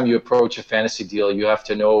anytime you approach a fantasy deal, you have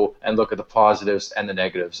to know and look at the positives and the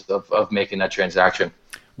negatives of making that transaction.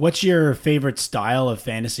 What's your favorite style of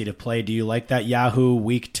fantasy to play? Do you like that Yahoo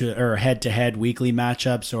head-to-head weekly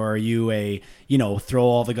matchups, or are you a throw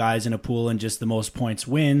all the guys in a pool and just the most points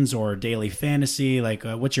wins, or daily fantasy? Like,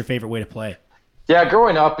 what's your favorite way to play? Yeah,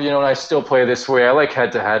 growing up, and I still play this way. I like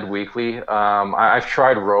head-to-head weekly. I've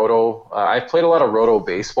tried Roto. I've played a lot of Roto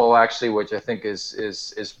baseball actually, which I think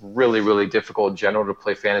is really, really difficult in general to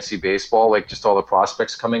play fantasy baseball, like just all the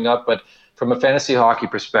prospects coming up, but from a fantasy hockey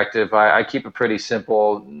perspective, I keep it pretty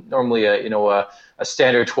simple. Normally, a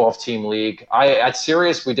standard 12-team league. At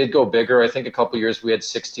Sirius, we did go bigger. I think a couple of years we had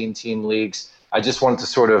 16-team leagues. I just wanted to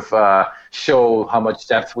sort of show how much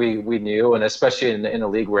depth we knew, and especially in a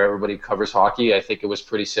league where everybody covers hockey, I think it was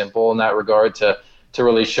pretty simple in that regard to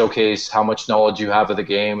really showcase how much knowledge you have of the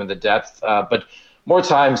game and the depth. But more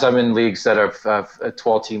times I'm in leagues that have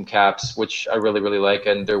 12-team caps, which I really, really like,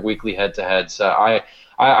 and they're weekly head-to-heads.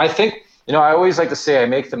 I think. I always like to say I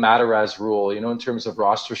make the Mataraz rule, in terms of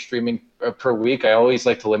roster streaming per week. I always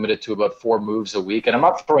like to limit it to about 4 moves a week. And I'm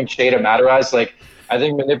not throwing shade at Mataraz. Like, I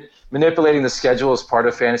think manipulating the schedule is part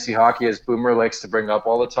of fantasy hockey, as Boomer likes to bring up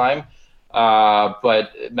all the time.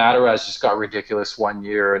 But Mataraz just got ridiculous one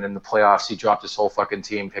year, and in the playoffs, he dropped his whole fucking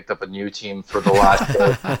team, picked up a new team for the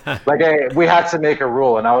last we had to make a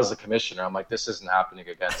rule, and I was the commissioner. I'm like, this isn't happening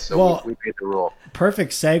again. So we made the rule.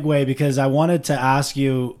 Perfect segue, because I wanted to ask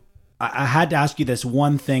you, I had to ask you this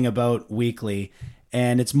one thing about weekly,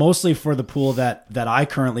 and it's mostly for the pool that I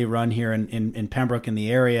currently run here in Pembroke in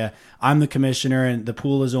the area. I'm the commissioner, and the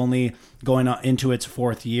pool is only going into its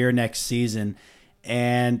 4th year next season.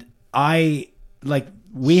 And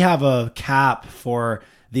we have a cap for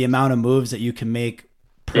the amount of moves that you can make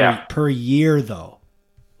per year, though,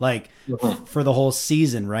 for the whole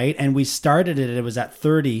season, right? And we started it was at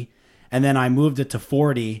 30, and then I moved it to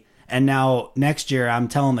 40. And now next year, I'm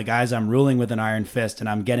telling the guys I'm ruling with an iron fist, and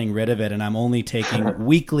I'm getting rid of it, and I'm only taking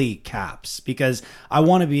weekly caps because I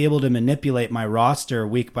want to be able to manipulate my roster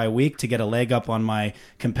week by week to get a leg up on my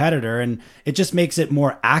competitor, and it just makes it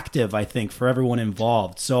more active, I think, for everyone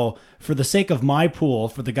involved. So for the sake of my pool,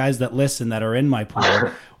 for the guys that listen that are in my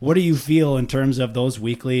pool, what do you feel in terms of those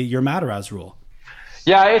weekly, your Mataraz rule?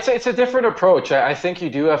 Yeah, it's a different approach. I think you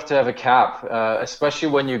do have to have a cap, especially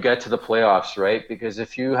when you get to the playoffs, right? Because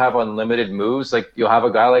if you have unlimited moves, like you'll have a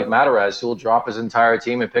guy like Mataraz who will drop his entire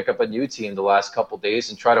team and pick up a new team the last couple of days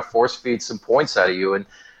and try to force feed some points out of you. And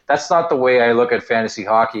that's not the way I look at fantasy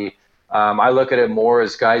hockey. I look at it more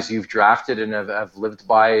as guys you've drafted and have lived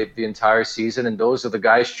by the entire season, and those are the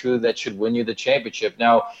guys truly that should win you the championship.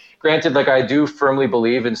 Now, granted, I do firmly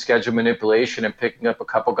believe in schedule manipulation and picking up a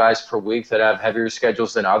couple guys per week that have heavier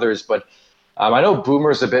schedules than others, but I know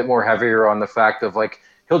Boomer's a bit more heavier on the fact of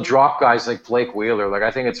he'll drop guys like Blake Wheeler.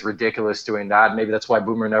 I think it's ridiculous doing that. Maybe that's why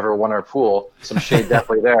Boomer never won our pool. Some shade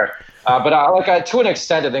definitely there. But to an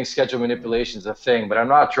extent, I think schedule manipulation is a thing. But I'm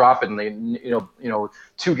not dropping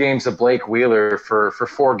 2 games of Blake Wheeler for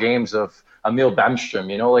 4 games of Emil Bemstrom.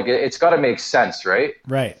 It's got to make sense, right?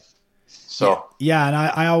 Right. So yeah, and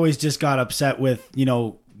I always just got upset with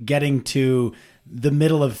getting to the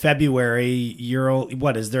middle of February,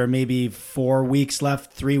 what is there, maybe 4 weeks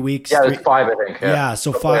left, 3 weeks? Yeah, there's 5, I think. Yeah,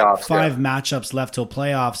 so The five playoffs, matchups left till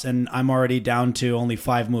playoffs, and I'm already down to only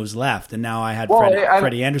 5 moves left. And now I had Well,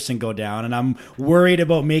 Freddie Anderson go down, and I'm worried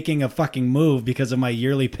about making a fucking move because of my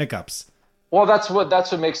yearly pickups. Well, that's what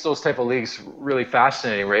makes those type of leagues really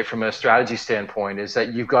fascinating, right? From a strategy standpoint, is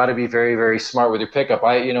that you've got to be very, very smart with your pickup.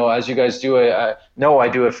 As you guys do, I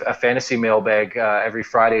do a fantasy mailbag every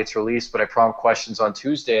Friday. It's released, but I prompt questions on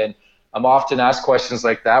Tuesday, and I'm often asked questions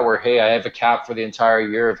like that, where, hey, I have a cap for the entire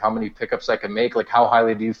year of how many pickups I can make. Like, how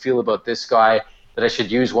highly do you feel about this guy that I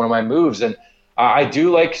should use one of my moves? And I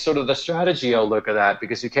do like sort of the strategy outlook of that,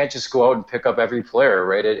 because you can't just go out and pick up every player,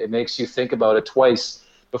 right? It makes you think about it twice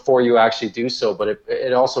before you actually do so, but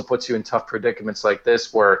it also puts you in tough predicaments like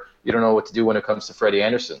this where you don't know what to do when it comes to Freddie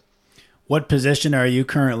Anderson. What position are you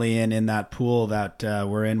currently in that pool that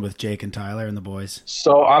we're in with Jake and Tyler and the boys?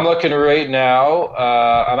 So I'm looking right now.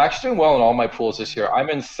 I'm actually doing well in all my pools this year. I'm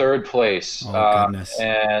in 3rd place. Oh, goodness.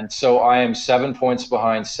 And so I am 7 points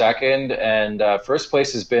behind second, and first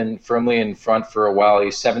place has been firmly in front for a while.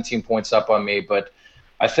 He's 17 points up on me, but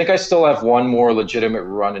I think I still have one more legitimate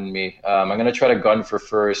run in me. I'm going to try to gun for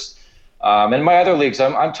first. In my other leagues,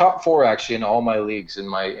 I'm top 4 actually in all my leagues in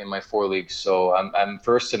my 4 leagues. So I'm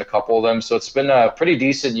first in a couple of them. So it's been a pretty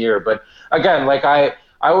decent year. But again, like I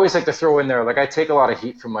always like to throw in there, like I take a lot of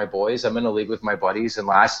heat from my boys. I'm in a league with my buddies, and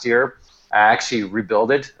last year I actually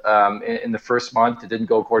rebuilded in the first month. It didn't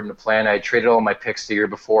go according to plan. I traded all my picks the year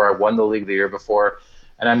before. I won the league the year before,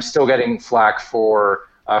 and I'm still getting flack for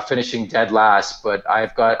finishing dead last, but I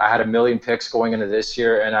had 1 million picks going into this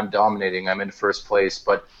year, and I'm dominating. I'm in first place,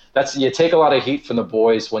 but you take a lot of heat from the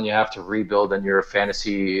boys when you have to rebuild and you're a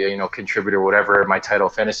fantasy, contributor, whatever my title,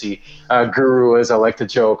 fantasy guru, as I like to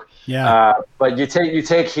joke. Yeah. But you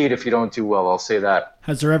take heat if you don't do well. I'll say that.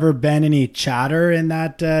 Has there ever been any chatter in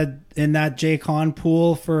that Jake Hahn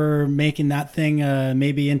pool for making that thing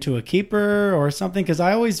maybe into a keeper or something? Because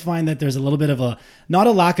I always find that there's a little bit of not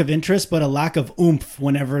a lack of interest, but a lack of oomph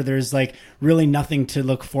whenever there's like really nothing to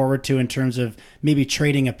look forward to in terms of maybe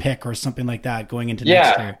trading a pick or something like that going into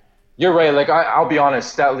next year. You're right. Like I'll be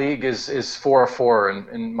honest, that league is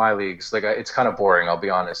 4-4 in my leagues. Like it's kind of boring. I'll be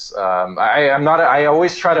honest. I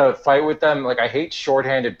always try to fight with them. Like I hate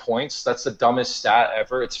shorthanded points. That's the dumbest stat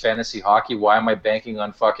ever. It's fantasy hockey. Why am I banking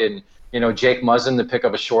on fucking Jake Muzzin to pick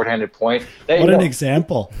up a shorthanded point? An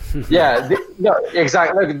example. Yeah,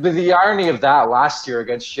 exactly. Like the irony of that last year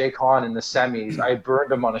against Jake Hahn in the semis, I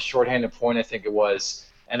burned him on a shorthanded point, I think it was.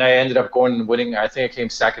 And I ended up going and winning. I think I came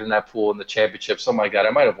second in that pool in the championship, something like that.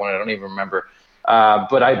 I might have won it. I don't even remember.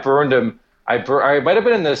 But I burned him. I might have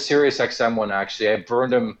been in the Sirius XM one, actually. I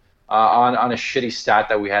burned him on a shitty stat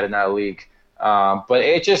that we had in that league. But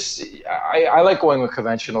it just – I like going with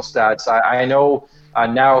conventional stats. I know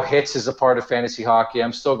now hits is a part of fantasy hockey.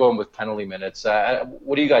 I'm still going with penalty minutes.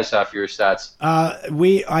 What do you guys have for your stats?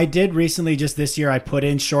 I did recently, just this year, I put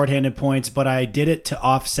in shorthanded points, but I did it to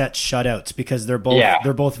offset shutouts because they're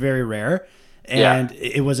both very rare. And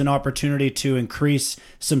it was an opportunity to increase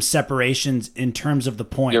some separations in terms of the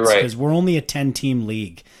points because we're only a 10-team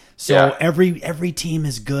league. So every team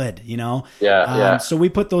is good, So we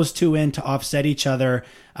put those two in to offset each other.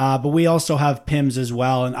 But we also have PIMS as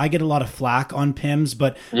well. And I get a lot of flack on PIMS.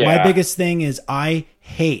 But my biggest thing is I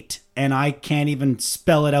hate, and I can't even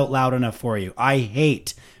spell it out loud enough for you, I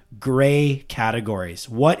hate gray categories.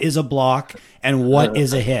 What is a block and what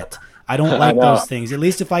is a hit? I don't like those things. At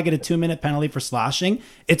least if I get a 2-minute penalty for slashing,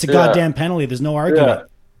 it's a goddamn penalty. There's no argument. Yeah.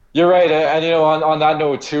 You're right. And, on that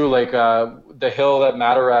note, too, like the hill that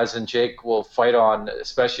Mataraz and Jake will fight on,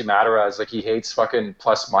 especially Mataraz, like he hates fucking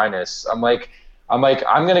plus minus. I'm like, I'm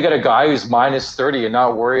going to get a guy who's minus 30 and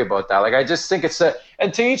not worry about that. Like, I just think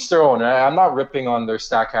and to each their own. I'm not ripping on their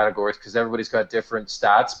stat categories because everybody's got different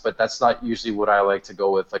stats, but that's not usually what I like to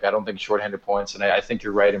go with. Like, I don't think shorthanded points, and I think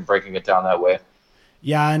you're right in breaking it down that way.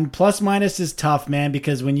 Yeah, and plus minus is tough, man,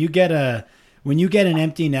 because when you get an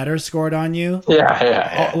empty netter scored on you,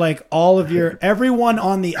 like everyone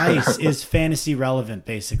on the ice is fantasy relevant,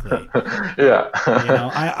 basically.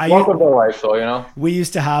 Welcome to life, though. We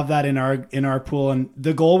used to have that in our pool, and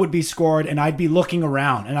the goal would be scored, and I'd be looking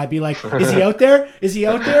around, and I'd be like, "Is he out there? Is he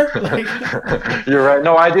out there?" Like, you're right.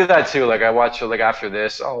 No, I do that too. Like I watch, like after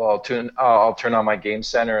this, I'll turn on my game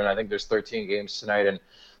center, and I think there's 13 games tonight, and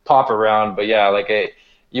pop around. But yeah, like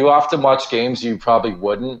you often watch games you probably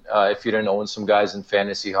wouldn't if you didn't own some guys in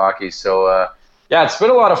fantasy hockey. So it's been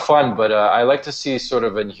a lot of fun, but I like to see sort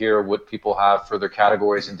of and hear what people have for their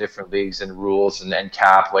categories in different leagues and rules and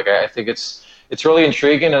cap. Like I think it's really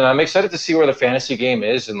intriguing, and I'm excited to see where the fantasy game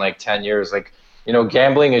is in like 10 years. Like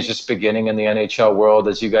gambling is just beginning in the NHL world.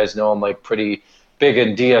 As you guys know, I'm like pretty big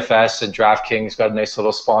in DFS and DraftKings. Got a nice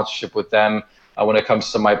little sponsorship with them when it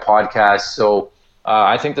comes to my podcast. So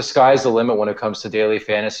I think the sky's the limit when it comes to daily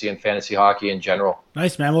fantasy and fantasy hockey in general.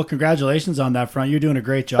 Nice, man. Well, congratulations on that front. You're doing a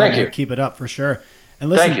great job. Thank you. Keep it up for sure. And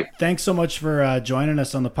listen, Thank you. Thanks so much for joining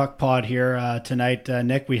us on the Puck Pod here tonight,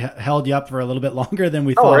 Nick. We held you up for a little bit longer than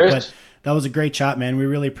we thought, worries. but that was a great chat, man. We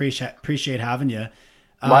really appreciate having you.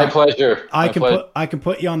 My pleasure. I can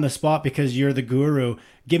put you on the spot because you're the guru.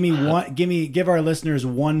 Give our listeners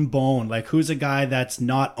one bone. Like, who's a guy that's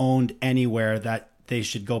not owned anywhere that they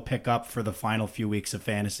should go pick up for the final few weeks of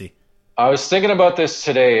fantasy? I was thinking about this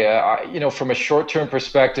today. From a short-term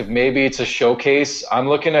perspective, maybe it's a showcase. I'm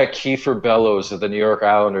looking at Kiefer Bellows of the New York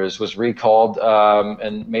Islanders. Was recalled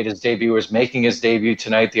and made his debut. Was making his debut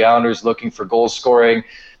tonight. The Islanders looking for goal scoring.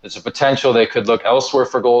 There's a potential they could look elsewhere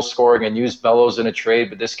for goal scoring and use Bellows in a trade,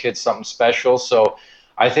 but this kid's something special. So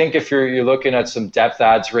I think if you're looking at some depth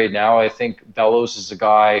adds right now, I think Bellows is a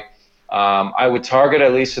guy I would target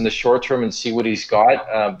at least in the short term and see what he's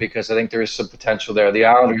got because I think there is some potential there. The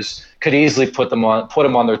Islanders could easily put him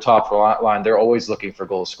on their top line. They're always looking for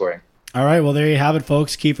goal scoring. All right, well there you have it,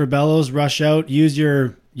 folks. Kiefer Bellows, rush out, use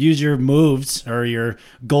your moves or your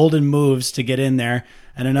golden moves to get in there.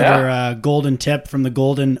 And another golden tip from the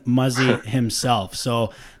Golden Muzzy himself.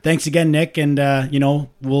 So thanks again, Nick, and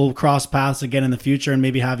we'll cross paths again in the future and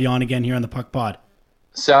maybe have you on again here on the Puck Pod.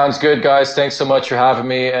 Sounds good, guys. Thanks so much for having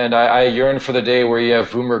me. And I yearn for the day where you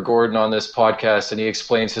have Boomer Gordon on this podcast and he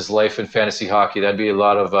explains his life in fantasy hockey. That'd be a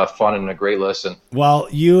lot of fun and a great listen. Well,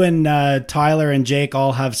 you and Tyler and Jake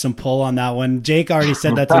all have some pull on that one. Jake already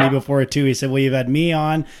said that to me before too. He said, well, you've had me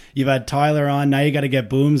on, you've had Tyler on, now you got to get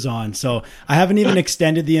Booms on. So I haven't even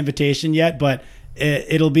extended the invitation yet, but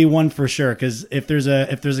it'll be one for sure. Because if there's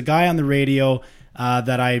a guy on the radio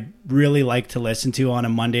that I really like to listen to on a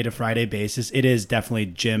Monday to Friday basis, it is definitely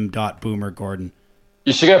Jim.Boomer Gordon.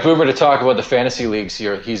 You should get Boomer to talk about the fantasy leagues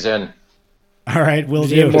he's in. All right, we'll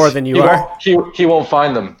do. More than you are. He won't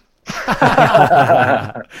find them.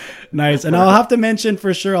 Nice. And I'll have to mention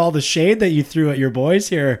for sure all the shade that you threw at your boys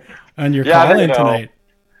here on your call-in tonight.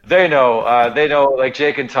 They know. They know, like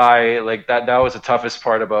Jake and Ty, like that was the toughest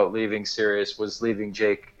part about leaving Sirius, was leaving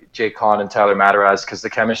Jake Kahn and Tyler Mataraz, because the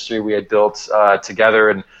chemistry we had built together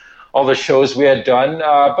and all the shows we had done.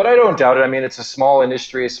 But I don't doubt it. I mean, it's a small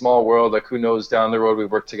industry, a small world. Like, who knows, down the road we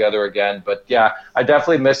work together again. But yeah, I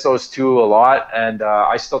definitely miss those two a lot, and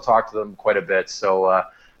I still talk to them quite a bit. So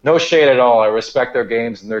no shade at all. I respect their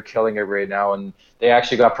games, and they're killing it right now. And they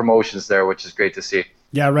actually got promotions there, which is great to see.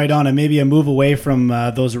 Yeah, right on. And maybe a move away from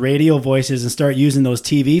those radio voices and start using those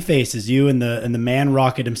TV faces. You and the man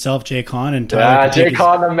rocket himself, Jake Kahn, and Tyler. Jake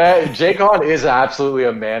Kahn, Jake Kahn is absolutely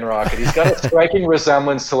a man rocket. He's got a striking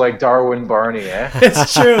resemblance to like Darwin Barney.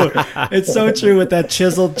 It's true. It's so true with that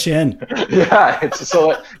chiseled chin. Yeah, it's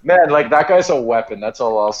so, man, like that guy's a weapon. That's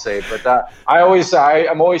all I'll say. But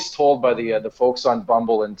I'm always told by the folks on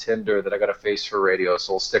Bumble and Tinder that I got a face for radio,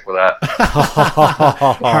 so I'll stick with that.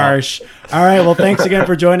 Harsh. All right. Well, thanks again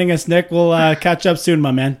for joining us, Nick. We'll catch up soon, my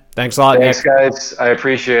man. Thanks a lot, Thanks, Nick. guys. I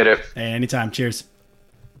appreciate it. Hey, anytime. Cheers.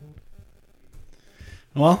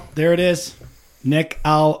 Well, there it is. Nick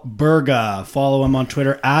Alberga. Follow him on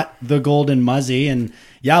Twitter at The Golden Muzzy. And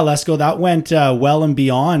yeah, Lesko, that went well and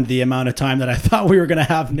beyond the amount of time that I thought we were going to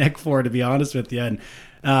have Nick for, to be honest with you. And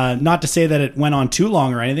not to say that it went on too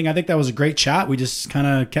long or anything. I think that was a great chat. We just kind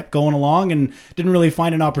of kept going along and didn't really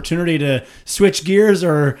find an opportunity to switch gears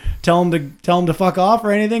or tell him to fuck off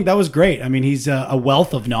or anything. That was great. I mean, he's a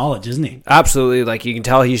wealth of knowledge, isn't he? Absolutely. Like, you can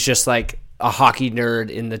tell he's just like a hockey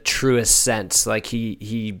nerd in the truest sense. Like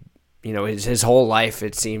he his whole life,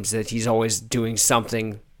 it seems that he's always doing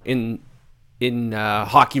something in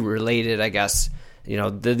hockey related, I guess.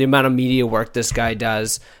 The amount of media work this guy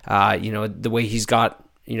does, the way he's got,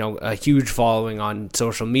 a huge following on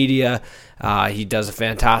social media. He does a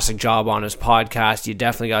fantastic job on his podcast. You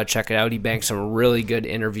definitely got to check it out. He banks some really good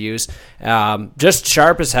interviews. Just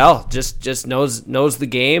sharp as hell. Just knows the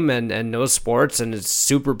game and knows sports, and is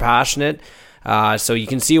super passionate. So you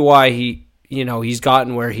can see why he's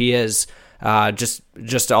gotten where he is.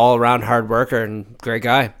 Just all around hard worker and great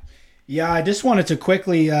guy. Yeah, I just wanted to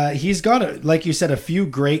quickly, he's got, like you said, a few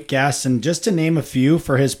great guests, and just to name a few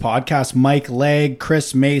for his podcast, Mike Legg,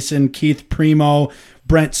 Chris Mason, Keith Primo,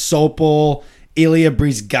 Brent Sopel, Ilya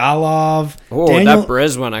Brizgalov. Oh, that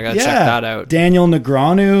Briz one, I got to check that out. Daniel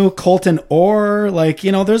Negreanu, Colton Orr,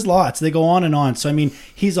 there's lots. They go on and on. So, I mean,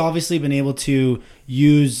 he's obviously been able to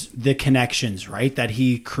use the connections, right, that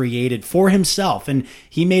he created for himself. And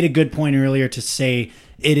he made a good point earlier to say,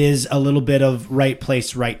 it is a little bit of right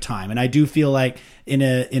place, right time. And I do feel like in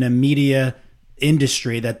a media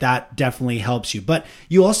industry that definitely helps you. But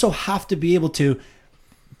you also have to be able to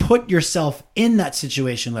put yourself in that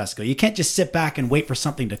situation, Lesko. You can't just sit back and wait for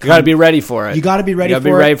something to come. You got to be ready for it. You got to be ready for it. You got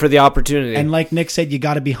to be ready for the opportunity. And like Nick said, you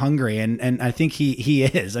got to be hungry. And I think he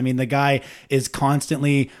is. I mean, the guy is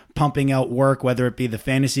constantly pumping out work, whether it be the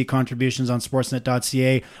fantasy contributions on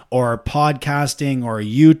sportsnet.ca or podcasting or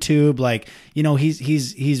YouTube. Like, you know,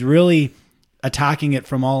 he's really attacking it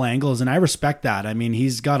from all angles, and I respect that. I mean,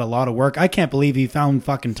 he's got a lot of work. I can't believe he found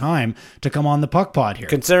fucking time to come on the Puck Pod here.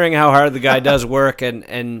 Considering how hard the guy does work,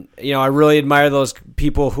 and you know, I really admire those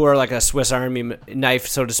people who are like a Swiss Army knife,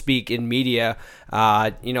 so to speak, in media.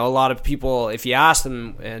 You know, a lot of people, if you ask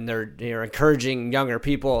them, and they're encouraging younger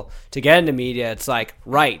people to get into media, it's like,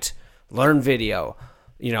 write, learn video,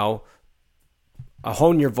 you know,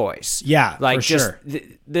 hone your voice. Yeah, like for just sure.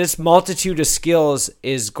 This multitude of skills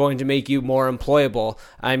is going to make you more employable.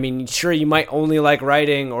 I mean, sure, you might only like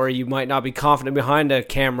writing, or you might not be confident behind a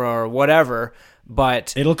camera or whatever,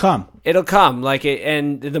 but it'll come. Like it,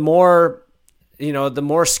 and the more, you know, the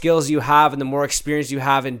more skills you have and the more experience you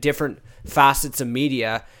have in different facets of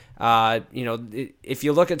media. You know, if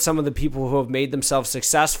you look at some of the people who have made themselves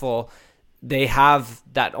successful, they have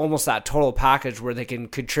that almost that total package where they can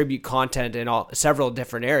contribute content in several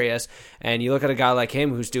different areas. And you look at a guy like him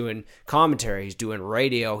who's doing commentary, he's doing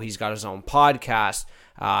radio, he's got his own podcast,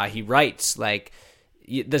 he writes. Like,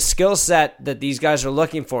 the skill set that these guys are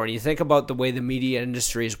looking for, and you think about the way the media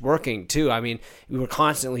industry is working too. I mean, we were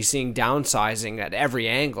constantly seeing downsizing at every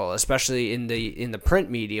angle, especially in the print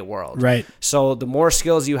media world. Right. So the more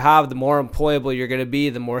skills you have, the more employable you're going to be,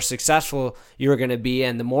 the more successful you're going to be,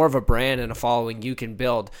 and the more of a brand and a following you can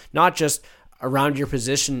build, not just around your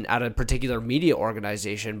position at a particular media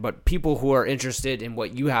organization, but people who are interested in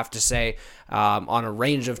what you have to say on a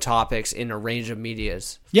range of topics in a range of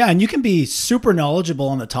medias. Yeah, and you can be super knowledgeable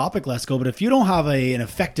on the topic, Lesko, but if you don't have an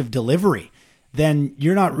effective delivery, then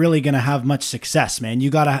you're not really going to have much success, man.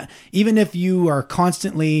 You got to, even if you are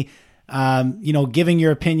constantly you know, giving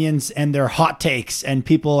your opinions and their hot takes, and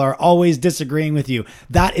people are always disagreeing with you,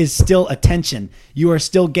 that is still attention. You are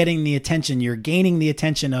still getting the attention. You're gaining the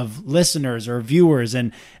attention of listeners or viewers.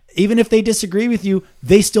 And even if they disagree with you,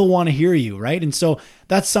 they still want to hear you, right? And so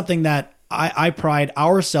that's something that I pride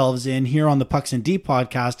ourselves in here on the Pucks and Deep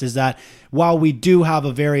podcast, is that while we do have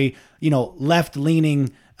a very, you know,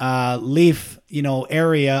 left-leaning Leaf, you know,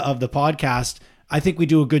 area of the podcast, I think we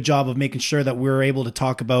do a good job of making sure that we're able to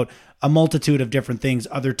talk about a multitude of different things,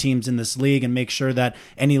 other teams in this league, and make sure that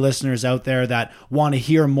any listeners out there that want to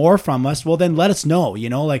hear more from us, well, then let us know. You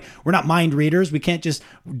know, like, we're not mind readers. We can't just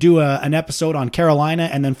do an episode on Carolina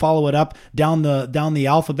and then follow it up down the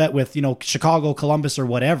alphabet with, you know, Chicago, Columbus, or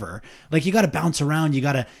whatever. Like, you got to bounce around. You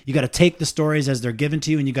got to take the stories as they're given to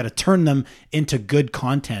you, and you got to turn them into good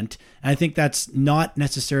content. And I think that's not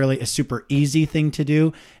necessarily a super easy thing to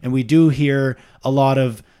do. And we do hear a lot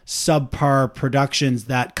of subpar productions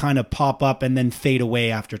that kind of pop up and then fade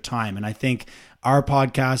away after time. And I think our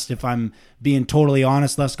podcast, if I'm being totally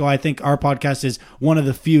honest, Lesko, I think our podcast is one of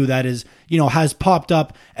the few that is, you know, has popped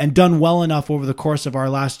up and done well enough over the course of our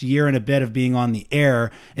last year and a bit of being on the air.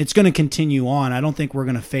 It's going to continue on. I don't think we're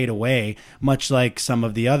going to fade away, much like some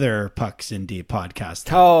of the other Pucks and Deep podcasts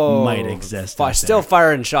that might exist. Still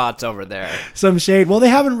firing shots over there. Some shade. Well, they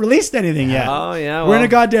haven't released anything yet. Oh, yeah. We're in a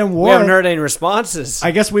goddamn war. We haven't heard any responses. I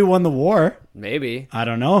guess we won the war. Maybe. I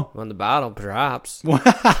don't know. Won the battle, perhaps.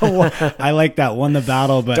 I like that. Won the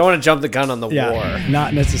battle, but don't want to jump the gun on the war.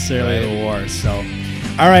 Not necessarily the war. So,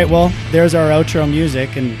 all right. Well, there's our outro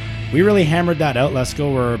music, and we really hammered that out. Let's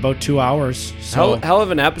go. We're about 2 hours. So hell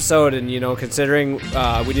of an episode, and, you know, considering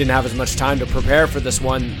we didn't have as much time to prepare for this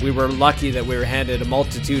one, we were lucky that we were handed a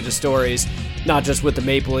multitude of stories, not just with the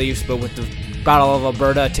Maple Leafs, but with the Battle of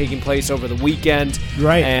Alberta taking place over the weekend.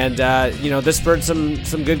 Right. And, you know, this spurred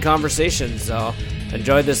some good conversations. So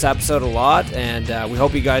enjoyed this episode a lot, and we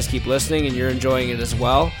hope you guys keep listening and you're enjoying it as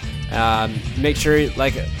well. Make sure,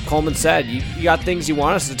 like Coleman said, you got things you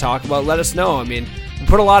want us to talk about, let us know. I mean, we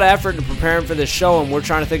put a lot of effort into preparing for this show, and we're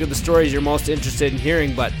trying to think of the stories you're most interested in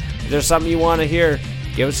hearing, but if there's something you want to hear,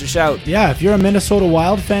 give us a shout. Yeah, if you're a Minnesota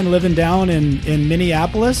Wild fan living down in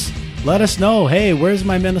Minneapolis, let us know. Hey, where's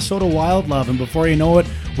my Minnesota Wild love? And before you know it,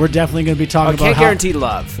 we're definitely going to be talking about can't guarantee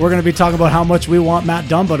love. We're going to be talking about how much we want Matt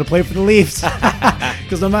Dumba to play for the Leafs.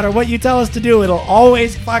 Because no matter what you tell us to do, it'll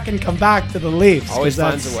always fucking come back to the Leafs. Always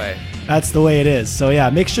finds a way. That's the way it is. So yeah,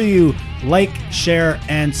 make sure you like, share,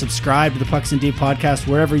 and subscribe to the Pucks and Deep podcast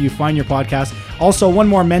wherever you find your podcast. Also, one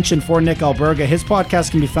more mention for Nick Alberga. His podcast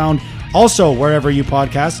can be found Also, wherever you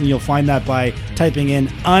podcast, and you'll find that by typing in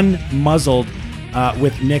Unmuzzled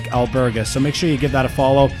with Nick Alberga. So make sure you give that a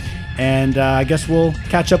follow. And I guess we'll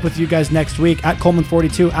catch up with you guys next week at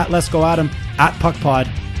Coleman42, at Let's Go Adam, at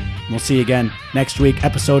PuckPod. We'll see you again next week.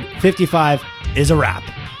 Episode 55 is a wrap.